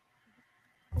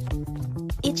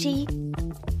 Itchy,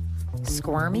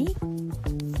 squirmy,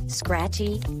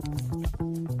 scratchy,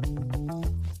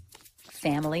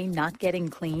 family not getting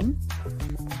clean?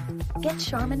 Get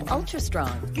Charmin Ultra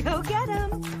Strong. Go get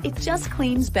 'em. It just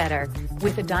cleans better.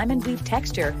 With a diamond weave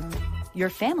texture,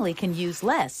 your family can use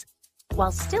less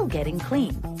while still getting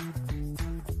clean.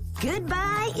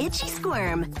 Goodbye, itchy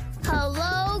squirm.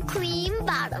 Hello, clean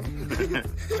bottom.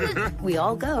 We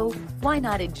all go. Why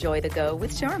not enjoy the go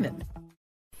with Charmin?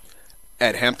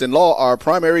 At Hampton Law, our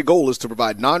primary goal is to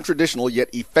provide non-traditional yet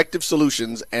effective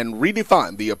solutions and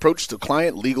redefine the approach to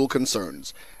client legal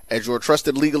concerns. As your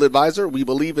trusted legal advisor, we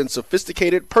believe in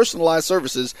sophisticated, personalized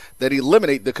services that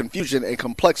eliminate the confusion and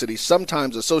complexity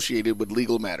sometimes associated with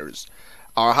legal matters.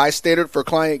 Our high standard for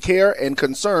client care and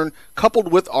concern,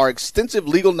 coupled with our extensive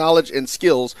legal knowledge and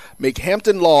skills, make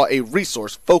Hampton Law a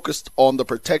resource focused on the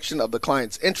protection of the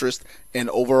client's interest and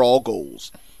overall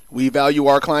goals. We value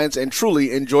our clients and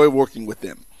truly enjoy working with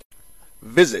them.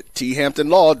 Visit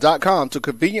thamptonlaw.com to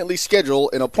conveniently schedule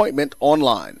an appointment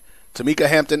online. Tamika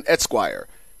Hampton Esquire,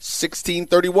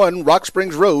 1631 Rock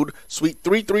Springs Road, Suite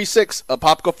 336,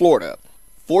 Apopka, Florida,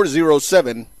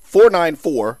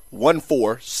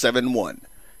 407-494-1471.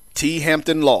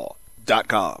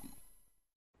 thamptonlaw.com.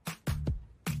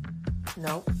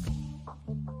 Nope.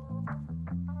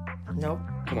 Nope.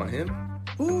 Come on, him.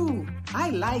 Ooh,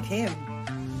 I like him.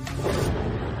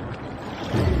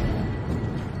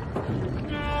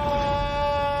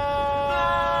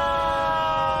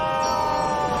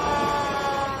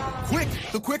 Quick,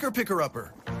 the quicker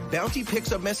picker-upper. Bounty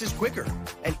picks up messes quicker,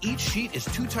 and each sheet is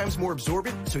 2 times more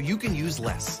absorbent, so you can use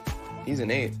less. He's an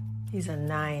 8. He's a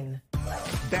 9.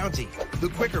 Bounty, the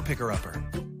quicker picker-upper.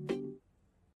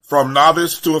 From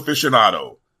novice to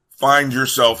aficionado, find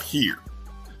yourself here.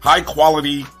 High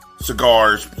quality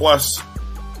cigars plus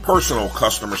personal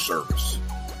customer service.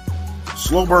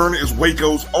 Slow Burn is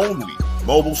Waco's only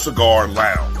mobile cigar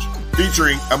lounge,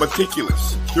 featuring a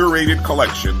meticulous, curated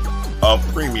collection of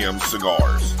premium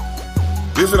cigars.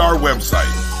 Visit our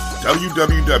website,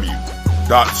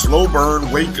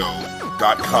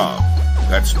 www.slowburnwaco.com.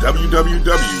 That's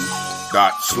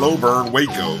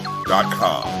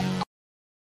www.slowburnwaco.com.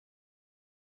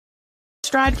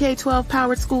 Stride K-12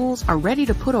 powered schools are ready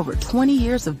to put over 20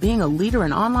 years of being a leader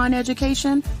in online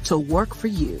education to work for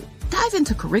you. Dive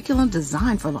into curriculum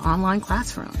design for the online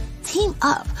classroom. Team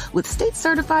up with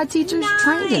state-certified teachers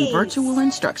trained in virtual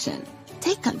instruction.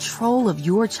 Take control of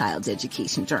your child's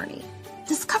education journey.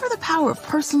 Discover the power of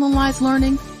personalized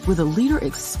learning with a leader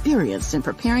experienced in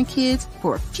preparing kids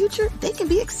for a future they can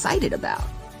be excited about.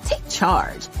 Take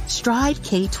charge. Stride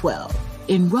K-12.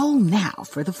 Enroll now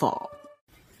for the fall.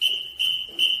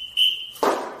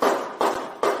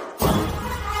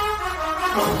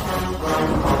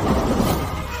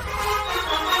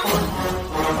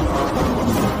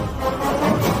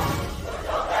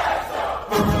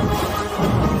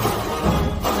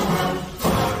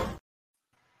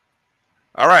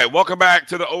 All right, welcome back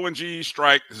to the ONG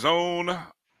Strike Zone.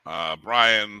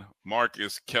 Brian,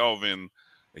 Marcus, Kelvin,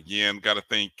 again, got to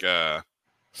thank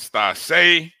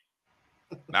Stasay.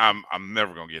 Now I'm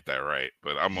never gonna get that right,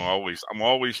 but I'm always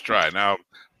try. Now,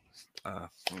 all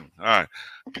right,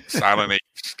 silent H,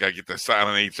 gotta get that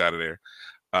silent H out of there.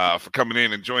 For coming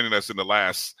in and joining us in the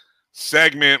last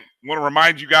segment. Want to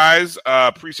remind you guys,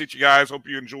 appreciate you guys. Hope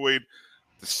you enjoyed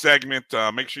the segment.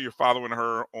 Make sure you're following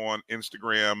her on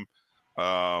Instagram.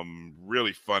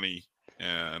 Really funny,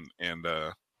 and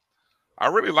I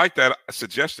really like that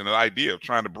suggestion, that idea of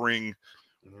trying to bring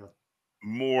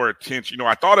more attention. You know,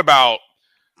 I thought about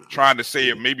trying to say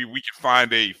if maybe we could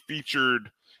find a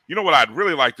featured, you know, what I'd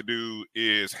really like to do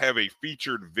is have a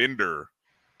featured vendor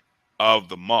of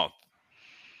the month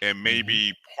and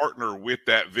maybe partner with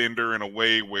that vendor in a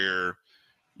way where,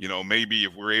 you know, maybe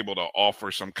if we're able to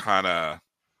offer some kind of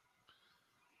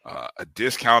a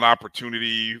discount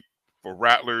opportunity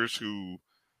rattlers who,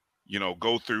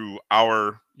 go through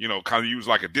our, kind of use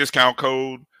like a discount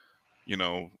code,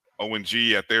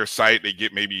 ONG at their site, they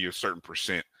get maybe a certain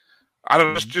percent. I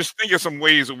don't know, just think of some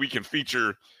ways that we can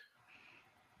feature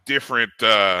different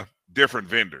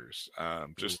vendors.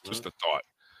 Just a thought.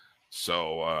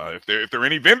 So if there are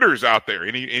any vendors out there,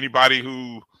 anybody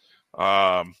who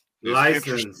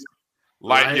license,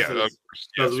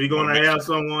 because we're gonna have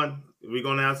someone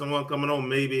coming on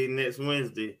maybe next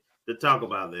Wednesday to talk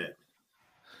about that.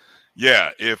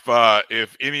 Yeah, if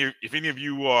any of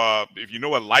you if you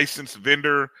know a licensed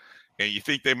vendor and you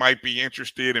think they might be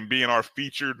interested in being our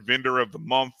featured vendor of the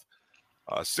month,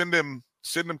 send them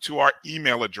to our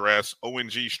email address,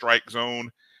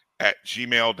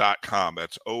 ongstrikezone@gmail.com.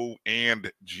 That's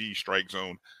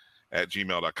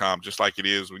OandGstrikezone@gmail.com, just like it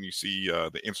is when you see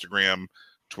the Instagram,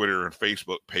 Twitter, and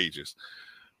Facebook pages.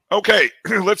 Okay,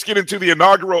 let's get into the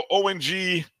inaugural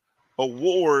ONG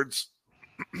Awards,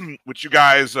 which you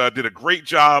guys did a great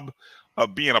job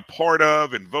of being a part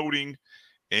of and voting.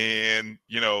 And,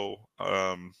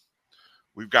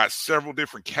 we've got several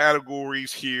different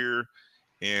categories here.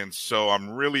 And so I'm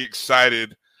really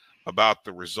excited about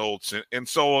the results. And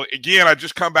so, again, I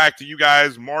just come back to you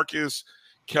guys, Marcus,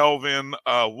 Kelvin.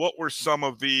 What were some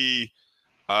of the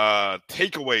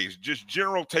takeaways, just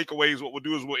general takeaways? What we'll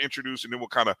do is we'll introduce and then we'll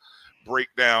kind of break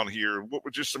down here. What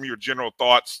were just some of your general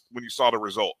thoughts when you saw the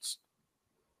results?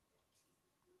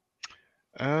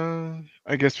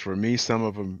 I guess for me, some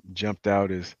of them jumped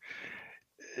out as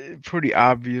pretty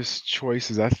obvious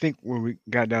choices. I think when we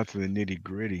got down to the nitty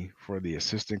gritty for the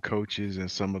assistant coaches and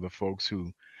some of the folks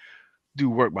who do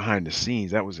work behind the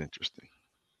scenes, that was interesting.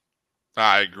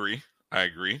 I agree.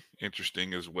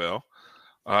 Interesting as well.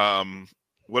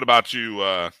 What about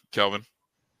you, Kelvin?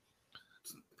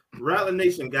 Rattler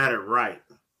Nation got it right.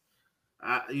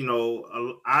 I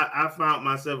found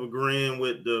myself agreeing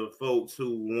with the folks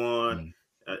who won.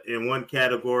 In one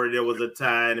category, there was a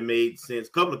tie and it made sense.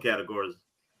 A couple of categories,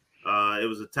 it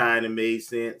was a tie and it made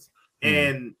sense.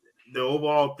 And the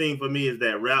overall thing for me is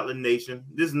that Rattler Nation,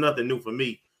 this is nothing new for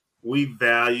me. We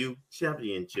value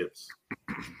championships.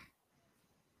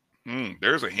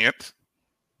 There's a hint.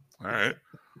 All right.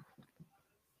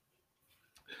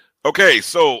 Okay,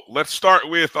 so let's start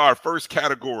with our first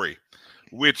category,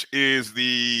 which is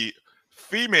the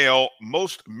female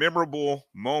most memorable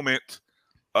moment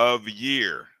of the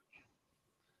year.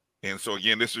 And so,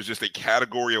 again, this is just a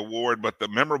category award, but the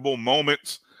memorable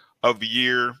moments of the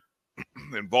year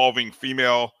involving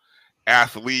female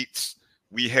athletes,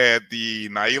 we had the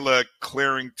Nyla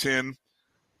Clarington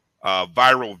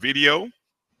viral video,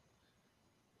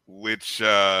 which,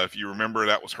 if you remember,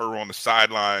 that was her on the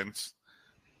sidelines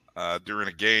during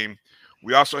a game.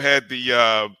 We also had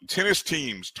the tennis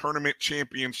team's tournament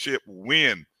championship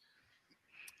win.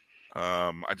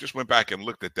 I just went back and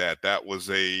looked at that. That was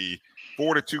a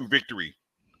 4-2 victory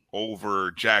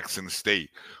over Jackson State.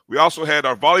 We also had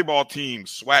our volleyball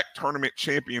team's SWAC tournament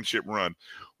championship run,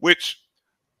 which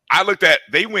I looked at.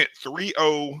 They went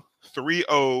 3-0,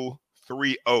 3-0,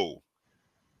 3-0.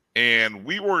 And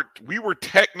we were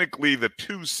technically the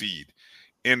 2 seed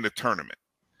in the tournament.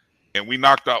 And we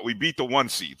beat the 1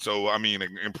 seed. So, I mean,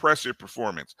 an impressive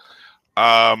performance.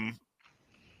 Our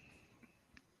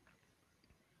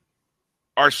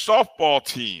softball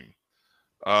team,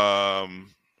 why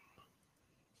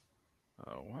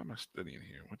am I studying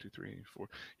here? 1, 2, 3, 4.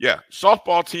 Yeah,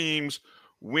 softball teams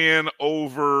win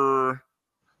over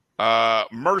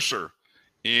Mercer.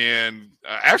 And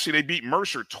actually, they beat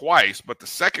Mercer twice, but the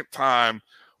second time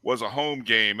was a home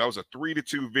game. That was a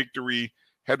 3-2 victory.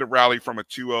 Had to rally from a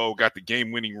 2-0, got the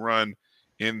game-winning run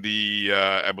in the,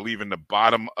 I believe, in the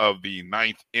bottom of the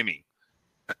 9th inning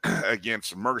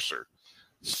against Mercer.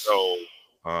 So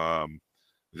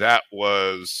that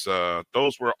was,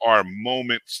 those were our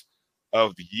moments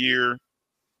of the year.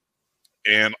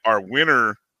 And our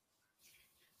winner,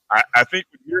 I think,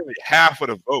 with nearly half of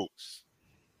the votes,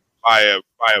 by a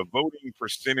voting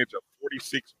percentage of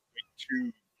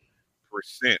 46.2%.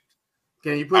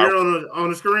 Can you put it on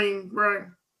the screen,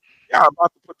 Brian? Yeah, I'm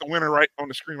about to put the winner right on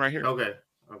the screen right here. Okay.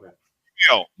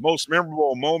 Most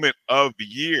memorable moment of the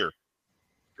year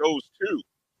goes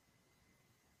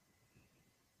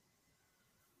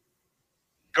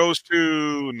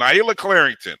to Nyla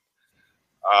Clarington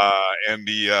and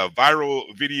the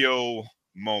viral video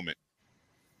moment.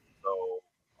 So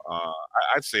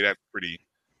I'd say that's pretty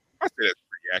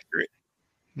accurate.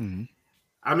 Mm-hmm.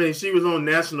 I mean, she was on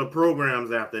national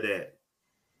programs after that.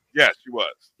 Yes, she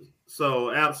was.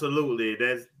 So absolutely,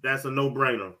 that's a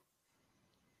no-brainer.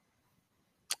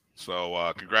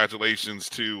 So congratulations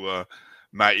to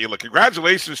Nyla.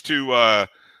 Congratulations to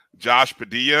Josh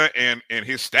Padilla and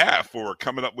his staff for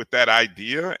coming up with that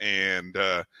idea. And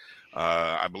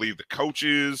I believe the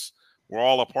coaches were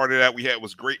all a part of that. It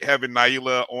was great having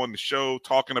Naila on the show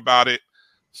talking about it.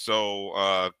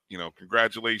 So,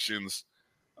 congratulations.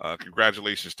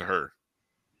 Congratulations to her.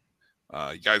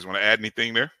 You guys want to add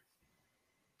anything there?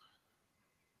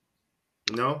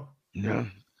 No. No.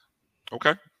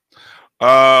 Okay.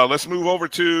 Let's move over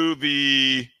to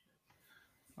the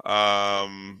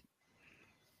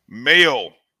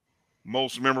male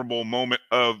most memorable moment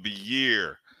of the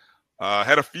year.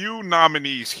 Had a few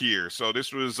nominees here. So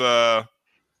this was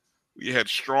we had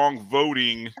strong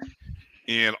voting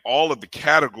in all of the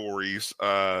categories.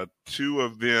 Two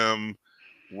of them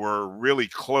were really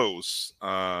close.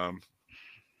 So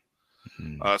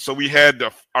we had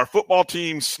our football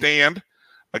team stand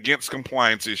against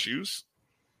compliance issues.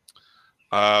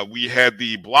 We had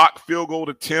the blocked field goal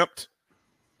attempt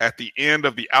at the end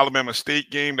of the Alabama State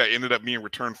game that ended up being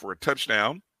returned for a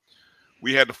touchdown.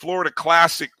 We had the Florida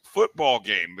Classic football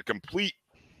game, the complete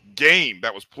game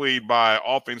that was played by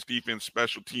offense, defense,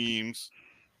 special teams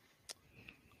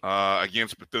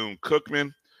against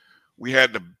Bethune-Cookman. We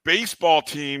had the baseball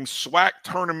team SWAC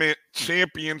tournament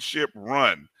championship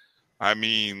run. I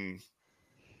mean,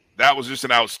 that was just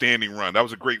an outstanding run. That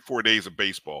was a great 4 days of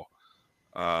baseball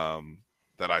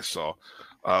that I saw.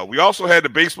 We also had the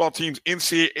baseball team's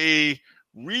NCAA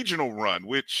regional run,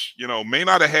 which, may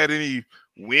not have had any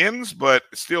wins, but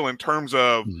still in terms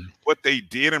of what they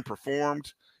did and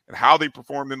performed and how they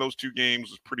performed in those two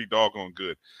games was pretty doggone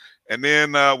good. And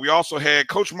then we also had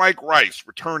Coach Mike Rice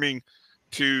returning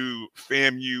to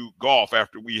FAMU golf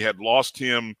after we had lost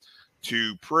him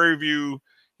to Prairie View,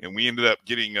 and we ended up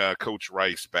getting Coach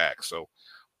Rice back. So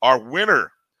our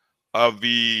winner of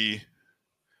the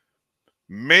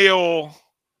male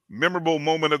memorable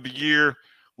moment of the year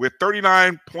with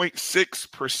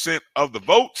 39.6% of the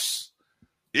votes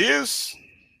is,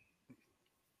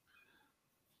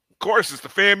 of course, it's the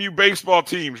FAMU baseball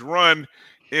team's run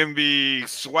in the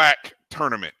SWAC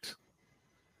tournament.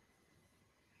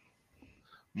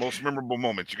 Most memorable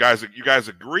moment. You guys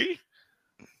agree?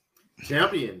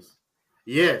 Champions.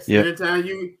 Yes. Yep. Anytime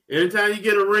you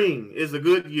get a ring, it's a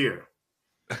good year.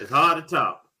 It's hard to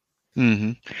top.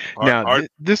 Mm-hmm. Now,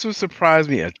 this will surprise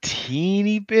me a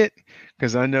teeny bit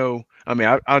because I don't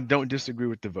disagree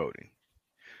with the voting,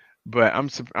 but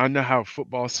I know how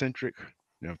football centric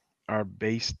our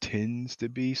base tends to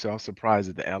be. So I'm surprised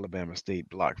at the Alabama State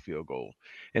block field goal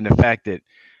and the fact that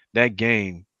that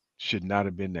game should not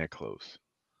have been that close.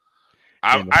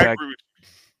 I agree with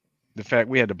the fact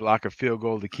we had to block a field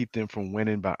goal to keep them from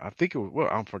winning by, I think it was, well,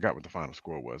 I forgot what the final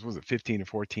score was. Was it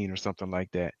 15-14 or something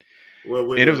like that?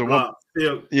 Well, it was a one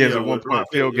point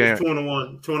field game. It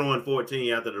was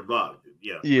 21-14 after the block.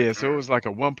 Yeah. Yeah, so it was like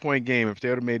a 1 point game. If they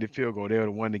would have made the field goal, they would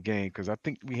have won the game because I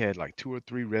think we had like 2 or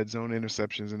 3 red zone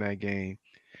interceptions in that game.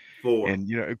 4.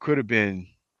 And it could have been.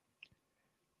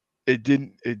 It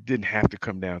didn't have to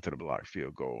come down to the block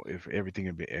field goal if everything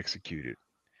had been executed.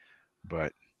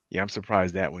 But yeah, I'm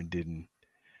surprised that one didn't.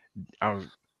 The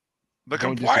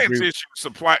compliance issue,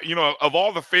 of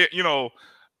all the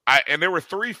and there were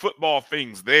 3 football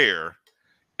things there.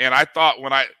 And I thought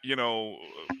when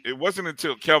it wasn't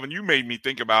until Kelvin, you made me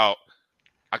think about,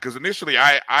 because initially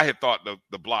I had thought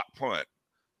the block punt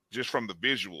just from the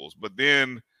visuals, but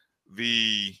then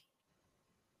the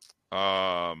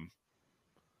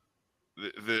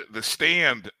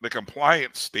stand, the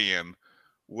compliance stand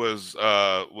was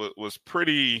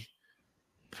pretty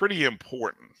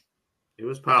important. It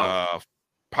was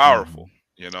powerful.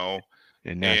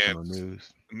 In national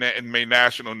news. And made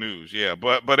national news, yeah.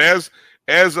 But as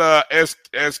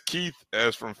Keith,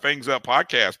 as from Fangs Up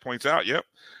podcast points out, yep.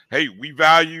 Hey, we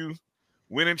value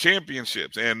winning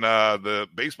championships, and the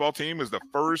baseball team is the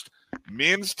first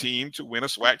men's team to win a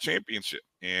SWAC championship,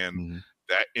 and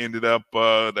that ended up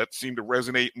that seemed to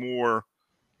resonate more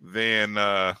than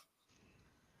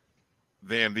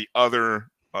the other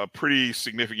pretty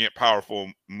significant,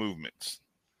 powerful movements.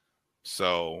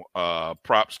 So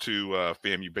props to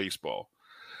FAMU baseball.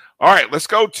 All right, let's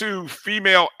go to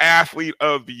female athlete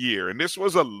of the year, and this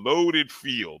was a loaded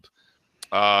field.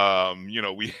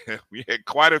 We had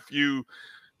quite a few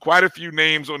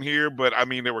names on here, but I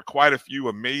mean there were quite a few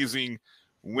amazing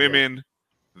women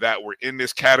that were in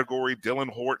this category. Dylan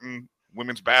Horton,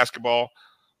 women's basketball,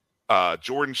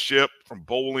 Jordan Shipp from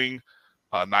bowling,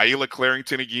 Naila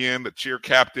Clarington again, the cheer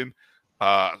captain,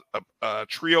 a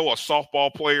trio of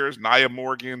softball players, Nia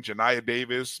Morgan, Janiyah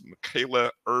Davis,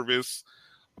 Michaela Irvis,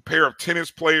 a pair of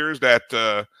tennis players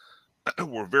that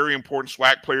were very important,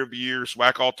 SWAC player of the year,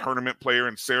 SWAC all tournament player,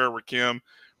 and Sarah Rakim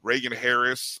Reagan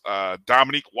Harris,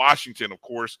 Dominique Washington, of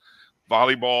course,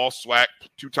 volleyball, SWAC,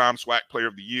 2-time SWAC Player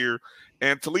of the Year,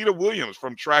 and Talita Williams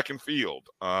from track and field,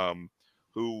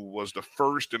 who was the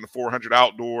first in the 400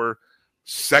 outdoor,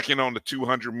 second on the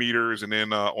 200 meters, and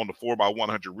then on the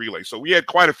 4x100 relay. So we had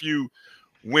quite a few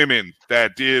women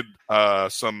that did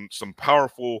some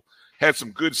powerful, had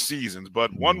some good seasons.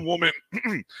 But one woman,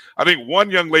 I think one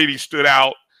young lady stood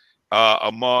out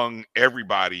among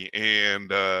everybody,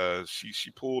 and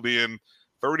she pulled in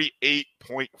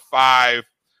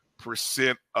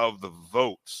 38.5% of the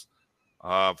votes.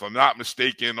 If I'm not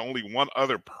mistaken, only one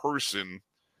other person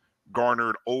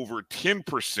garnered over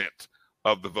 10%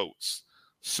 of the votes.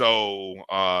 So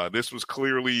this was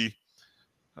clearly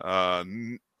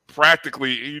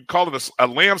practically, you'd call it a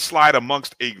landslide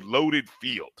amongst a loaded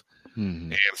field.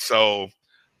 And so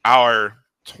our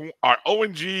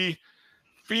ONG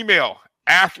Female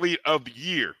Athlete of the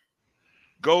Year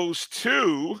goes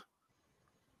to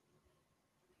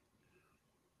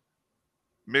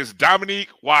Ms. Dominique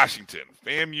Washington,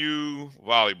 FAMU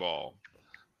volleyball,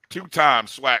 2-time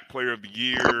SWAC Player of the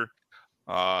Year,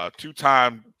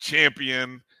 2-time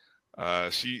champion.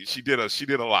 She did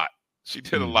a lot. She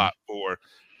did a lot for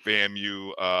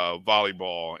FAMU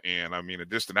volleyball, and I mean,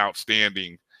 just an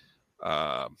outstanding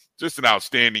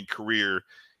career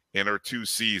in her 2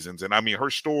 seasons. And I mean, her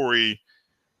story,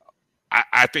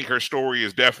 I think her story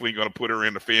is definitely going to put her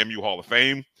in the FAMU Hall of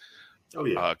Fame. Oh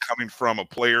yeah, coming from a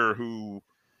player who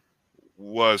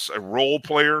was a role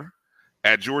player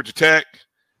at Georgia Tech,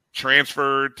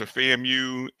 transferred to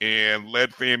FAMU, and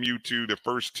led FAMU to the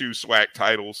first 2 SWAC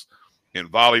titles in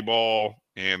volleyball.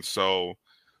 And so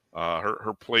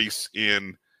her place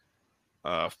in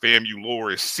FAMU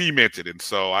lore is cemented. And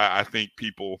so I think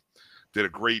people did a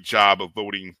great job of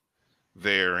voting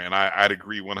there, and I'd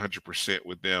agree 100%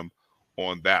 with them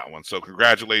on that one. So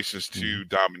congratulations to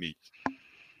Dominique.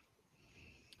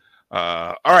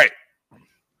 All right,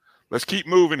 let's keep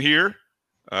moving here.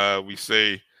 We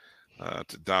say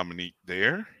to Dominique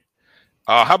there.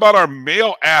 How about our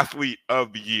Male Athlete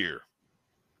of the Year?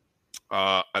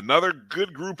 Another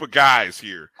good group of guys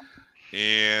here,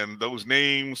 and those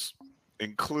names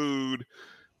include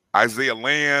Isaiah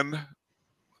Land,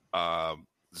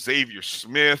 Xavier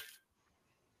Smith,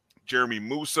 Jeremy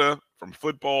Musa from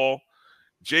football,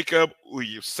 Jacob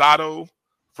Uyasato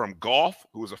from golf,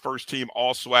 who was a first-team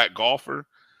All-SWAC golfer.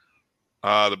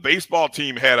 The baseball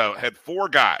team had 4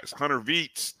 guys: Hunter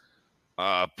Veets,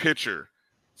 pitcher;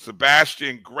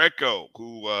 Sebastian Greco,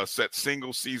 who set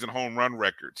single-season home run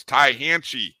records; Ty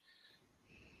Hanchey,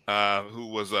 who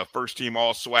was a first-team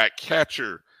All-SWAC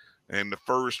catcher and the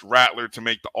first Rattler to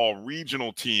make the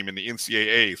all-regional team in the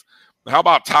NCAAs. How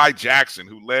about Ty Jackson,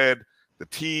 who led the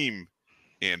team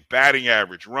in batting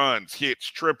average, runs, hits,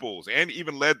 triples, and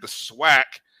even led the SWAC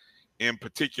in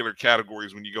particular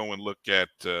categories when you go and look at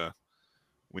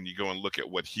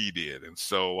what he did. And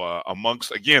so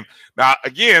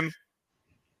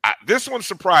this one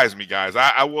surprised me, guys.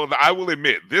 I will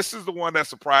admit, this is the one that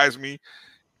surprised me,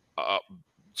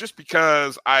 just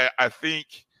because I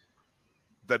think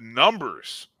the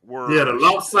numbers were the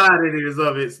lopsidedness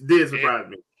of it did surprise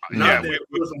me. Not that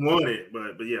the person won it,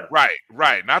 but yeah.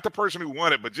 Right. Not the person who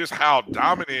won it, but just how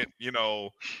dominant, he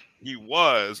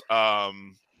was.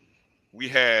 We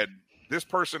had this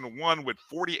person won with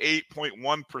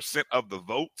 48.1% of the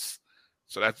votes.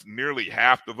 So that's nearly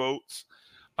half the votes.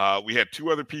 We had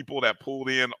 2 other people that pulled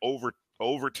in over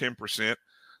 10%.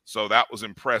 So that was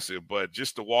impressive. But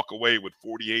just to walk away with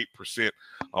 48%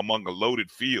 among a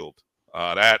loaded field,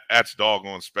 that's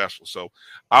doggone special. So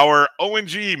our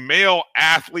ONG Male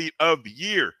Athlete of the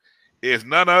Year is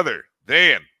none other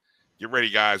than, get ready,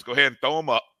 guys, go ahead and throw them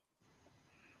up.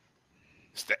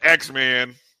 It's the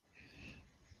X-Man,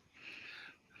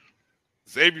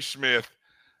 Xavier Smith,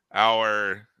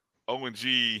 our ONG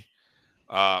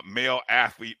Male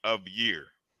Athlete of the Year.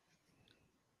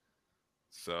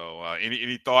 So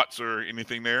any thoughts or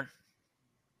anything there?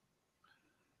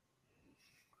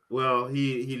 Well,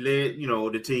 he led,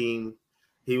 the team.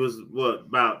 He was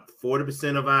about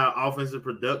 40% of our offensive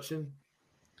production,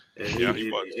 and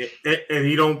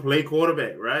he don't play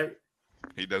quarterback, right?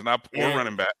 He does not play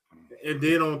running back. And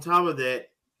then on top of that,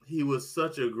 he was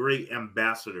such a great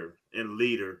ambassador and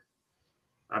leader.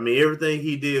 I mean, everything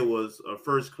he did was a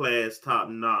first class, top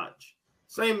notch.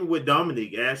 Same with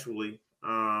Dominique, actually.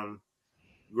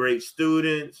 Great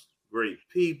students, great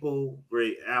people,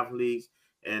 great athletes.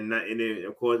 And then,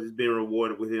 of course, it's been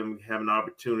rewarded with him having an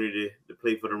opportunity to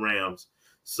play for the Rams.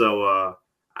 So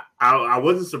I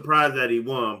wasn't surprised that he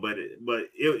won, but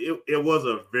it was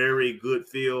a very good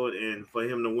field, and for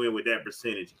him to win with that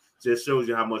percentage just shows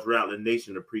you how much Rattler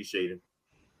Nation appreciate him.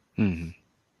 Mm-hmm.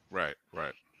 Right.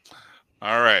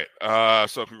 All right.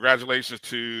 So congratulations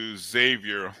to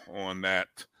Xavier on that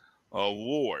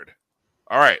award.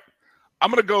 All right. I'm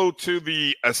going to go to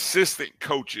the assistant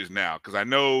coaches now because I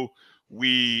know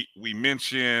we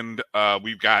mentioned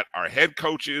we've got our head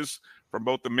coaches from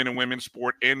both the men and women's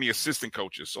sport and the assistant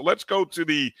coaches. So let's go to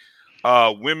the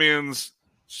women's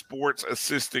sports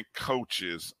assistant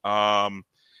coaches. And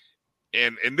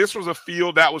this was a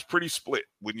field that was pretty split.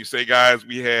 When you say, guys,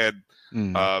 we had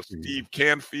Steve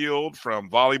Canfield from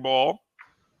volleyball,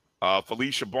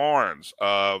 Felicia Barnes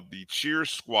of the cheer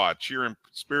and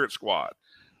spirit squad,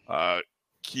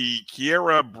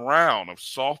 Kiera Brown of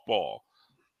softball,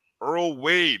 Earl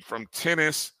Wade from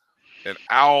tennis, and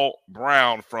Al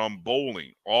Brown from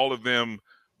bowling. All of them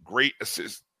great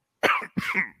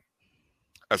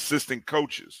assistant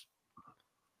coaches.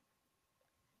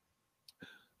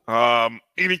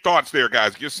 Any thoughts there,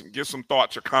 guys? Give some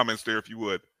thoughts or comments there if you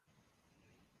would.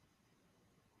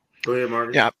 Go ahead,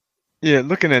 Marcus. Yeah.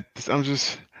 Looking at this,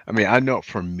 I know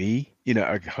for me,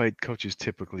 our head coaches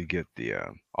typically get the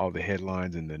all the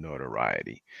headlines and the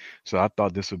notoriety. So I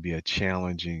thought this would be a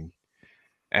challenging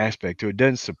aspect to it. It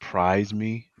doesn't surprise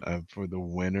me for the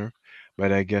winner,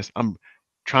 but I guess I'm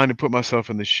trying to put myself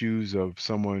in the shoes of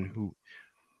someone who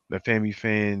the family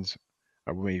fans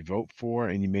may vote for,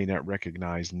 and you may not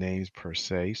recognize names per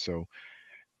se. So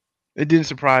it didn't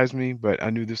surprise me, but I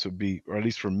knew this would be, or at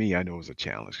least for me, I know it was a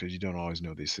challenge because you don't always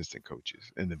know the assistant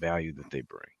coaches and the value that they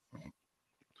bring.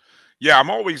 Yeah,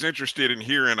 I'm always interested in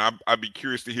hearing. I'd be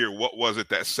curious to hear what was it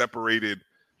that separated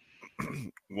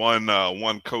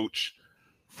one coach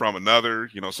from another.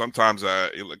 Sometimes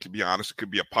to be honest, it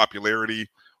could be a popularity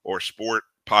or sport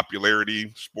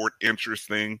popularity, sport interest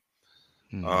thing.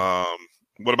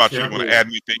 What about you? You want to add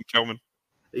anything, Kelvin?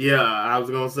 Yeah, I was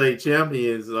gonna say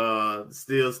champions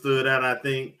still stood out, I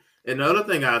think. And the other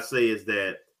thing I'd say is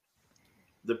that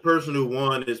the person who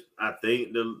won is, I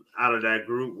think, out of that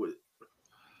group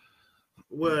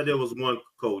there was one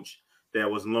coach that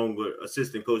was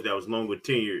assistant coach that was longer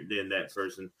tenured than that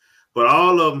person. But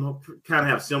all of them kind of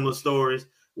have similar stories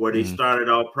where they started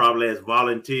off probably as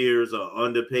volunteers or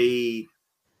underpaid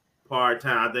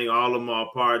part-time. I think all of them are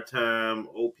part-time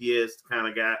OPS kind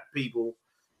of got people,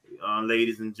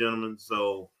 ladies and gentlemen.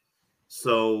 So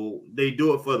they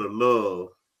do it for the love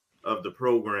of the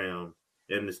program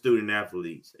and the student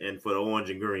athletes and for the orange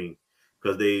and green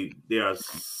because they are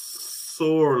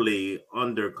sorely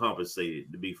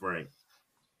undercompensated, to be frank.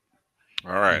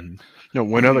 All right.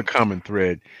 One other common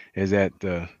thread is that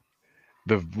the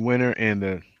winner and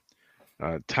the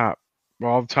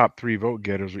all top three vote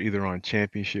getters were either on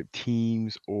championship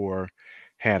teams or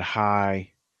had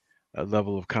high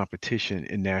level of competition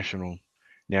in national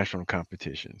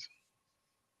competitions.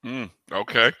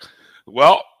 Okay.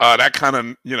 Well, that kind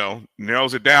of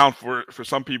narrows it down for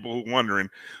some people who are wondering.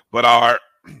 But our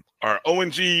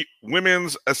ONG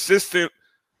women's assistant,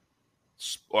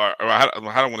 or I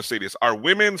don't want to say this, our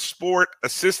women's sport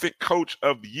assistant coach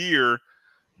of the year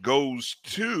goes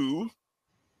to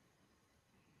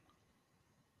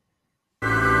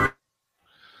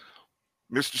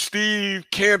Mr. Steve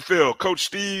Canfield, Coach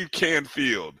Steve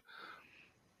Canfield.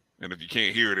 And if you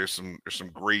can't hear, there's some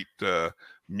great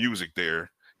music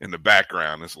there in the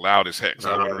background. It's loud as heck.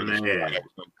 So I wasn't really sure how that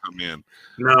was going to come in.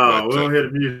 No, we don't hear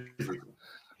the music.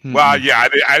 Well, yeah,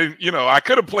 I didn't. I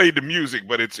could have played the music,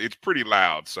 but it's pretty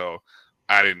loud. So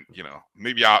I didn't.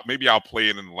 Maybe I'll play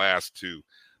it in the last two.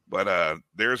 But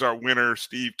there's our winner,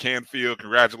 Steve Canfield.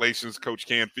 Congratulations, Coach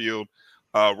Canfield,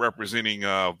 representing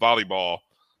volleyball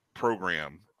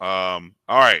program. All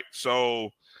right, so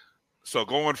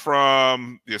going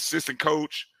from the assistant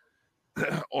coach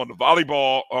on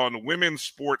the women's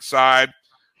sports side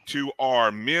to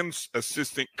our men's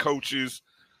assistant coaches,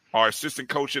 our assistant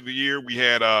coach of the year, we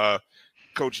had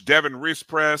Coach Devin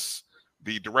Rispress,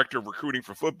 the director of recruiting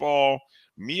for football,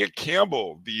 Mia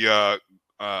Campbell, the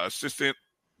assistant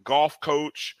golf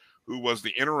coach, who was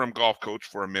the interim golf coach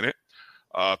for a minute,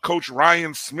 Coach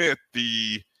Ryan Smith,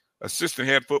 the assistant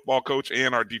head football coach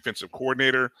and our defensive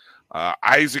coordinator,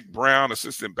 Isaac Brown,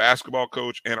 assistant basketball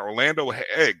coach, and Orlando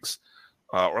Heggs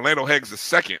the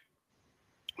second,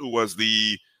 who was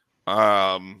the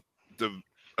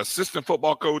assistant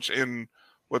football coach and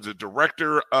was the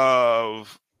director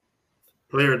of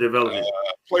player development.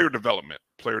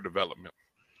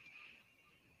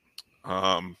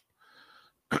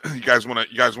 You guys want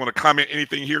to comment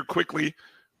anything here quickly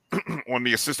on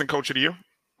the assistant coach of the year?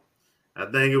 I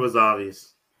think it was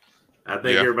obvious. I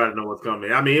think everybody knows what's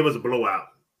coming. I mean, it was a blowout.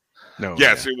 No.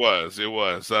 Yes, it was. It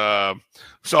was.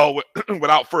 So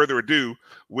without further ado,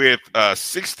 with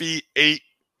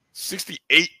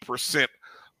 68%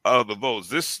 of the votes,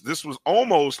 this was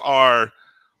almost our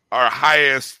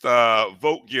highest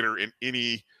vote getter in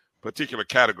any particular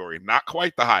category. Not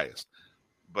quite the highest,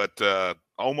 but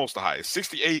almost the highest.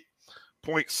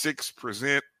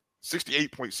 68.6%.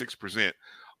 68.6%.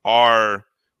 Our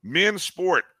men's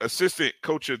sport assistant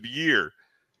coach of the year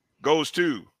goes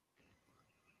to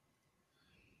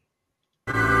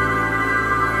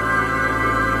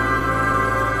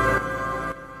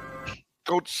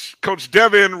Coach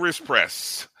Devin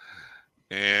Rizpress.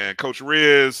 And Coach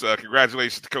Riz,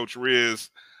 congratulations to Coach Riz,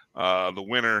 the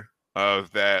winner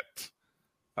of that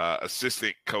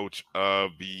assistant coach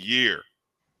of the year.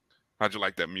 How'd you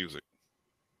like that music?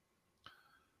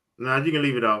 No, you can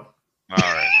leave it off. All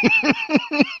right.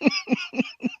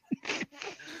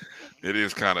 It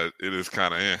is kind of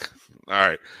All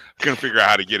right. Couldn't figure out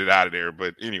how to get it out of there,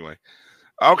 but anyway.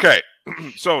 Okay.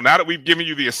 So now that we've given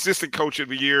you the assistant coach of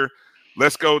the year,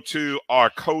 let's go to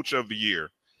our coach of the year.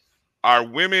 Our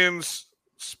women's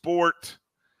sport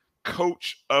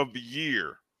coach of the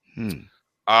year.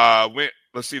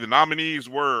 Let's see. The nominees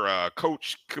were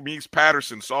Coach Camise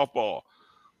Patterson, softball,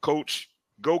 Coach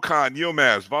Gokhan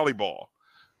Yilmaz, volleyball,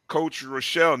 Coach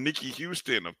Rochelle Nikki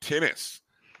Houston of tennis,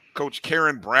 Coach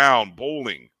Karen Brown,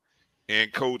 bowling,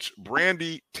 and Coach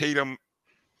Brandy Tatum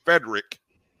Frederick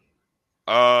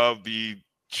of the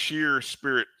cheer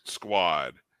spirit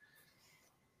squad.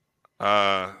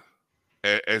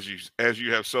 As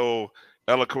you have so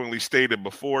eloquently stated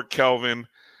before, Kelvin,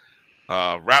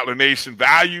 Rattler Nation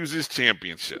values its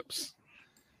championships.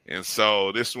 And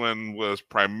so this one was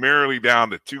primarily down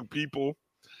to two people.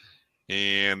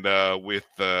 And with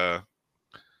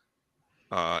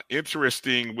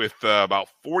interesting, with about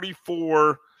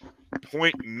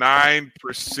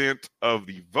 44.9% of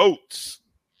the votes,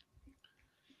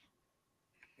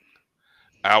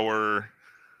 let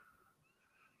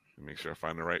me make sure I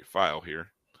find the right file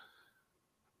here.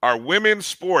 Our women's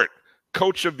sport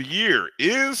coach of the year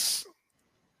is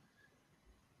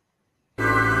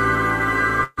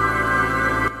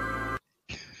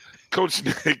Coach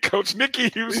Nikki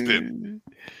Houston.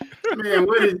 Man,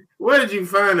 where did you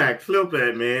find that clip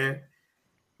at, man?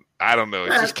 I don't know. It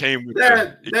just came with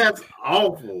that's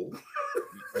awful.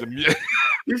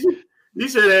 You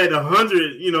should have had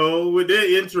 100, with that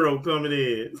intro coming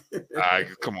in.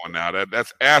 Come on now.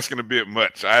 That's asking a bit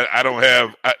much. I don't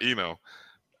have,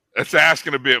 that's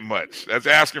asking a bit much. That's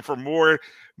asking for more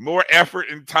effort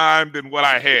and time than what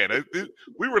I had.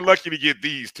 We were lucky to get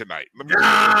these tonight.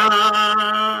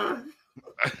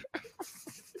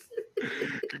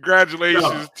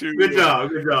 Congratulations to good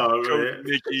job, Coach man.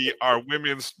 Nikki, our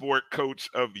women's sport coach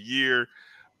of the year.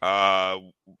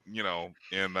 And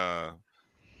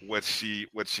what she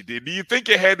did. Do you think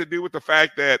it had to do with the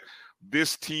fact that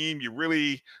this team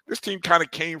kind of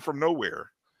came from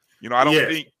nowhere? I don't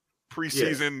think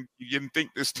preseason you didn't think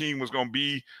this team was going to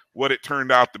be what it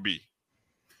turned out to be.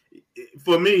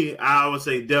 For me, I would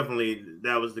say definitely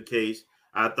that was the case.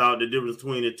 I thought the difference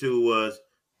between the two was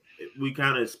we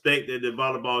kind of expected the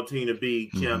volleyball team to be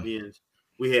champions.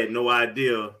 We had no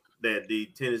idea that the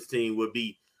tennis team would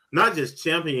be not just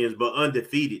champions, but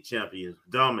undefeated champions,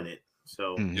 dominant.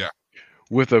 So yeah,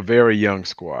 with a very young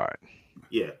squad.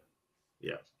 Yeah,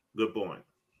 good point.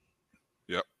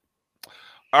 Yep.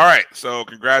 All right, so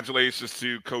congratulations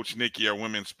to Coach Nikki, our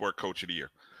women's sport coach of the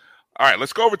year. All right,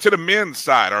 let's go over to the men's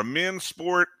side. Our men's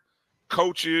sport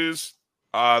coaches,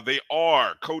 they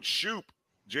are Coach Shoup,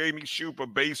 Jamie Shoup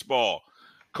of baseball,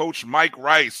 Coach Mike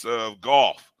Rice of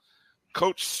golf,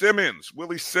 Coach Simmons,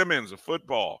 Willie Simmons of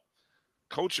football,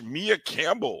 Coach Mia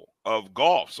Campbell of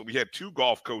golf. So we had two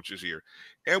golf coaches here.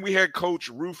 And we had Coach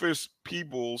Rufus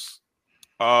Peebles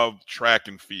of track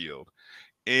and field.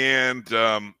 And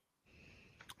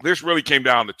this really came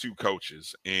down to two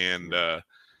coaches. And,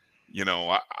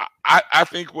 I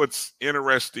think what's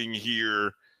interesting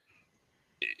here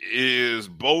is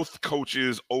both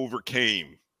coaches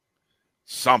overcame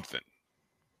something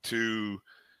to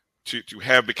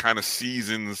have the kind of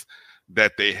seasons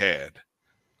that they had.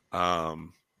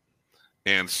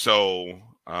 And so,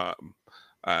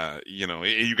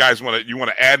 you guys want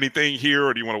to add anything here,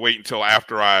 or do you want to wait until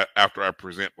after I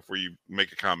present before you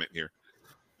make a comment here?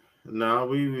 No,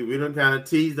 we done kind of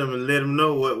tease them and let them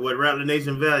know what Rattler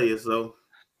Nation values. So,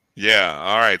 yeah,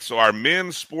 all right. So our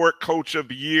men's sport coach of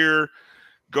the year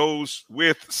goes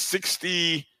with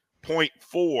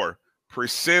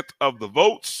 60.4% of the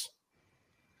votes.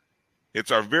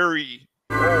 It's our very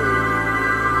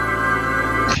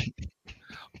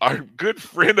our good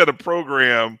friend of the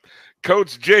program,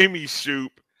 Coach Jamie Shoup.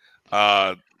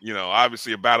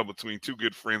 Obviously a battle between two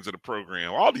good friends of the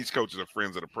program. All these coaches are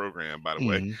friends of the program, by the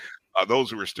way.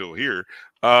 Those who are still here.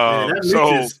 Man, that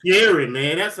mix is scary,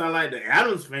 man. That sounds like the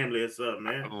Adams family or something,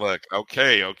 man. Look,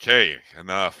 okay.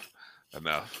 Enough.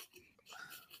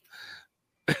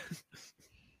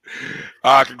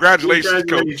 Congratulations,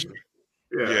 Coach.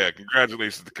 Yeah,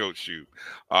 congratulations to Coach Shoup,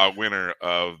 winner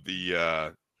of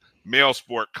the Male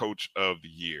Sport Coach of the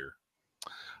Year.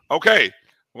 Okay,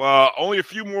 well, only a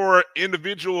few more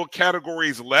individual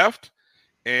categories left,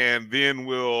 and then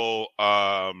we'll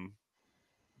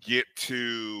get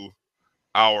to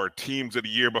our teams of the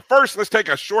year. But first, let's take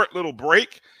a short little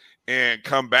break and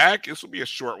come back. This will be a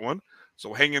short one,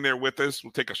 so hang in there with us.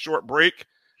 We'll take a short break,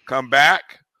 come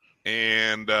back,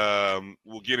 and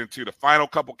we'll get into the final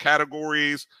couple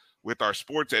categories with our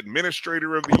Sports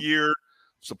Administrator of the Year,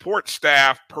 Support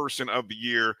Staff Person of the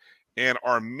Year, and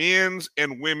our Men's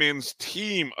and Women's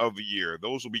Team of the Year.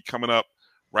 Those will be coming up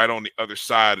right on the other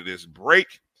side of this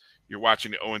break. You're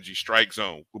watching the ONG Strike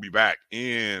Zone. We'll be back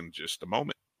in just a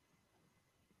moment.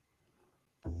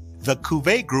 The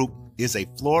Cuvée Group is a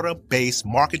Florida-based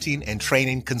marketing and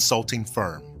training consulting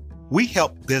firm. We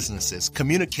help businesses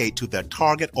communicate to their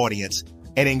target audience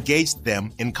and engage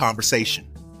them in conversation.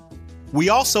 We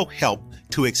also help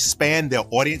to expand their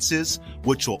audiences,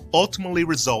 which will ultimately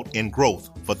result in growth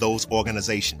for those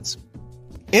organizations.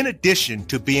 In addition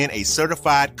to being a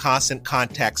certified constant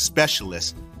contact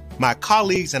specialist, my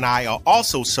colleagues and I are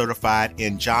also certified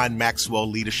in John Maxwell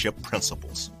Leadership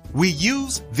Principles. We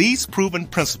use these proven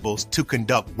principles to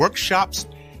conduct workshops,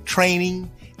 training,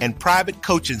 and private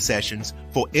coaching sessions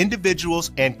for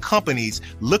individuals and companies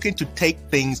looking to take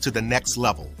things to the next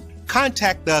level.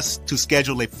 Contact us to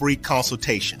schedule a free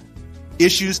consultation.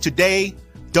 Issues today,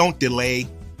 don't delay,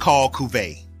 call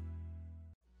Cuvée.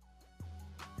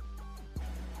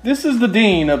 This is the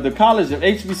Dean of the College of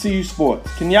HBCU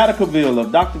Sports, Kenyatta Cavill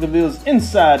of Dr. Cavill's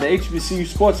Inside the HBCU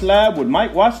Sports Lab with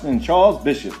Mike Washington and Charles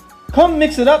Bishop. Come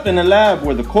mix it up in the lab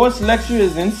where the course lecture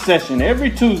is in session every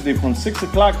Tuesday from 6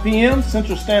 o'clock p.m.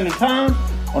 Central Standard Time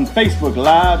on Facebook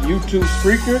Live, YouTube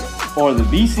Spreaker, or the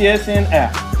BCSN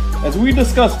app, as we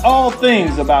discuss all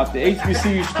things about the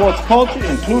HBCU sports culture,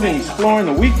 including exploring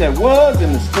the week that was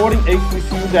in the sporting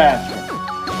HBCU diaspora,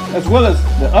 as well as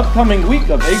the upcoming week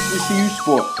of HBCU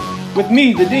sports. With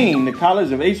me, the Dean, the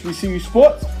College of HBCU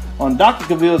Sports, on Dr.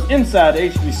 Cavill's Inside the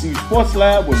HBCU Sports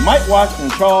Lab with Mike Washington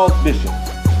and Charles Bishop.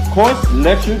 Course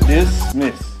lecture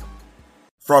dismissed.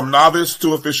 From novice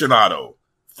to aficionado,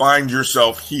 find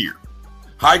yourself here.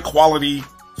 High quality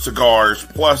cigars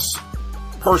plus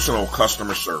personal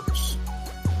customer service.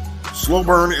 Slow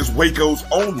Burn is Waco's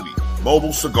only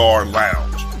mobile cigar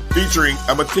lounge, featuring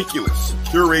a meticulous,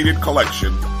 curated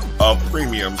collection of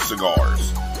premium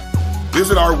cigars.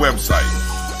 Visit our website,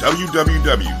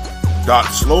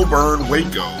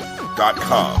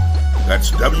 www.slowburnwaco.com.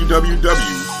 That's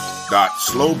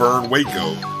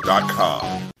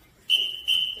www.slowburnwaco.com.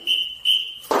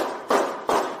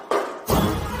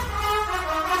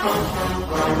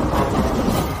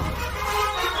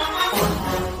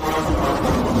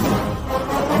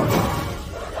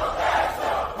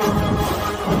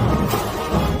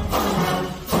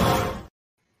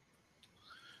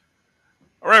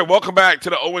 All right, welcome back to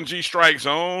the ONG Strike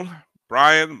Zone.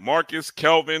 Brian, Marcus,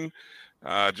 Kelvin,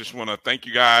 just want to thank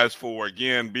you guys for,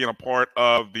 again, being a part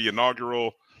of the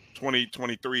inaugural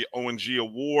 2023 ONG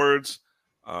Awards,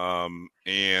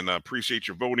 and appreciate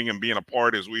your voting and being a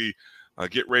part as we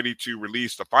get ready to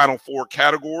release the final four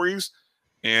categories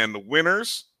and the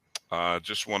winners.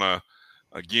 Just want to,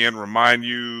 again, remind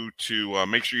you to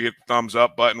make sure you hit the thumbs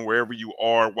up button wherever you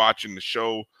are watching the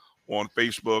show on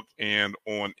Facebook and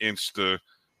on Facebook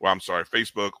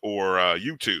or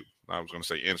YouTube. I was going to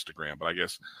say Instagram, but I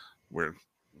guess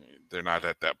they're not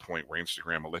at that point where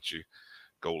Instagram will let you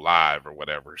go live or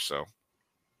whatever. So,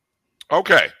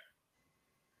 okay.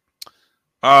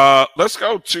 I'm going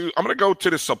to go to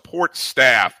the support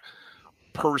staff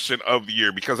person of the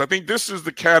year, because I think this is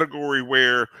the category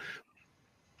where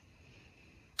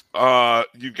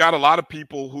you've got a lot of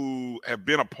people who have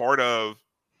been a part of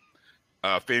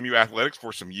FAMU athletics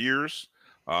for some years.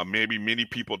 Maybe many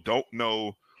people don't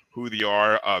know who they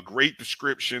are. Great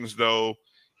descriptions, though,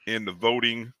 in the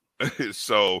voting.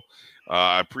 So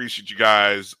I appreciate you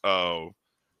guys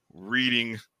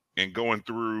reading and going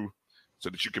through so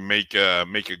that you can make a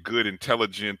good,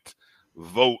 intelligent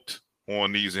vote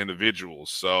on these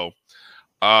individuals. So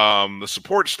the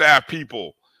support staff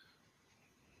people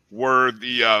were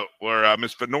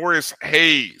Ms. Fenoris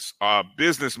Hayes,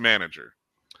 business manager,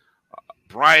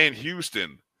 Brian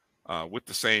Houston, with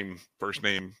the same first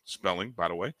name spelling, by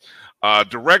the way.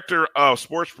 Director of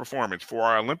Sports Performance for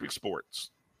our Olympic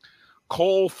sports.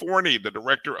 Cole Forney, the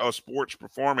Director of Sports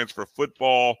Performance for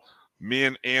football,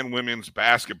 men and women's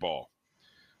basketball.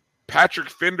 Patrick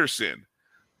Fenderson,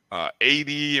 AD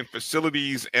and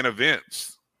Facilities and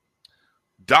Events.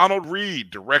 Donald Reed,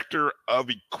 Director of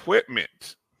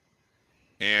Equipment.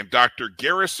 And Dr.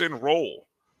 Garrison Roll,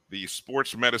 the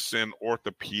Sports Medicine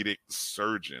Orthopedic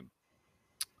Surgeon.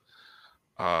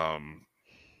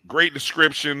 Great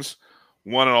descriptions,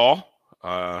 one and all.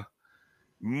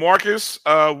 Marcus,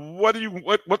 what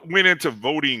went into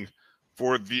voting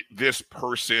for this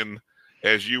person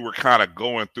as you were kind of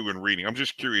going through and reading? I'm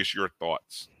just curious your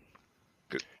thoughts.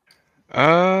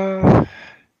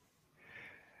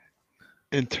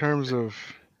 In terms of,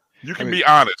 you can be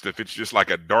honest if it's just like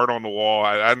a dart on the wall.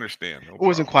 I understand. It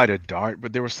wasn't quite a dart,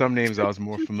 but there were some names I was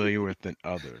more familiar with than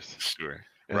others. Sure.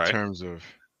 In terms of,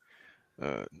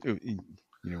 with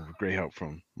great help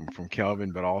from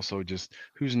Kelvin, but also just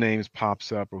whose names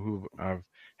pops up or who I've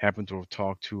happened to have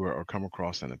talked to or come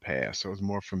across in the past. So it's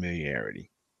more familiarity.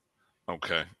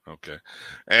 Okay.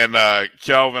 And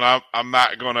Kelvin, I'm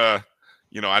not gonna,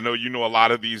 I know you know a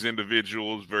lot of these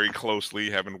individuals very closely,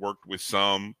 having worked with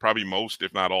some, probably most,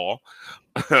 if not all.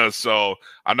 So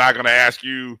I'm not gonna ask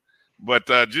you, but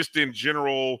just in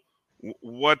general,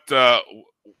 what's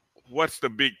the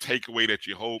big takeaway that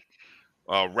you hope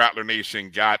Rattler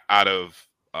Nation got out of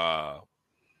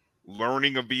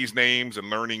learning of these names and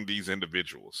learning these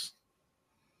individuals?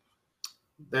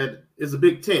 That is a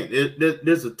big tent.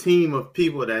 There's a team of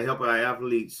people that help our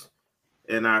athletes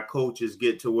and our coaches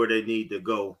get to where they need to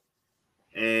go.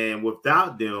 And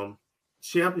without them,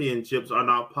 championships are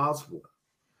not possible.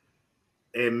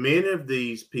 And many of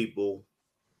these people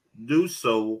do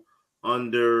so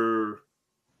under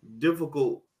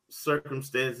difficult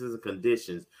circumstances and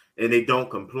conditions, and they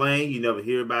don't complain. You never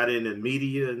hear about it in the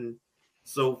media and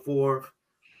so forth.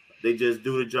 They just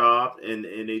do the job, and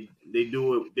they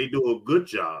do a good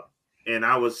job. And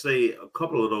I would say a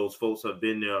couple of those folks have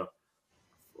been there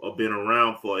or been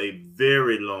around for a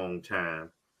very long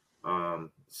time. I've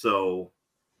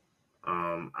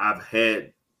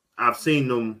seen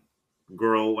them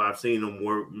grow. I've seen them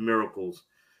work miracles,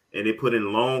 and they put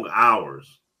in long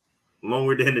hours,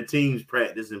 longer than the teams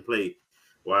practice and play.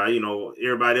 While,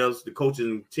 everybody else, the coaches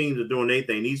and teams are doing their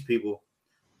thing. These people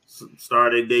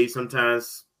start their day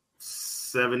sometimes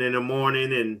 7 in the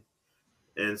morning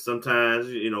and sometimes,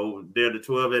 they're to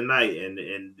 12 at night. And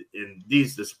the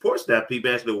support staff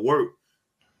people actually work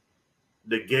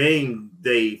the game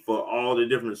day for all the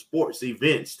different sports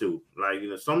events too. Like,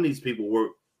 some of these people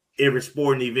work every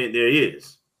sporting event there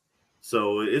is.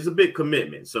 So it's a big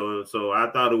commitment. So I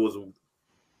thought it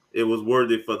was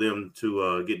worthy for them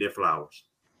to get their flowers.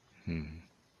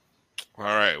 All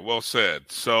right, well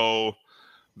said. So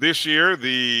this year,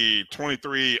 the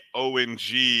 23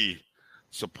 ONG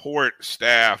Support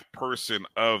Staff Person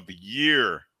of the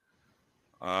Year,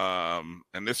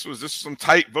 and this was some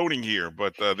tight voting here,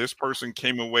 but this person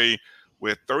came away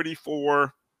with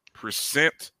 34%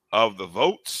 of the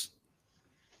votes.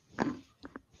 The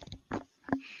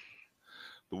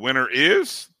winner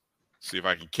is, see if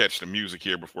I can catch the music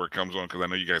here before it comes on, because I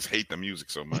know you guys hate the music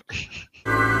so much.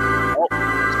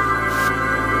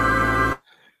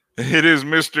 It is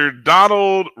Mr.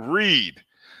 Donald Reed,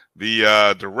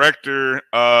 the Director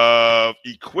of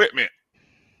Equipment.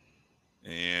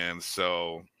 And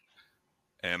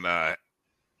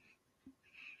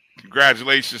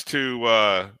congratulations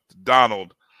to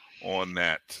Donald on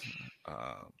that.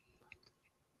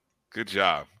 Good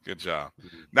job.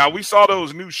 Now, we saw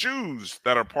those new shoes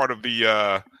that are part of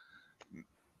the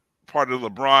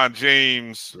LeBron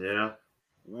James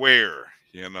wear.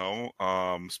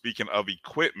 Speaking of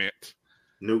equipment,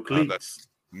 new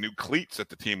cleats, that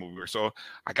the team will wear. So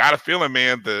I got a feeling,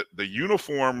 man, the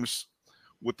uniforms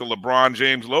with the LeBron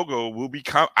James logo will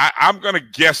become. I'm going to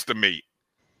guesstimate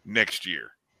next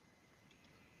year.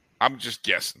 I'm just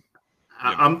guessing.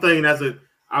 I'm thinking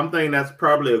that's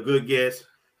probably a good guess.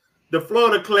 The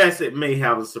Florida Classic may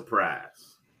have a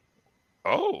surprise.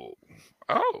 Oh,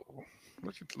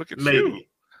 look at Maybe. You.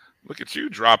 Look at you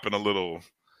dropping a little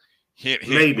hint,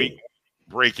 maybe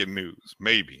breaking news.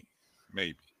 Maybe.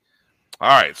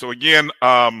 All right. So again,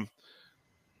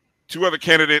 two other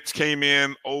candidates came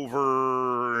in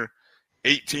over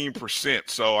 18%.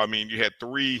 So I mean, you had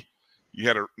three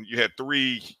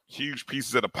huge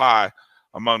pieces of the pie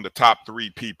among the top three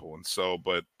people, and so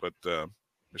but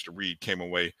Mr. Reed came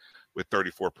away with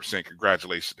 34%.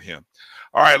 Congratulations to him.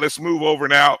 All right, let's move over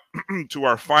now to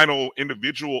our final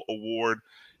individual award,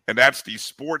 and that's the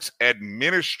Sports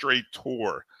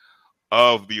Administrator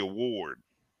of the award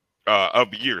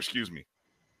of the year. Excuse me.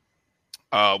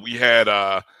 We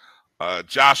had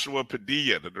Joshua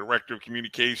Padilla, the Director of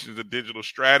Communications and Digital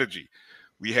Strategy.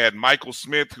 We had Michael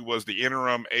Smith, who was the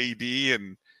interim AD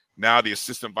and now the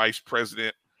Assistant Vice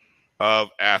President of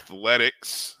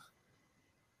Athletics.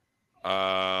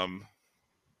 No,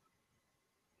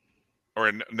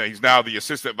 he's now the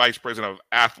Assistant Vice President of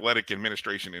Athletic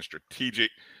Administration and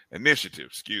Strategic Initiative.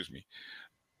 Excuse me.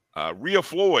 Rhea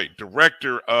Floyd,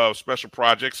 Director of Special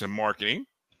Projects and Marketing.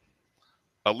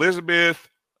 Elizabeth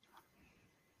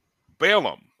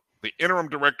Balaam, the Interim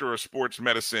Director of Sports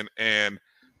Medicine and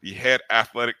the Head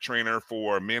Athletic Trainer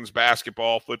for men's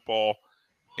basketball, football,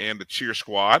 and the cheer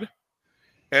squad.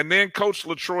 And then Coach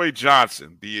LaTroy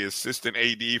Johnson, the Assistant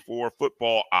AD for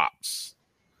football ops.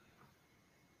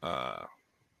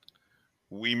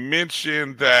 We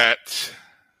mentioned that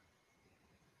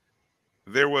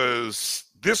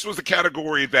this was the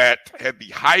category that had the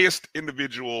highest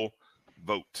individual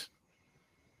vote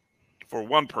for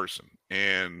one person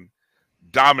and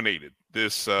dominated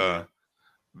this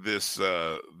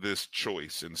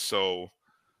choice. And so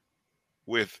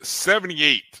with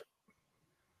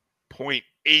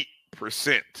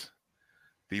 78.8%,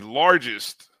 the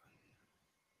largest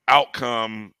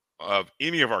outcome of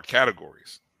any of our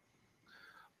categories,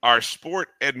 our sport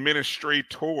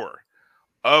administrator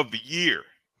of the year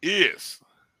is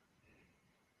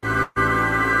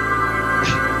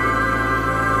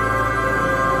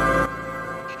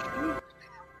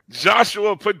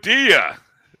Joshua Padilla.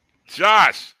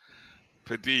 Josh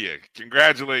Padilla.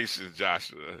 Congratulations,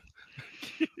 Joshua.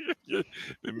 The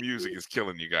music is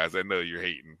killing you guys. I know you're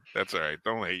hating. That's all right.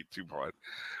 Don't hate too hard.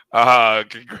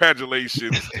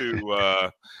 Congratulations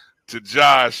to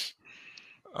Josh.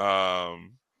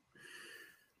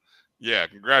 Yeah,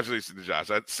 congratulations to Josh.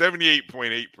 That's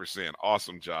 78.8%.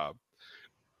 Awesome job.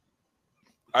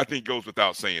 I think goes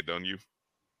without saying, don't you?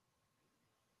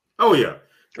 Oh yeah.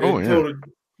 Oh yeah. Totally,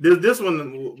 this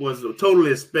one was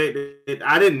totally expected.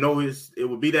 I didn't know it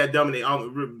would be that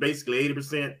dominant, basically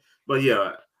 80%. But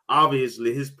yeah,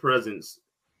 obviously his presence,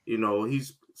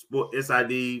 he's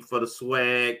SID for the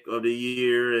swag of the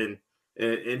year, and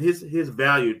his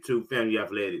value to family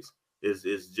athletics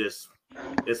is just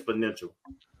exponential.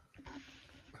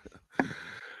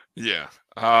 Yeah.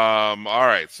 All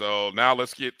right. So now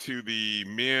let's get to the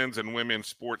men's and women's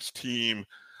sports team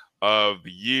of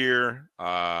the year.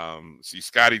 See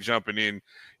Scotty jumping in.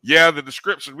 Yeah, the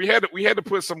description. We had to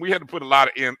put a lot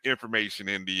of information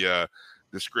in the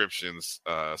descriptions,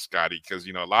 Scotty, because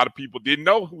a lot of people didn't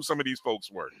know who some of these folks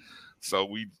were. So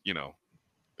we, it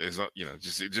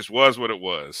just was what it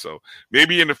was. So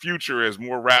maybe in the future, as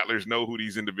more Rattlers know who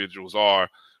these individuals are,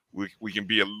 we can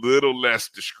be a little less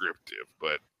descriptive,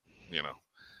 but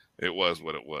it was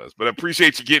what it was. But I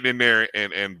appreciate you getting in there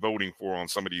and voting on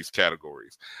some of these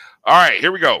categories. All right,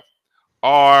 here we go.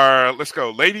 Let's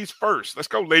go. Ladies first. Let's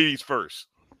go ladies first.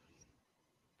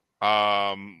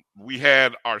 We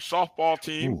had our softball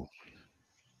team. Ooh.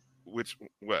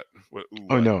 What?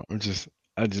 Oh no, I just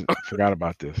forgot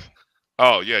about this.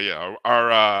 Oh, yeah.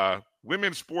 Our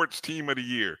women's sports team of the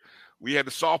year. We had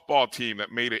the softball team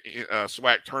that made a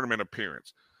SWAC tournament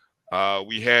appearance.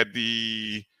 We had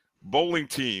the bowling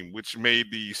team, which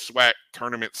made the SWAC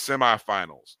tournament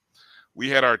semifinals. We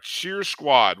had our cheer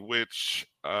squad, which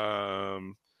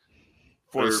for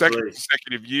the second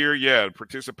consecutive year,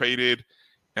 participated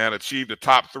and achieved a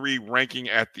top 3 ranking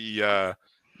at the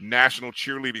National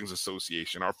Cheerleading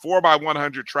Association. Our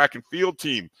 4x100 track and field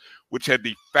team, which had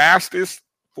the fastest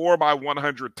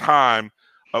 4x100 time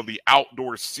of the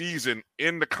outdoor season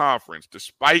in the conference.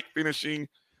 Despite finishing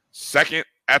second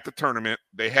at the tournament,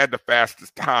 they had the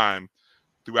fastest time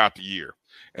throughout the year.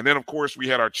 And then, of course, we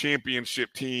had our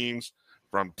championship teams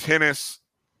from tennis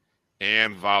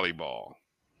and volleyball.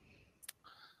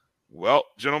 Well,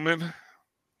 gentlemen,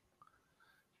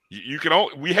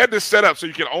 we had this set up so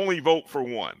you can only vote for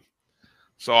one.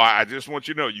 So I just want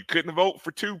you to know you couldn't vote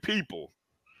for 2 people.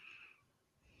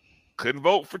 Couldn't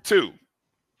vote for 2.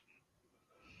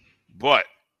 But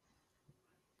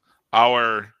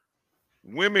our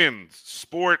women's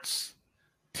sports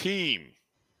team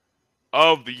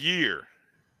of the year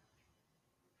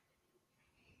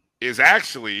is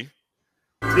actually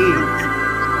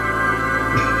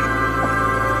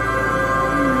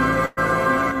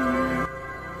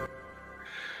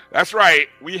That's right.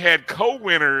 We had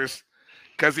co-winners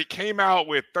because it came out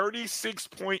with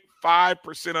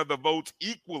 36.5% of the votes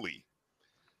equally.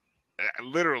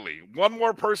 Literally, one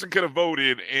more person could have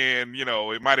voted, and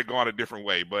it might have gone a different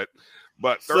way. But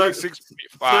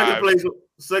 36.5.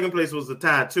 Second place was a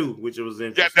tie too, which was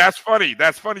interesting. Yeah, that's funny.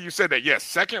 That's funny you said that. Yes,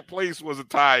 second place was a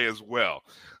tie as well.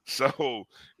 So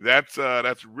that's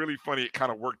really funny. It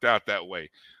kind of worked out that way.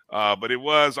 But it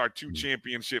was our two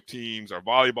championship teams, our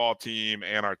volleyball team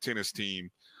and our tennis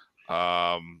team.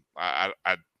 I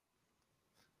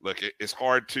look, it's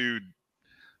hard to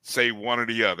say one or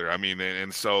the other. I mean,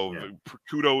 and so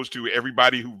kudos to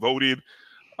everybody who voted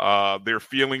their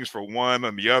feelings for one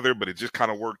and the other, but it just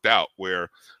kind of worked out where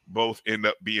both end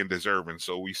up being deserving.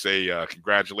 So we say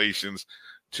congratulations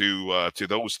to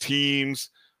those teams,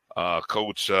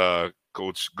 Coach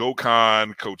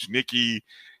Gokhan, Coach Nikki,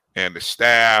 and the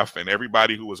staff, and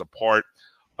everybody who was a part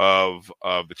of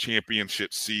the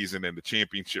championship season and the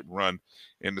championship run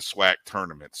in the SWAC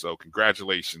tournament. So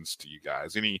congratulations to you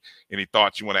guys. Any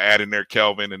thoughts you want to add in there,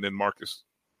 Kelvin, and then Marcus?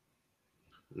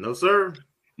 No, sir.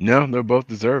 No, they're both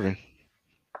deserving.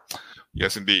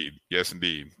 Yes, indeed. Yes,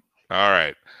 indeed. All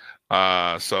right.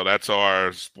 So that's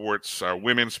our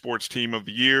women's sports team of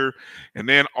the year. And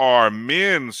then our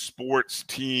men's sports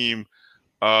team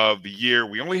of the year.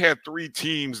 We only had 3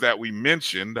 teams that we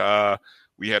mentioned.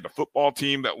 We had the football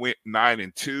team that went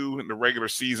 9-2 in the regular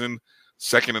season,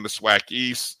 second in the SWAC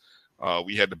East.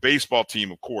 We had the baseball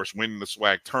team, of course, winning the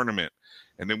SWAC tournament.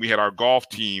 And then we had our golf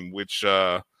team, which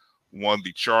won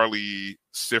the Charlie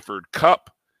Sifford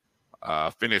Cup,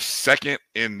 finished second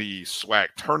in the SWAC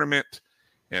tournament,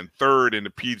 and third in the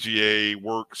PGA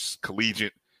Works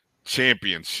Collegiate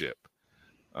Championship.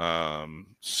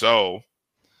 So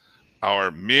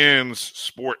our men's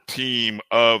sport team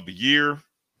of the year,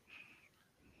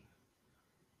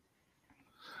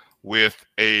 with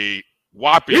a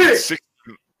whopping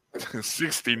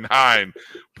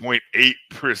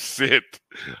 69.8%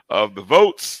 of the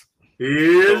votes.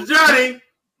 Here's Johnny.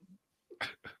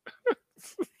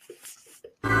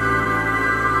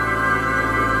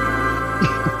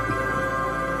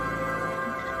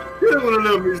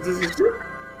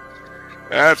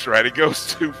 That's right. It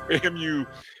goes to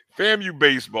FAMU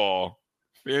baseball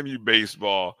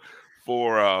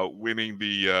for winning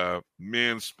the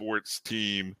men's sports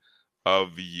team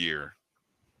of the year.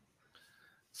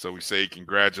 So we say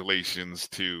congratulations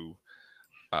to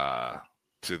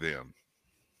them.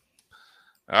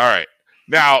 All right.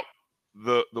 Now,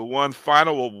 the one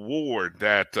final award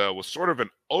that was sort of an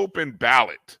open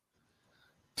ballot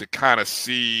to kind of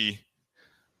see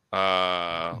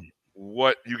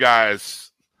what you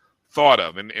guys thought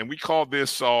of. And we call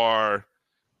this our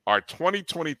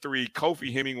 2023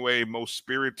 Kofi Hemingway Most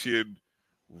Spirited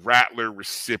Rattler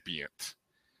recipient.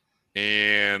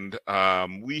 And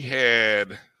we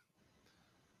had,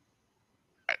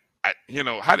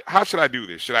 how should I do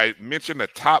this? Should I mention the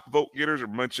top vote getters or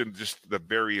mention just the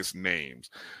various names?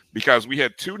 Because we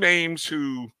had 2 names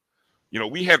who,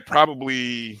 we had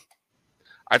probably,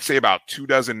 I'd say about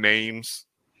 24 names,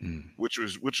 which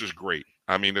was great.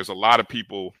 I mean, there's a lot of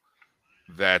people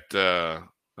that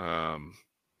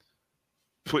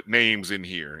put names in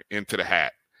here into the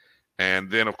hat.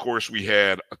 And then, of course, we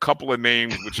had a couple of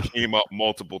names which came up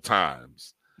multiple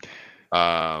times.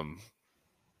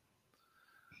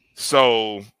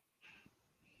 So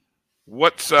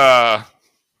what do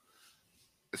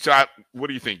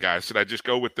you think, guys? Should I just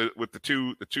go with the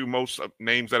two most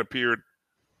names that appeared?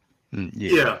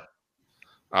 Yeah.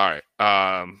 All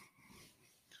right.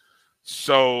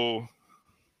 So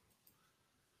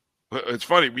it's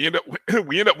funny. We end up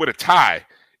with a tie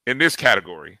in this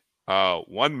category.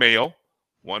 1 male,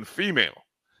 1 female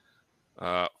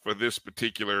for this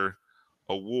particular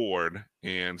award,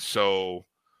 and so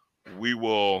we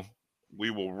will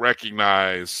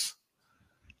recognize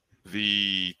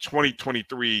the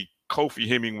 2023 Kofi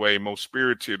Hemingway Most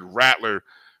Spirited Rattler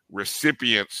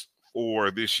recipients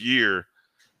for this year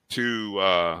to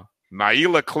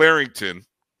Naila Clarington,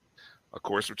 of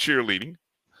course, of cheerleading,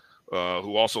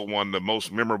 who also won the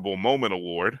Most Memorable Moment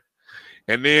Award.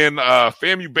 And then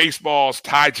FAMU Baseball's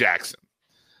Ty Jackson.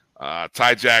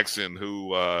 Ty Jackson,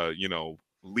 who,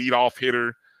 leadoff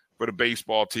hitter for the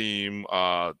baseball team.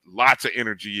 Lots of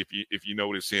energy if you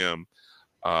notice him.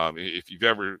 If you've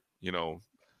ever,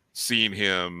 seen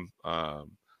him.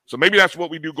 So maybe that's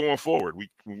what we do going forward. We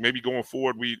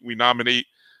nominate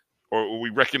or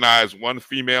we recognize 1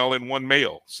 female and 1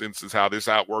 male, since it's how this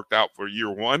worked out for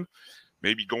year 1.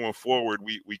 Maybe going forward,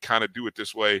 we kind of do it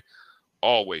this way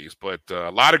always. But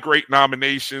a lot of great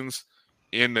nominations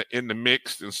in the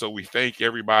mix, and so we thank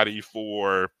everybody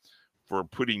for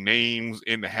putting names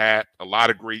in the hat. A lot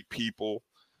of great people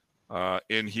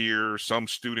in here, some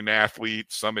student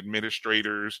athletes, some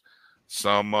administrators,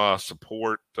 some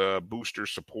support, booster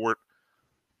support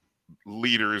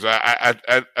leaders. I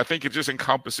think it just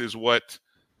encompasses what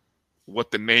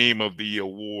the name of the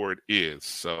award is.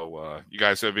 So you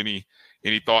guys have any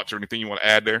thoughts or anything you want to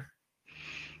add there?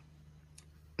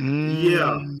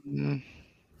 Yeah.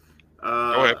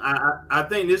 Go ahead. I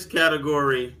think this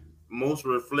category most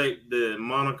reflect the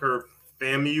moniker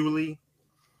family,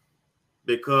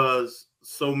 because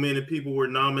so many people were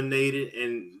nominated,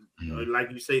 and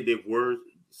like you say, they were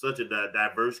such a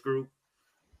diverse group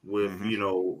with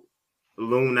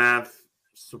alumni,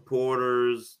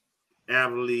 supporters,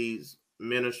 athletes,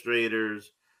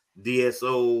 administrators,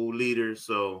 DSO leaders.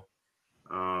 So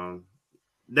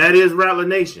that is Rattler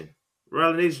Nation.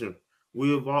 Rattler Nation.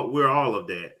 We're all of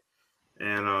that,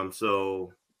 and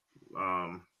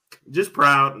just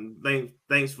proud. And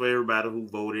thanks for everybody who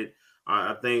voted.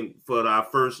 I think for our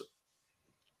first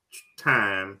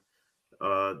time,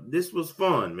 this was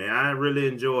fun, man. I really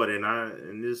enjoyed it,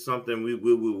 and this is something we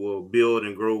will build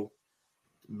and grow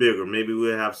bigger. Maybe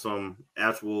we'll have some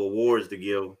actual awards to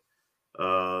give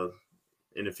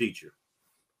in the future.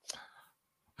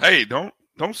 Hey, don't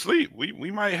sleep.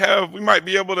 We might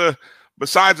be able to,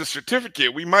 besides a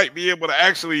certificate, we might be able to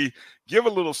actually give a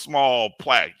little small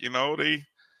plaque. They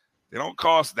don't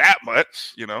cost that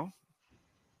much,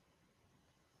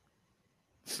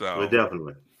 So well,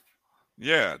 definitely.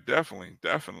 Yeah, definitely.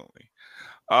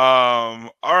 All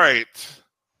right.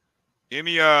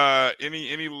 Any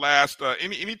last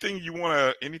anything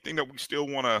anything that we still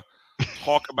want to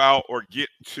talk about or get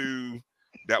to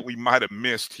that we might have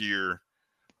missed here?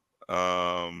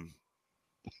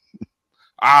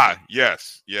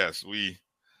 Yes, we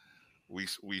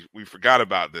forgot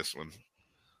about this one.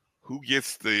 Who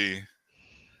gets the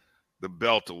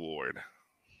belt award?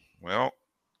 Well,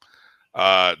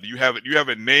 do you have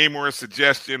a name or a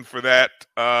suggestion for that,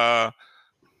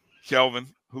 Kelvin?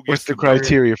 What's the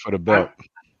criteria for the belt?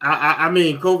 I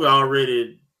mean, Kobe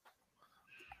already.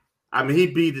 I mean, he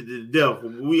beat it to death.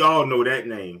 We all know that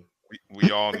name.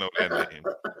 We all know that name.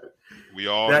 We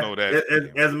all know that.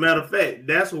 As a matter of fact,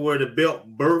 that's where the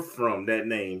belt birthed from. That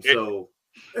name. So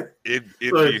it'd be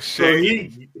a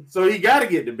shame. So he got to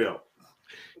get the belt.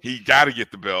 He got to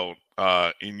get the belt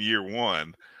in year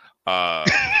one.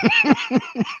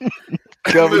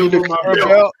 Kelvin, you looking for a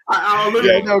belt?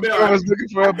 Kelvin's looking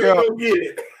for a belt. Go get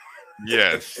it.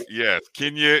 Yes.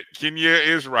 Kenya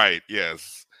is right.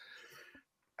 Yes.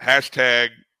 Hashtag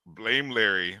blame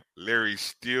Larry. Larry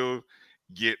still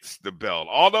gets the belt.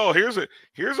 Although here's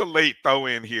a late throw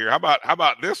in here. How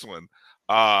about this one?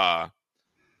 I'll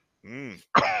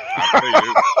tell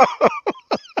you,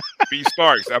 B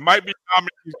Starks. That might be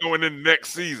nominees going in next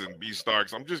season, B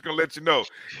Starks. I'm just gonna let you know.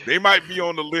 They might be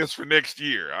on the list for next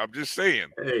year. I'm just saying.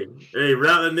 Hey,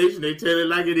 Rattler Nation, they tell it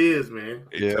like it is, man.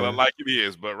 They tell it like it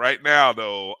is. But right now,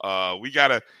 though, we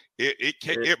gotta it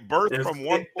birthed from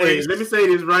one place. Hey, let me say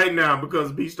this right now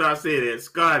because B Star said it.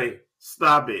 Scotty,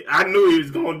 stop it. I knew he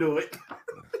was gonna do it.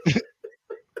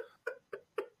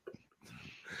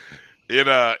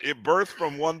 It birthed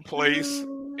from one place,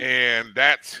 and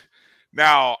that's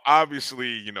now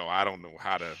obviously, I don't know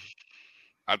how to.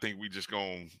 I think we just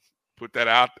gonna put that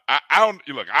out. I don't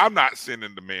look. I'm not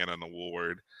sending the man an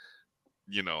award.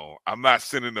 I'm not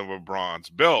sending him a bronze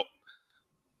belt.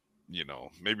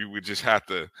 Maybe we just have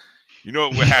to. You know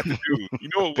what we have to do? You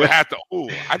know what we have to? Oh,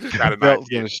 I just got an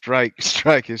idea. Gonna strike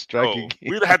again.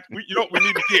 We'd have. You know what we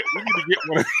need to get? We need to get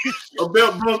one of these. A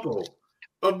belt buckle.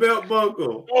 A belt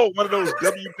buckle. Oh, one of those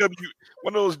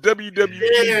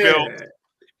WWE belts.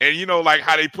 And like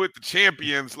how they put the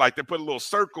champions, like they put a little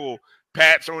circle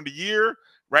patch on the year,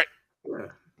 right? Yeah.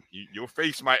 Your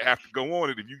face might have to go on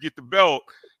it. If you get the belt,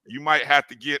 you might have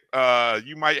to get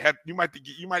you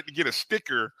might get a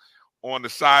sticker on the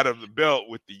side of the belt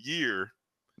with the year,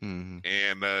 and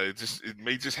it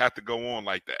may just have to go on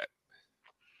like that.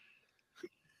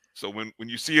 So when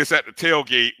you see us at the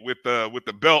tailgate with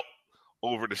the belt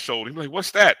over the shoulder, you're like,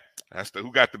 "What's that?" That's the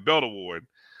Who Got the Belt award.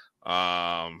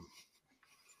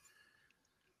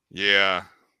 Yeah.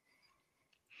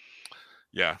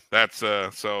 That's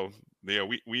so yeah,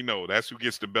 we know that's who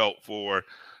gets the belt for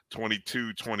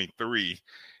 22-23.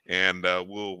 And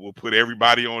we'll put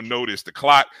everybody on notice.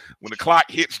 When the clock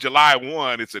hits July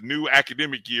 1, it's a new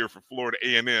academic year for Florida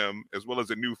A&M as well as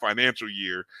a new financial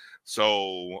year.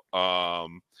 So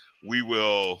we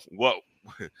will what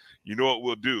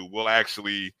we'll do?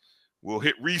 We'll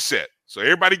hit reset. So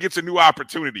everybody gets a new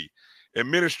opportunity,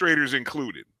 administrators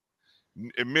included.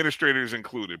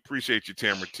 Appreciate you,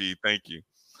 Tamara T. Thank you.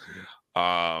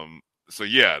 So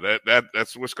yeah,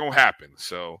 that's what's gonna happen.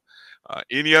 So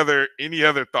Any other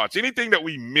thoughts? Anything that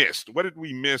we missed? What did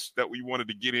we miss that we wanted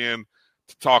to get in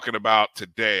to talking about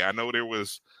today? I know there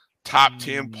was top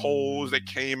 10 polls that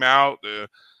came out.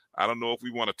 I don't know if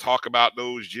we want to talk about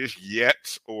those just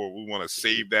yet, or we want to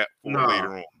save that for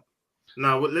later on.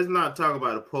 No, let's not talk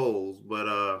about the polls,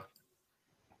 but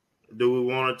do we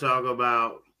want to talk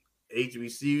about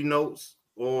HBCU notes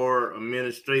or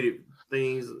administrative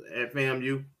things at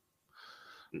FAMU?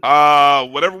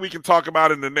 Whatever we can talk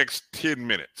about in the next 10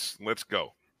 minutes. Let's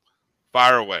go.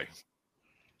 Fire away.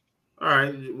 All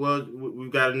right. Well,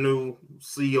 we've got a new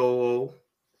COO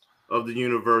of the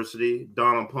university,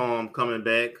 Donald Palm, coming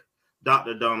back.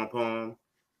 Dr. Donald Palm.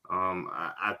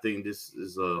 I think this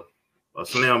is a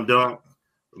slam dunk,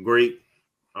 a great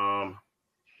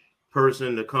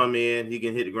person to come in. He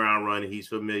can hit the ground running. He's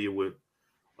familiar with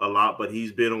a lot, but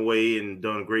he's been away and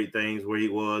done great things where he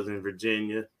was in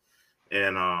Virginia.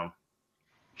 And I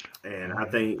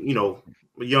think,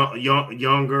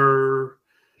 younger,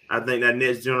 I think that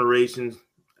next generation,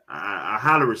 I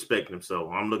highly respect him. So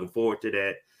I'm looking forward to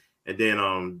that. And then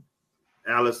Dr.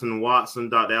 Allison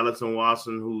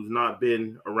Watson, who's not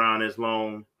been around as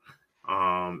long,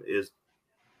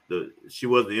 she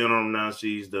was the interim, now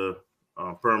she's the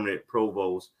permanent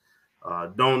provost.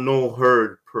 Don't know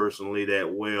her personally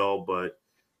that well, but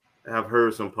I've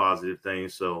heard some positive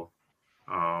things. So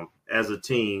as a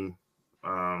team,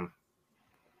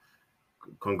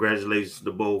 congratulations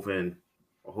to both, and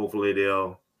hopefully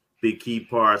they'll be key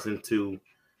parts into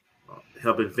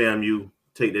helping FAMU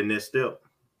take the next step.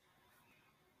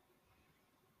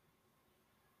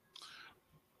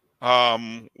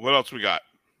 What else we got?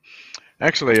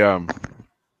 Actually,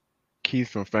 Keith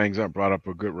from Fangs Up brought up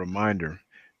a good reminder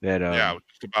that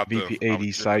VP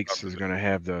AD Sykes is going to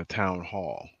have the town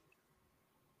hall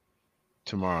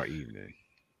tomorrow evening.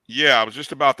 Yeah, I was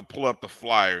just about to pull up the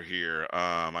flyer here.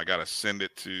 I gotta send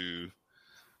it to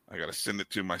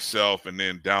myself and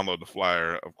then download the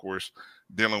flyer. Of course,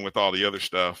 dealing with all the other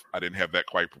stuff, I didn't have that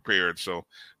quite prepared. So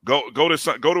go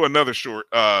to another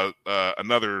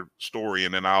another story,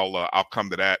 and then I'll come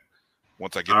to that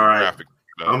once I get the graphic.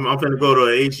 I'm going to go to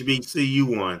a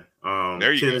HBCU one.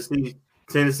 There you go.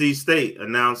 Tennessee State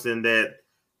announcing that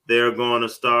they're going to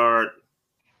start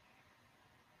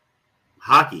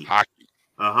hockey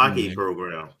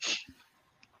program.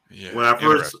 Yeah. When I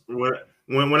first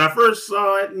when I first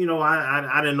saw it,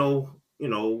 I didn't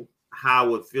know how I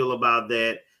would feel about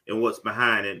that and what's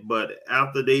behind it. But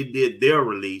after they did their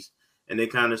release and they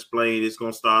kind of explained it's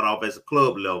going to start off as a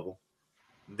club level,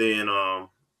 then I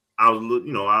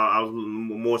was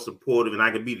more supportive, and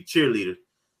I could be the cheerleader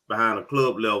behind a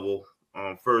club level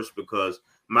first, because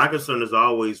my concern is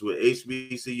always with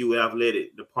HBCU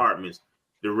athletic departments,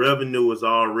 the revenue is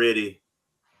already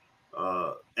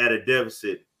at a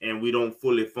deficit, and we don't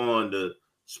fully fund the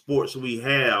sports we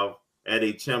have at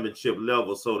a championship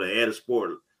level. So to add a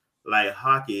sport like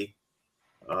hockey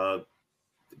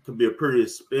could be a pretty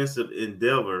expensive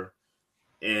endeavor,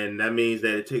 and that means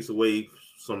that it takes away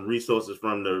some resources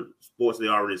from the sports they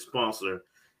already sponsor,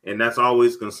 and that's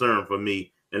always a concern for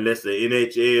me. Unless the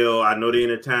NHL, I know they're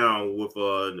in a town with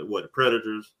the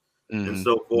Predators and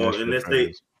so forth. Unless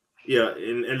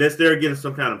they're getting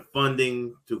some kind of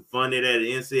funding to fund it at an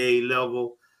NCAA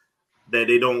level that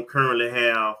they don't currently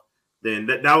have, then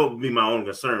that would be my own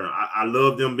concern. I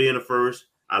love them being the first.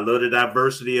 I love the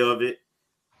diversity of it,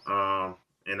 and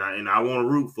I want to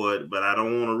root for it, but I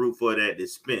don't want to root for it at the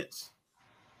expense.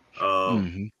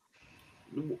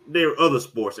 There are other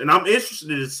sports, and I'm interested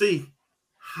to see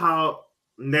how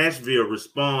Nashville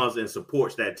responds and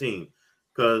supports that team,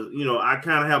 because I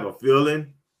kind of have a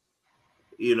feeling,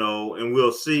 and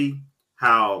we'll see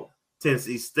how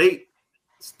Tennessee State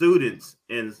students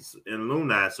and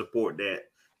alumni support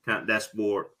that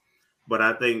sport. But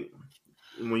I think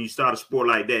when you start a sport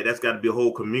like that, that's got to be a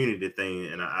whole community thing,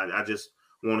 and I just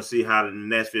want to see how the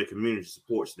Nashville community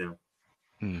supports them.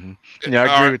 Yeah,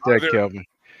 I agree with that, Kelvin.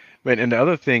 But and the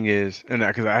other thing is, and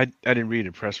because I didn't read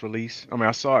the press release. I mean,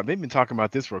 I saw it. They've been talking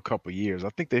about this for a couple of years. I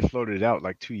think they floated it out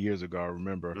like 2 years ago. I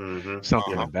remember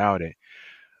something about it.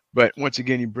 But once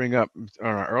again, you bring up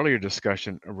our earlier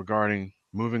discussion regarding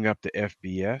moving up to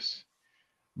FBS.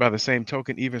 By the same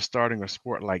token, even starting a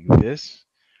sport like this,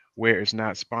 where it's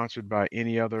not sponsored by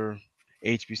any other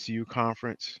HBCU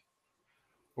conference,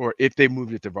 or if they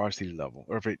moved it to varsity level,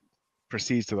 or if it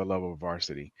proceeds to the level of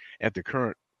varsity, at the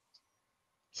current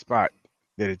spot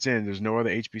that it's in, there's no other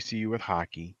HBCU with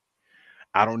hockey.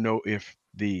 I don't know if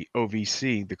the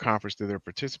OVC, the conference that they're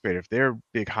participating, if they're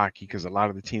big hockey, because a lot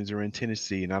of the teams are in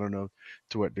Tennessee, and I don't know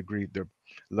to what degree the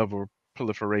level of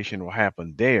proliferation will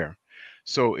happen there.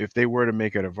 So if they were to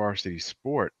make it a varsity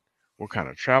sport, what kind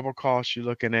of travel costs you're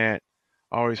looking at.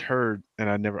 I always heard, and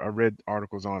I read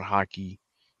articles on hockey,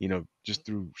 just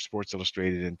through Sports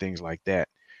Illustrated and things like that,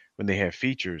 when they have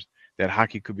features that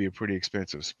hockey could be a pretty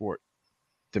expensive sport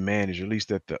to manage, at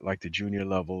least at the junior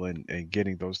level and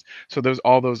getting those. So there's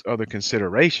all those other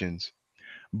considerations,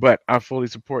 but I fully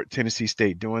support Tennessee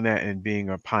State doing that and being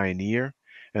a pioneer.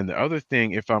 And the other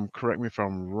thing, correct me if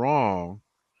I'm wrong,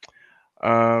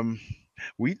 um,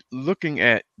 we looking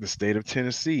at the state of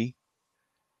Tennessee,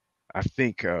 I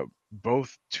think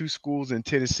both two schools in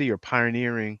Tennessee are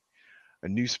pioneering a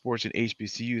new sports in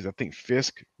HBCUs. I think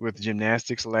Fisk with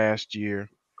gymnastics last year,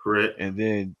 correct, and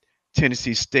then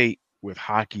Tennessee State with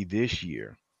hockey this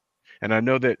year. And I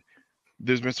know that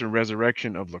there's been some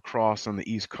resurrection of lacrosse on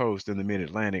the East Coast in the Mid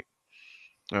Atlantic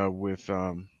with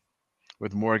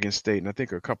Morgan State, and I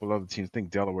think a couple other teams. I think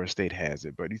Delaware State has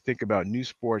it. But you think about new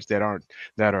sports that are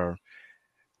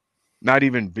not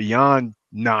even beyond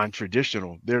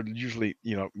non-traditional. They're usually,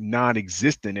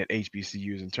 non-existent at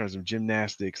HBCUs in terms of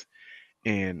gymnastics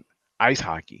and ice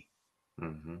hockey.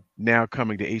 Mm-hmm. Now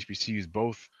coming to HBCUs,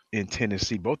 both in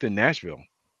Tennessee, both in Nashville.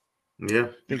 Yeah,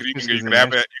 you could even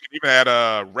add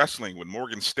wrestling with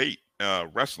Morgan State.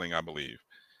 Wrestling, I believe,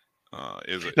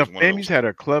 is now, one of those. FAMU's had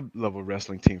a club level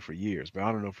wrestling team for years, but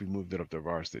I don't know if we moved it up to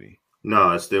varsity. No,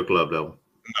 it's still club level.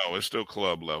 No, it's still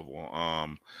club level.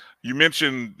 You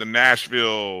mentioned the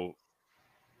Nashville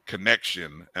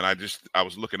connection, and I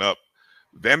was looking up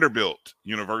Vanderbilt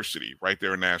University right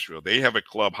there in Nashville. They have a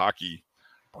club hockey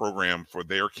program for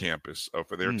their campus,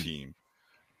 for their team,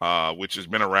 which has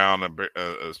been around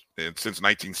since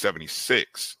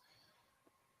 1976.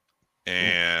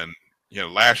 And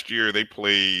last year they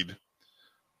played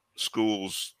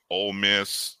schools: Ole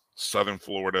Miss, Southern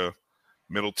Florida,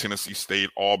 Middle Tennessee State,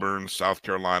 Auburn, South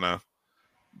Carolina,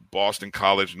 Boston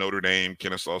College, Notre Dame,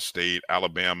 Kennesaw State,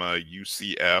 Alabama,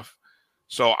 UCF.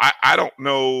 So I don't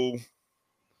know,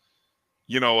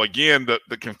 again,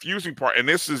 the confusing part, and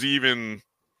this is even,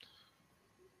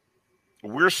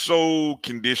 we're so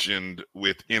conditioned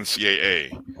with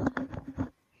NCAA.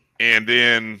 And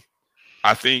then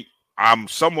I think I'm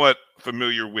somewhat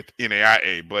familiar with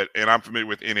NAIA, and I'm familiar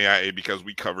with NAIA because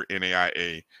we cover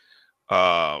NAIA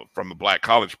from the Black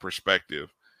college perspective.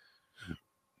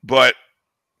 But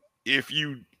if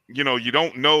you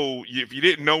don't know, if you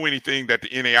didn't know anything, that the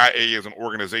NAIA is an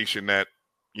organization that,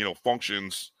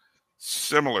 functions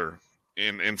similar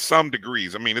in some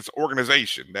degrees. I mean, it's an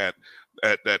organization that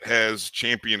has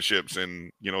championships,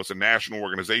 and, it's a national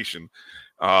organization.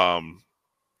 The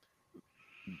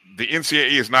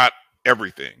NCAA is not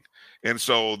everything. And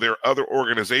so there are other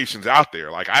organizations out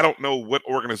there. Like, I don't know what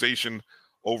organization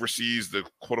oversees the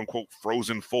quote unquote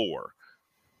Frozen Four,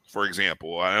 for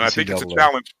example. And I think it's a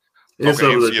challenge. It's a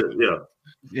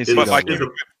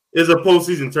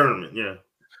postseason tournament, yeah.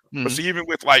 But see, even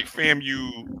with like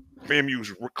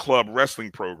FAMU's club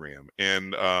wrestling program,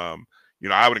 and I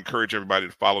would encourage everybody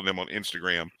to follow them on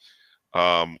Instagram,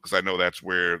 because I know that's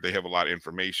where they have a lot of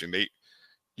information. They,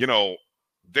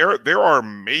 there are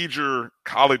major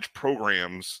college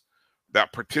programs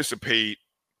that participate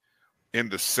in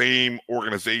the same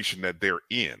organization that they're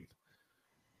in,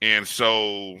 and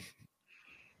so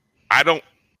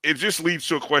it just leads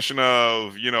to a question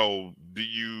of, do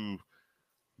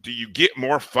you get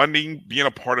more funding being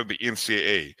a part of the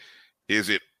NCAA? Is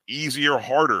it easier or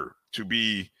harder to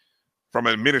be, from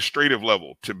an administrative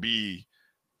level, to be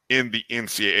in the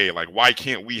NCAA? Like, why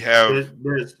can't we have?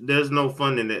 There's no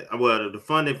funding the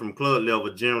funding from club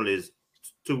level generally is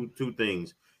two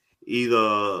things.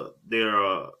 Either they're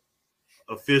a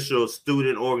official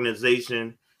student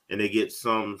organization and they get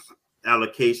some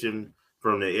allocation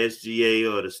from the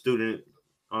SGA or the student,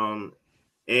 and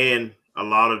a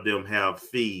lot of them have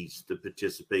fees to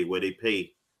participate, where they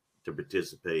pay to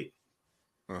participate.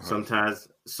 Sometimes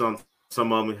some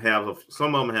of them have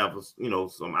some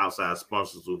outside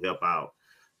sponsors who help out,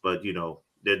 but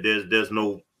there's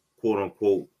no quote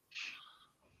unquote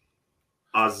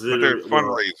auxiliary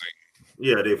fundraising.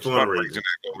 Yeah, they're fundraising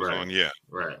that goes on. Yeah,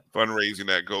 right. Fundraising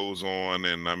that goes on,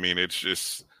 and I mean, it's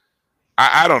just,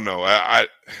 I don't know.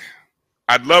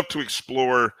 I'd love to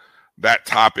explore that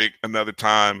topic another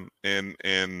time, and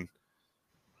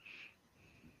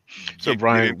so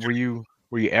Brian, were you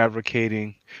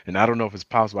advocating? And I don't know if it's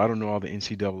possible. I don't know all the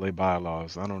NCAA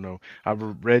bylaws. I don't know. I've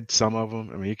read some of them.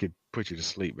 I mean, it could put you to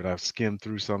sleep, but I've skimmed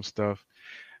through some stuff.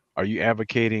 Are you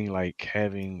advocating like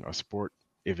having a sport,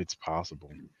 if it's possible?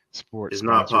 Sport. It's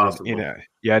not possible.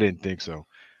 Yeah, I didn't think so.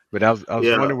 But I was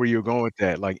Yeah. wondering where you were going with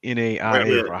that, like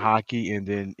NAIA for hockey and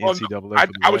then Well, NCAA for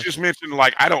the I was rest. just mentioning,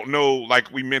 like, I don't know, like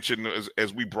we mentioned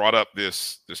as we brought up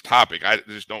this topic, I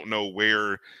just don't know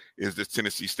where is this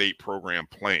Tennessee State program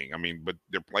playing. I mean, but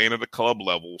they're playing at the club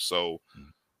level, so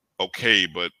okay.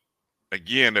 But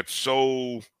again, it's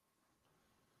so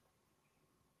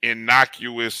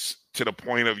innocuous to the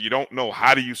point of you don't know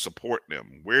how do you support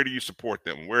them, where do you support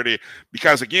them,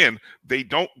 because again, they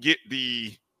don't get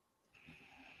the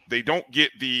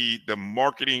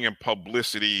marketing and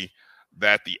publicity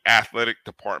that the athletic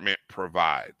department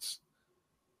provides.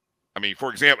 I mean, for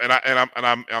example,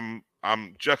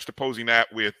 I'm juxtaposing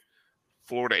that with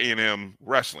Florida A&M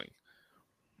wrestling.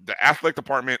 The athletic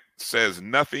department says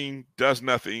nothing, does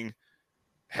nothing,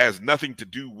 has nothing to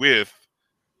do with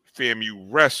FAMU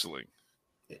wrestling.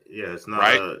 Yeah, it's not.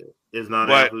 Right? It's not.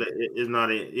 But, it's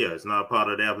not. It's not part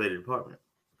of the athletic department.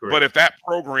 Correct. But if that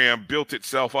program built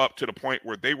itself up to the point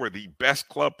where they were the best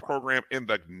club program in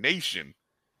the nation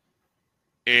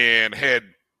and had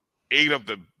 8 of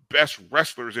the best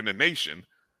wrestlers in the nation,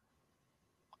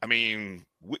 I mean,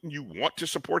 wouldn't you want to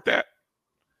support that?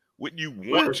 Wouldn't you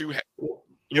want to?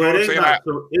 You know what I'm saying?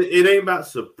 It ain't about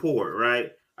support,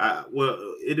 right? Well,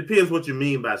 it depends what you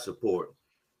mean by support.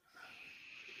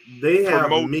 They have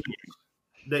meets.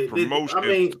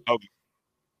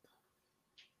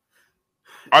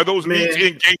 Are those meets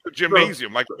in Gator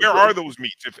Gymnasium? Where are those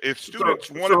meets? If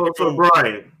students wanted to go. So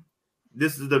Brian,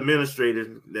 this is the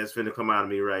administrator that's finna come out of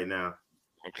me right now.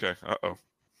 Okay. Uh-oh.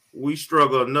 We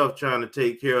struggle enough trying to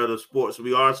take care of the sports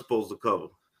we are supposed to cover.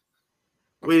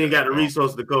 We ain't got the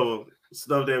resources to cover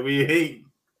stuff that we ain't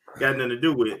got nothing to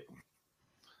do with.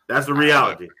 That's the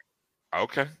reality.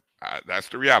 Okay. That's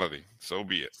the reality. So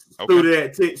be it.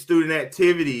 Okay. Student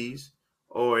activities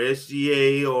or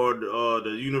SGA or the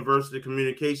University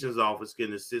Communications Office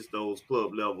can assist those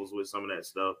club levels with some of that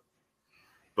stuff.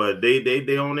 But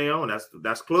they on their own.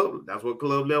 That's club. That's what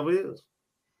club level is.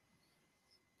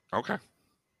 Okay.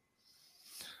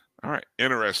 All right.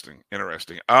 Interesting.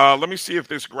 Let me see if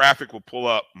this graphic will pull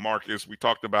up, Marcus. We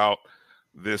talked about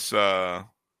this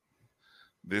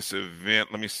this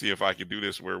event. Let me see if I can do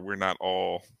this where we're not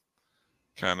all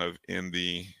kind of in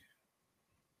the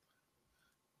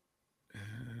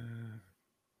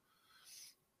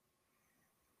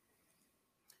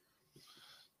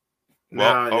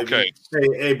Now, okay.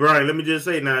 Hey, Brian, let me just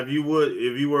say now, if you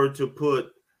were to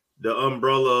put the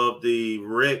umbrella of the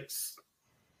Rex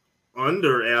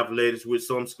under athletics, which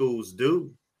some schools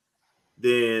do,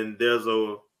 then there's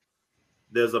a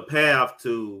path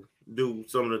to do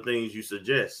some of the things you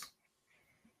suggest.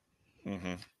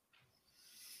 Mm-hmm.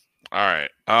 All right.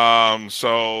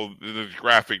 So the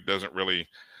graphic doesn't really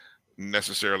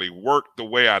necessarily work the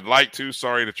way I'd like to.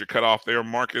 Sorry that you're cut off there,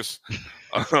 Marcus.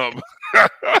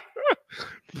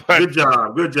 Good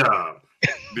job.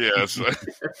 Yes.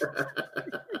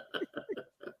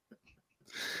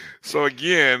 So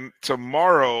again,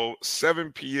 tomorrow,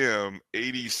 7 p.m.,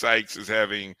 A.D. Sykes is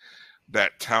having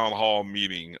that town hall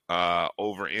meeting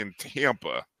over in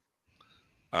Tampa.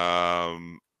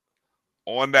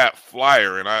 On that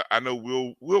flyer, and I know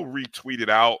we'll retweet it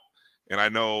out. And I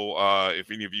know if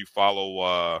any of you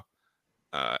follow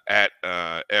at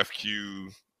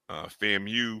FQ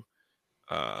FAMU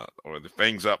or the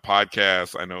Fangs Up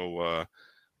podcast, I know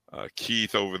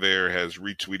Keith over there has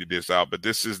retweeted this out. But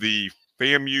this is the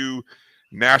FAMU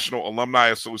National Alumni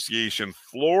Association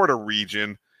Florida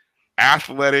Region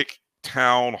Athletic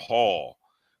Town Hall.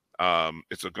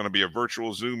 It's going to be a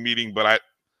virtual Zoom meeting, but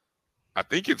I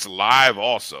think it's live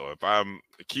also. If I'm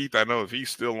Keith, I know if he's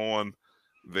still on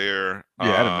there.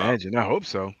 Yeah, I'd imagine. I hope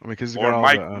so. I mean, because or got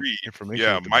Mike all the Reed. information.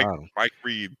 Yeah, at the bottom. Mike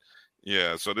Reed.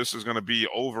 Yeah, so this is going to be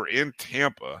over in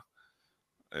Tampa,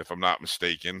 if I'm not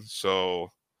mistaken.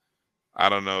 So I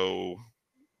don't know.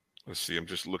 Let's see. I'm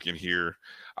just looking here.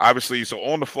 Obviously, so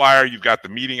on the flyer, you've got the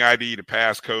meeting ID, the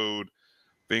passcode,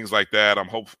 things like that. I'm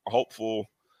hopeful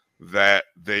that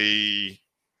they,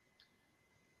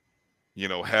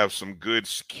 have some good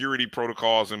security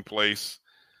protocols in place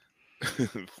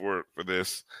for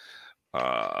this.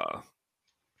 But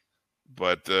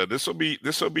this will be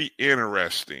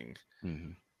interesting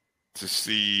to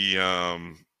see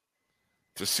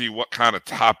what kind of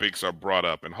topics are brought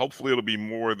up, and hopefully it'll be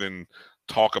more than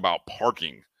talk about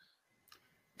parking.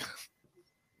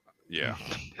 Yeah,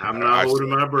 I'm not holding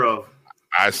my breath.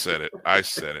 I said it.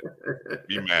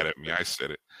 Be mad at me. I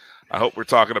said it. I hope we're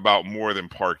talking about more than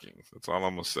parking. That's all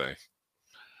I'm gonna say.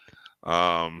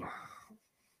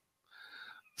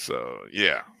 So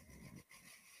yeah.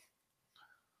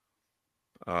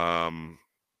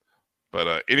 But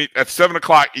at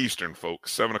 7:00 Eastern,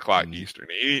 folks. 7:00 Eastern.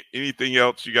 Anything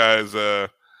else, you guys?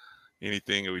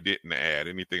 Anything that we didn't add?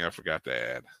 Anything I forgot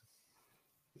to add?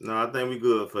 No, I think we're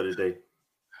good for today.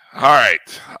 All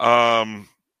right. All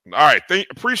right.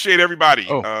 Appreciate everybody.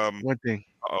 One thing.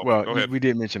 Well, we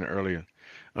did mention it earlier.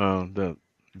 The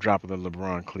drop of the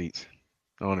LeBron cleats.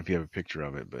 I don't know if you have a picture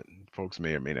of it, but folks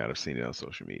may or may not have seen it on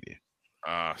social media.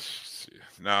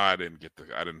 No, I didn't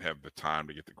have the time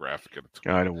to get the graphic of the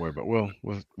tweet. All right, don't worry about it.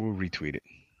 We'll retweet it.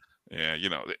 Yeah,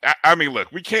 I mean,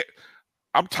 look, we can't.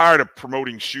 I'm tired of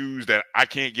promoting shoes that I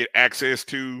can't get access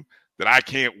to, that I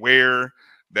can't wear,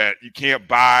 that you can't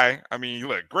buy. I mean,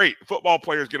 look, great. Football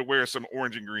players get to wear some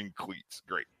orange and green cleats.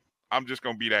 Great. I'm just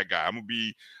gonna be that guy. I'm gonna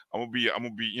be.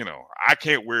 I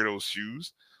can't wear those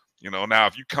shoes. Now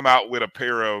if you come out with a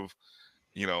pair of,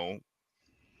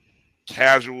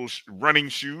 casual running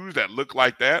shoes that look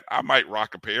like that, I might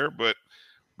rock a pair. But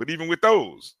even with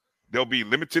those, they'll be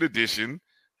limited edition,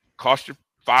 cost you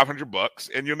 $500,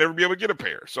 and you'll never be able to get a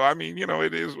pair. So I mean,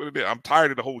 it is what it is. I'm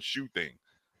tired of the whole shoe thing.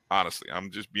 Honestly, I'm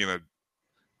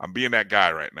being that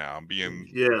guy right now. I'm being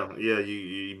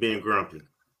you being grumpy.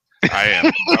 I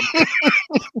am.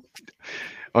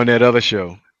 On that other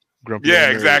show, grumpy. Yeah,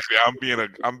 exactly. I'm being a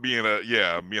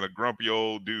grumpy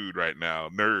old dude right now,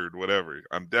 nerd, whatever.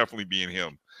 I'm definitely being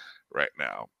him right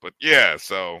now. But yeah,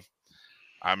 so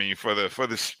I mean, for the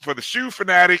shoe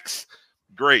fanatics,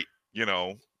 great,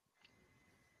 and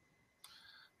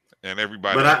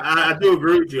everybody. But I do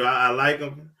agree with you. I like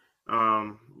them,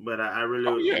 but I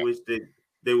really wish that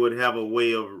they would have a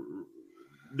way of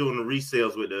doing the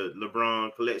resales with the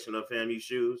LeBron collection of FAMU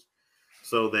shoes,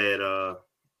 so that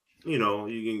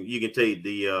you can take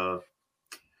the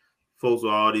folks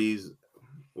with all these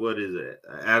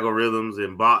algorithms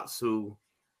and bots who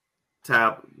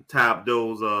tap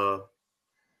those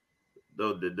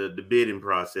the bidding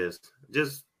process.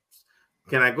 Just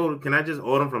can I just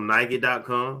order them from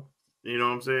Nike.com? You know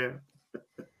what I'm saying?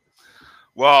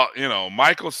 Well,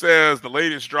 Michael says the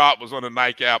latest drop was on the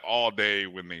Nike app all day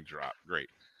when they dropped. Great.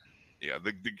 Yeah,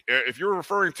 if you're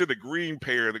referring to the green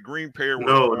pair, the black.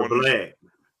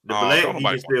 The black you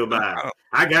can still buy.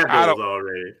 I got those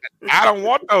already. I don't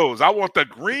want those. I want the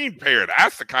green pair.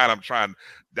 That's the kind the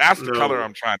color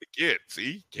I'm trying to get.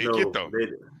 See? Can't get those.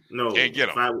 Can't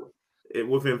get them.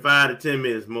 Within 5 to 10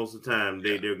 minutes, most of the time,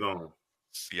 they're gone.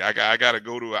 See, I gotta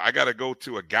go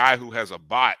to a guy who has a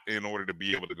bot in order to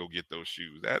be able to go get those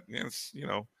shoes. That's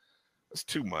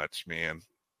too much, man.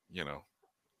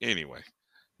 Anyway.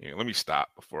 Yeah, let me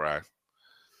stop before I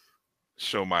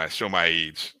show my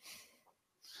age.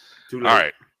 Too late. All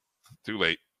right. Too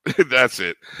late. That's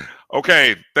it.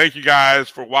 Okay. Thank you guys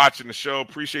for watching the show.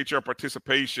 Appreciate your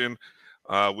participation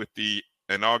with the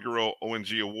inaugural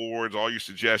ONG Awards. All your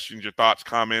suggestions, your thoughts,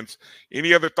 comments.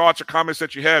 Any other thoughts or comments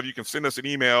that you have, you can send us an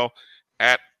email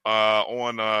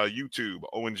on YouTube,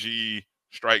 ONG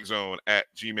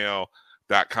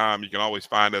StrikeZone@gmail.com. You can always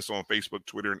find us on Facebook,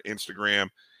 Twitter, and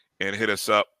Instagram. And hit us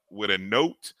up with a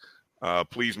note.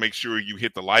 Please make sure you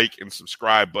hit the like and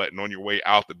subscribe button on your way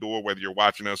out the door, whether you're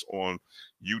watching us on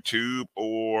YouTube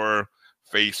or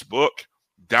Facebook.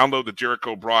 Download the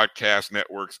Jericho Broadcast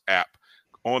Network's app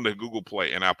on the Google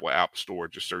Play and Apple App Store.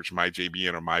 Just search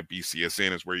MyJBN or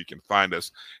MyBCSN is where you can find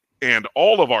us. And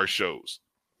all of our shows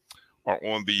are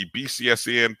on the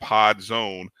BCSN Pod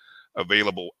Zone,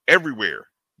 available everywhere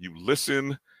you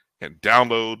listen and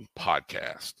download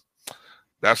podcasts.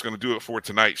 That's going to do it for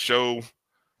tonight's show.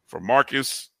 For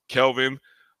Marcus, Kelvin,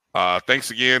 thanks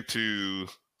again to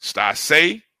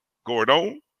Stacey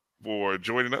Gordon for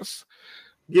joining us.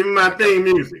 Give me my theme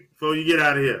music before you get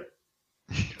out of here.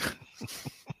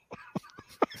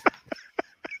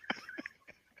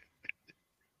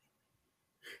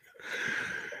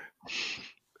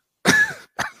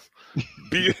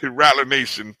 Be Rattler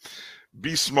Nation.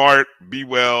 Be smart, be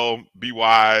well, be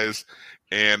wise.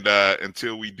 And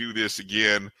until we do this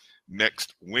again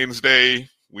next Wednesday,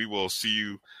 we will see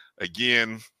you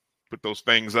again. Put those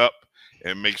things up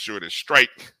and make sure to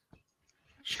strike,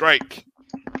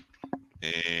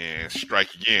 and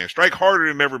strike again. Strike harder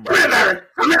than everybody.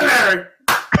 Come here, Larry.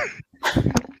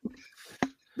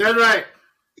 That's right.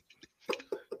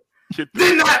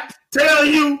 Didn't I tell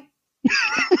you?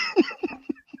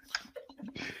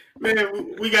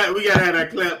 Man, we got to have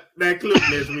that clip next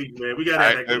week, man. We got to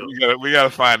have that clip. We got to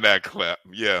find that clip.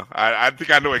 Yeah, I think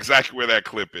I know exactly where that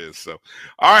clip is. So,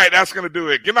 all right, that's going to do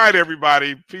it. Good night,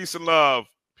 everybody. Peace and love.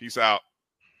 Peace out.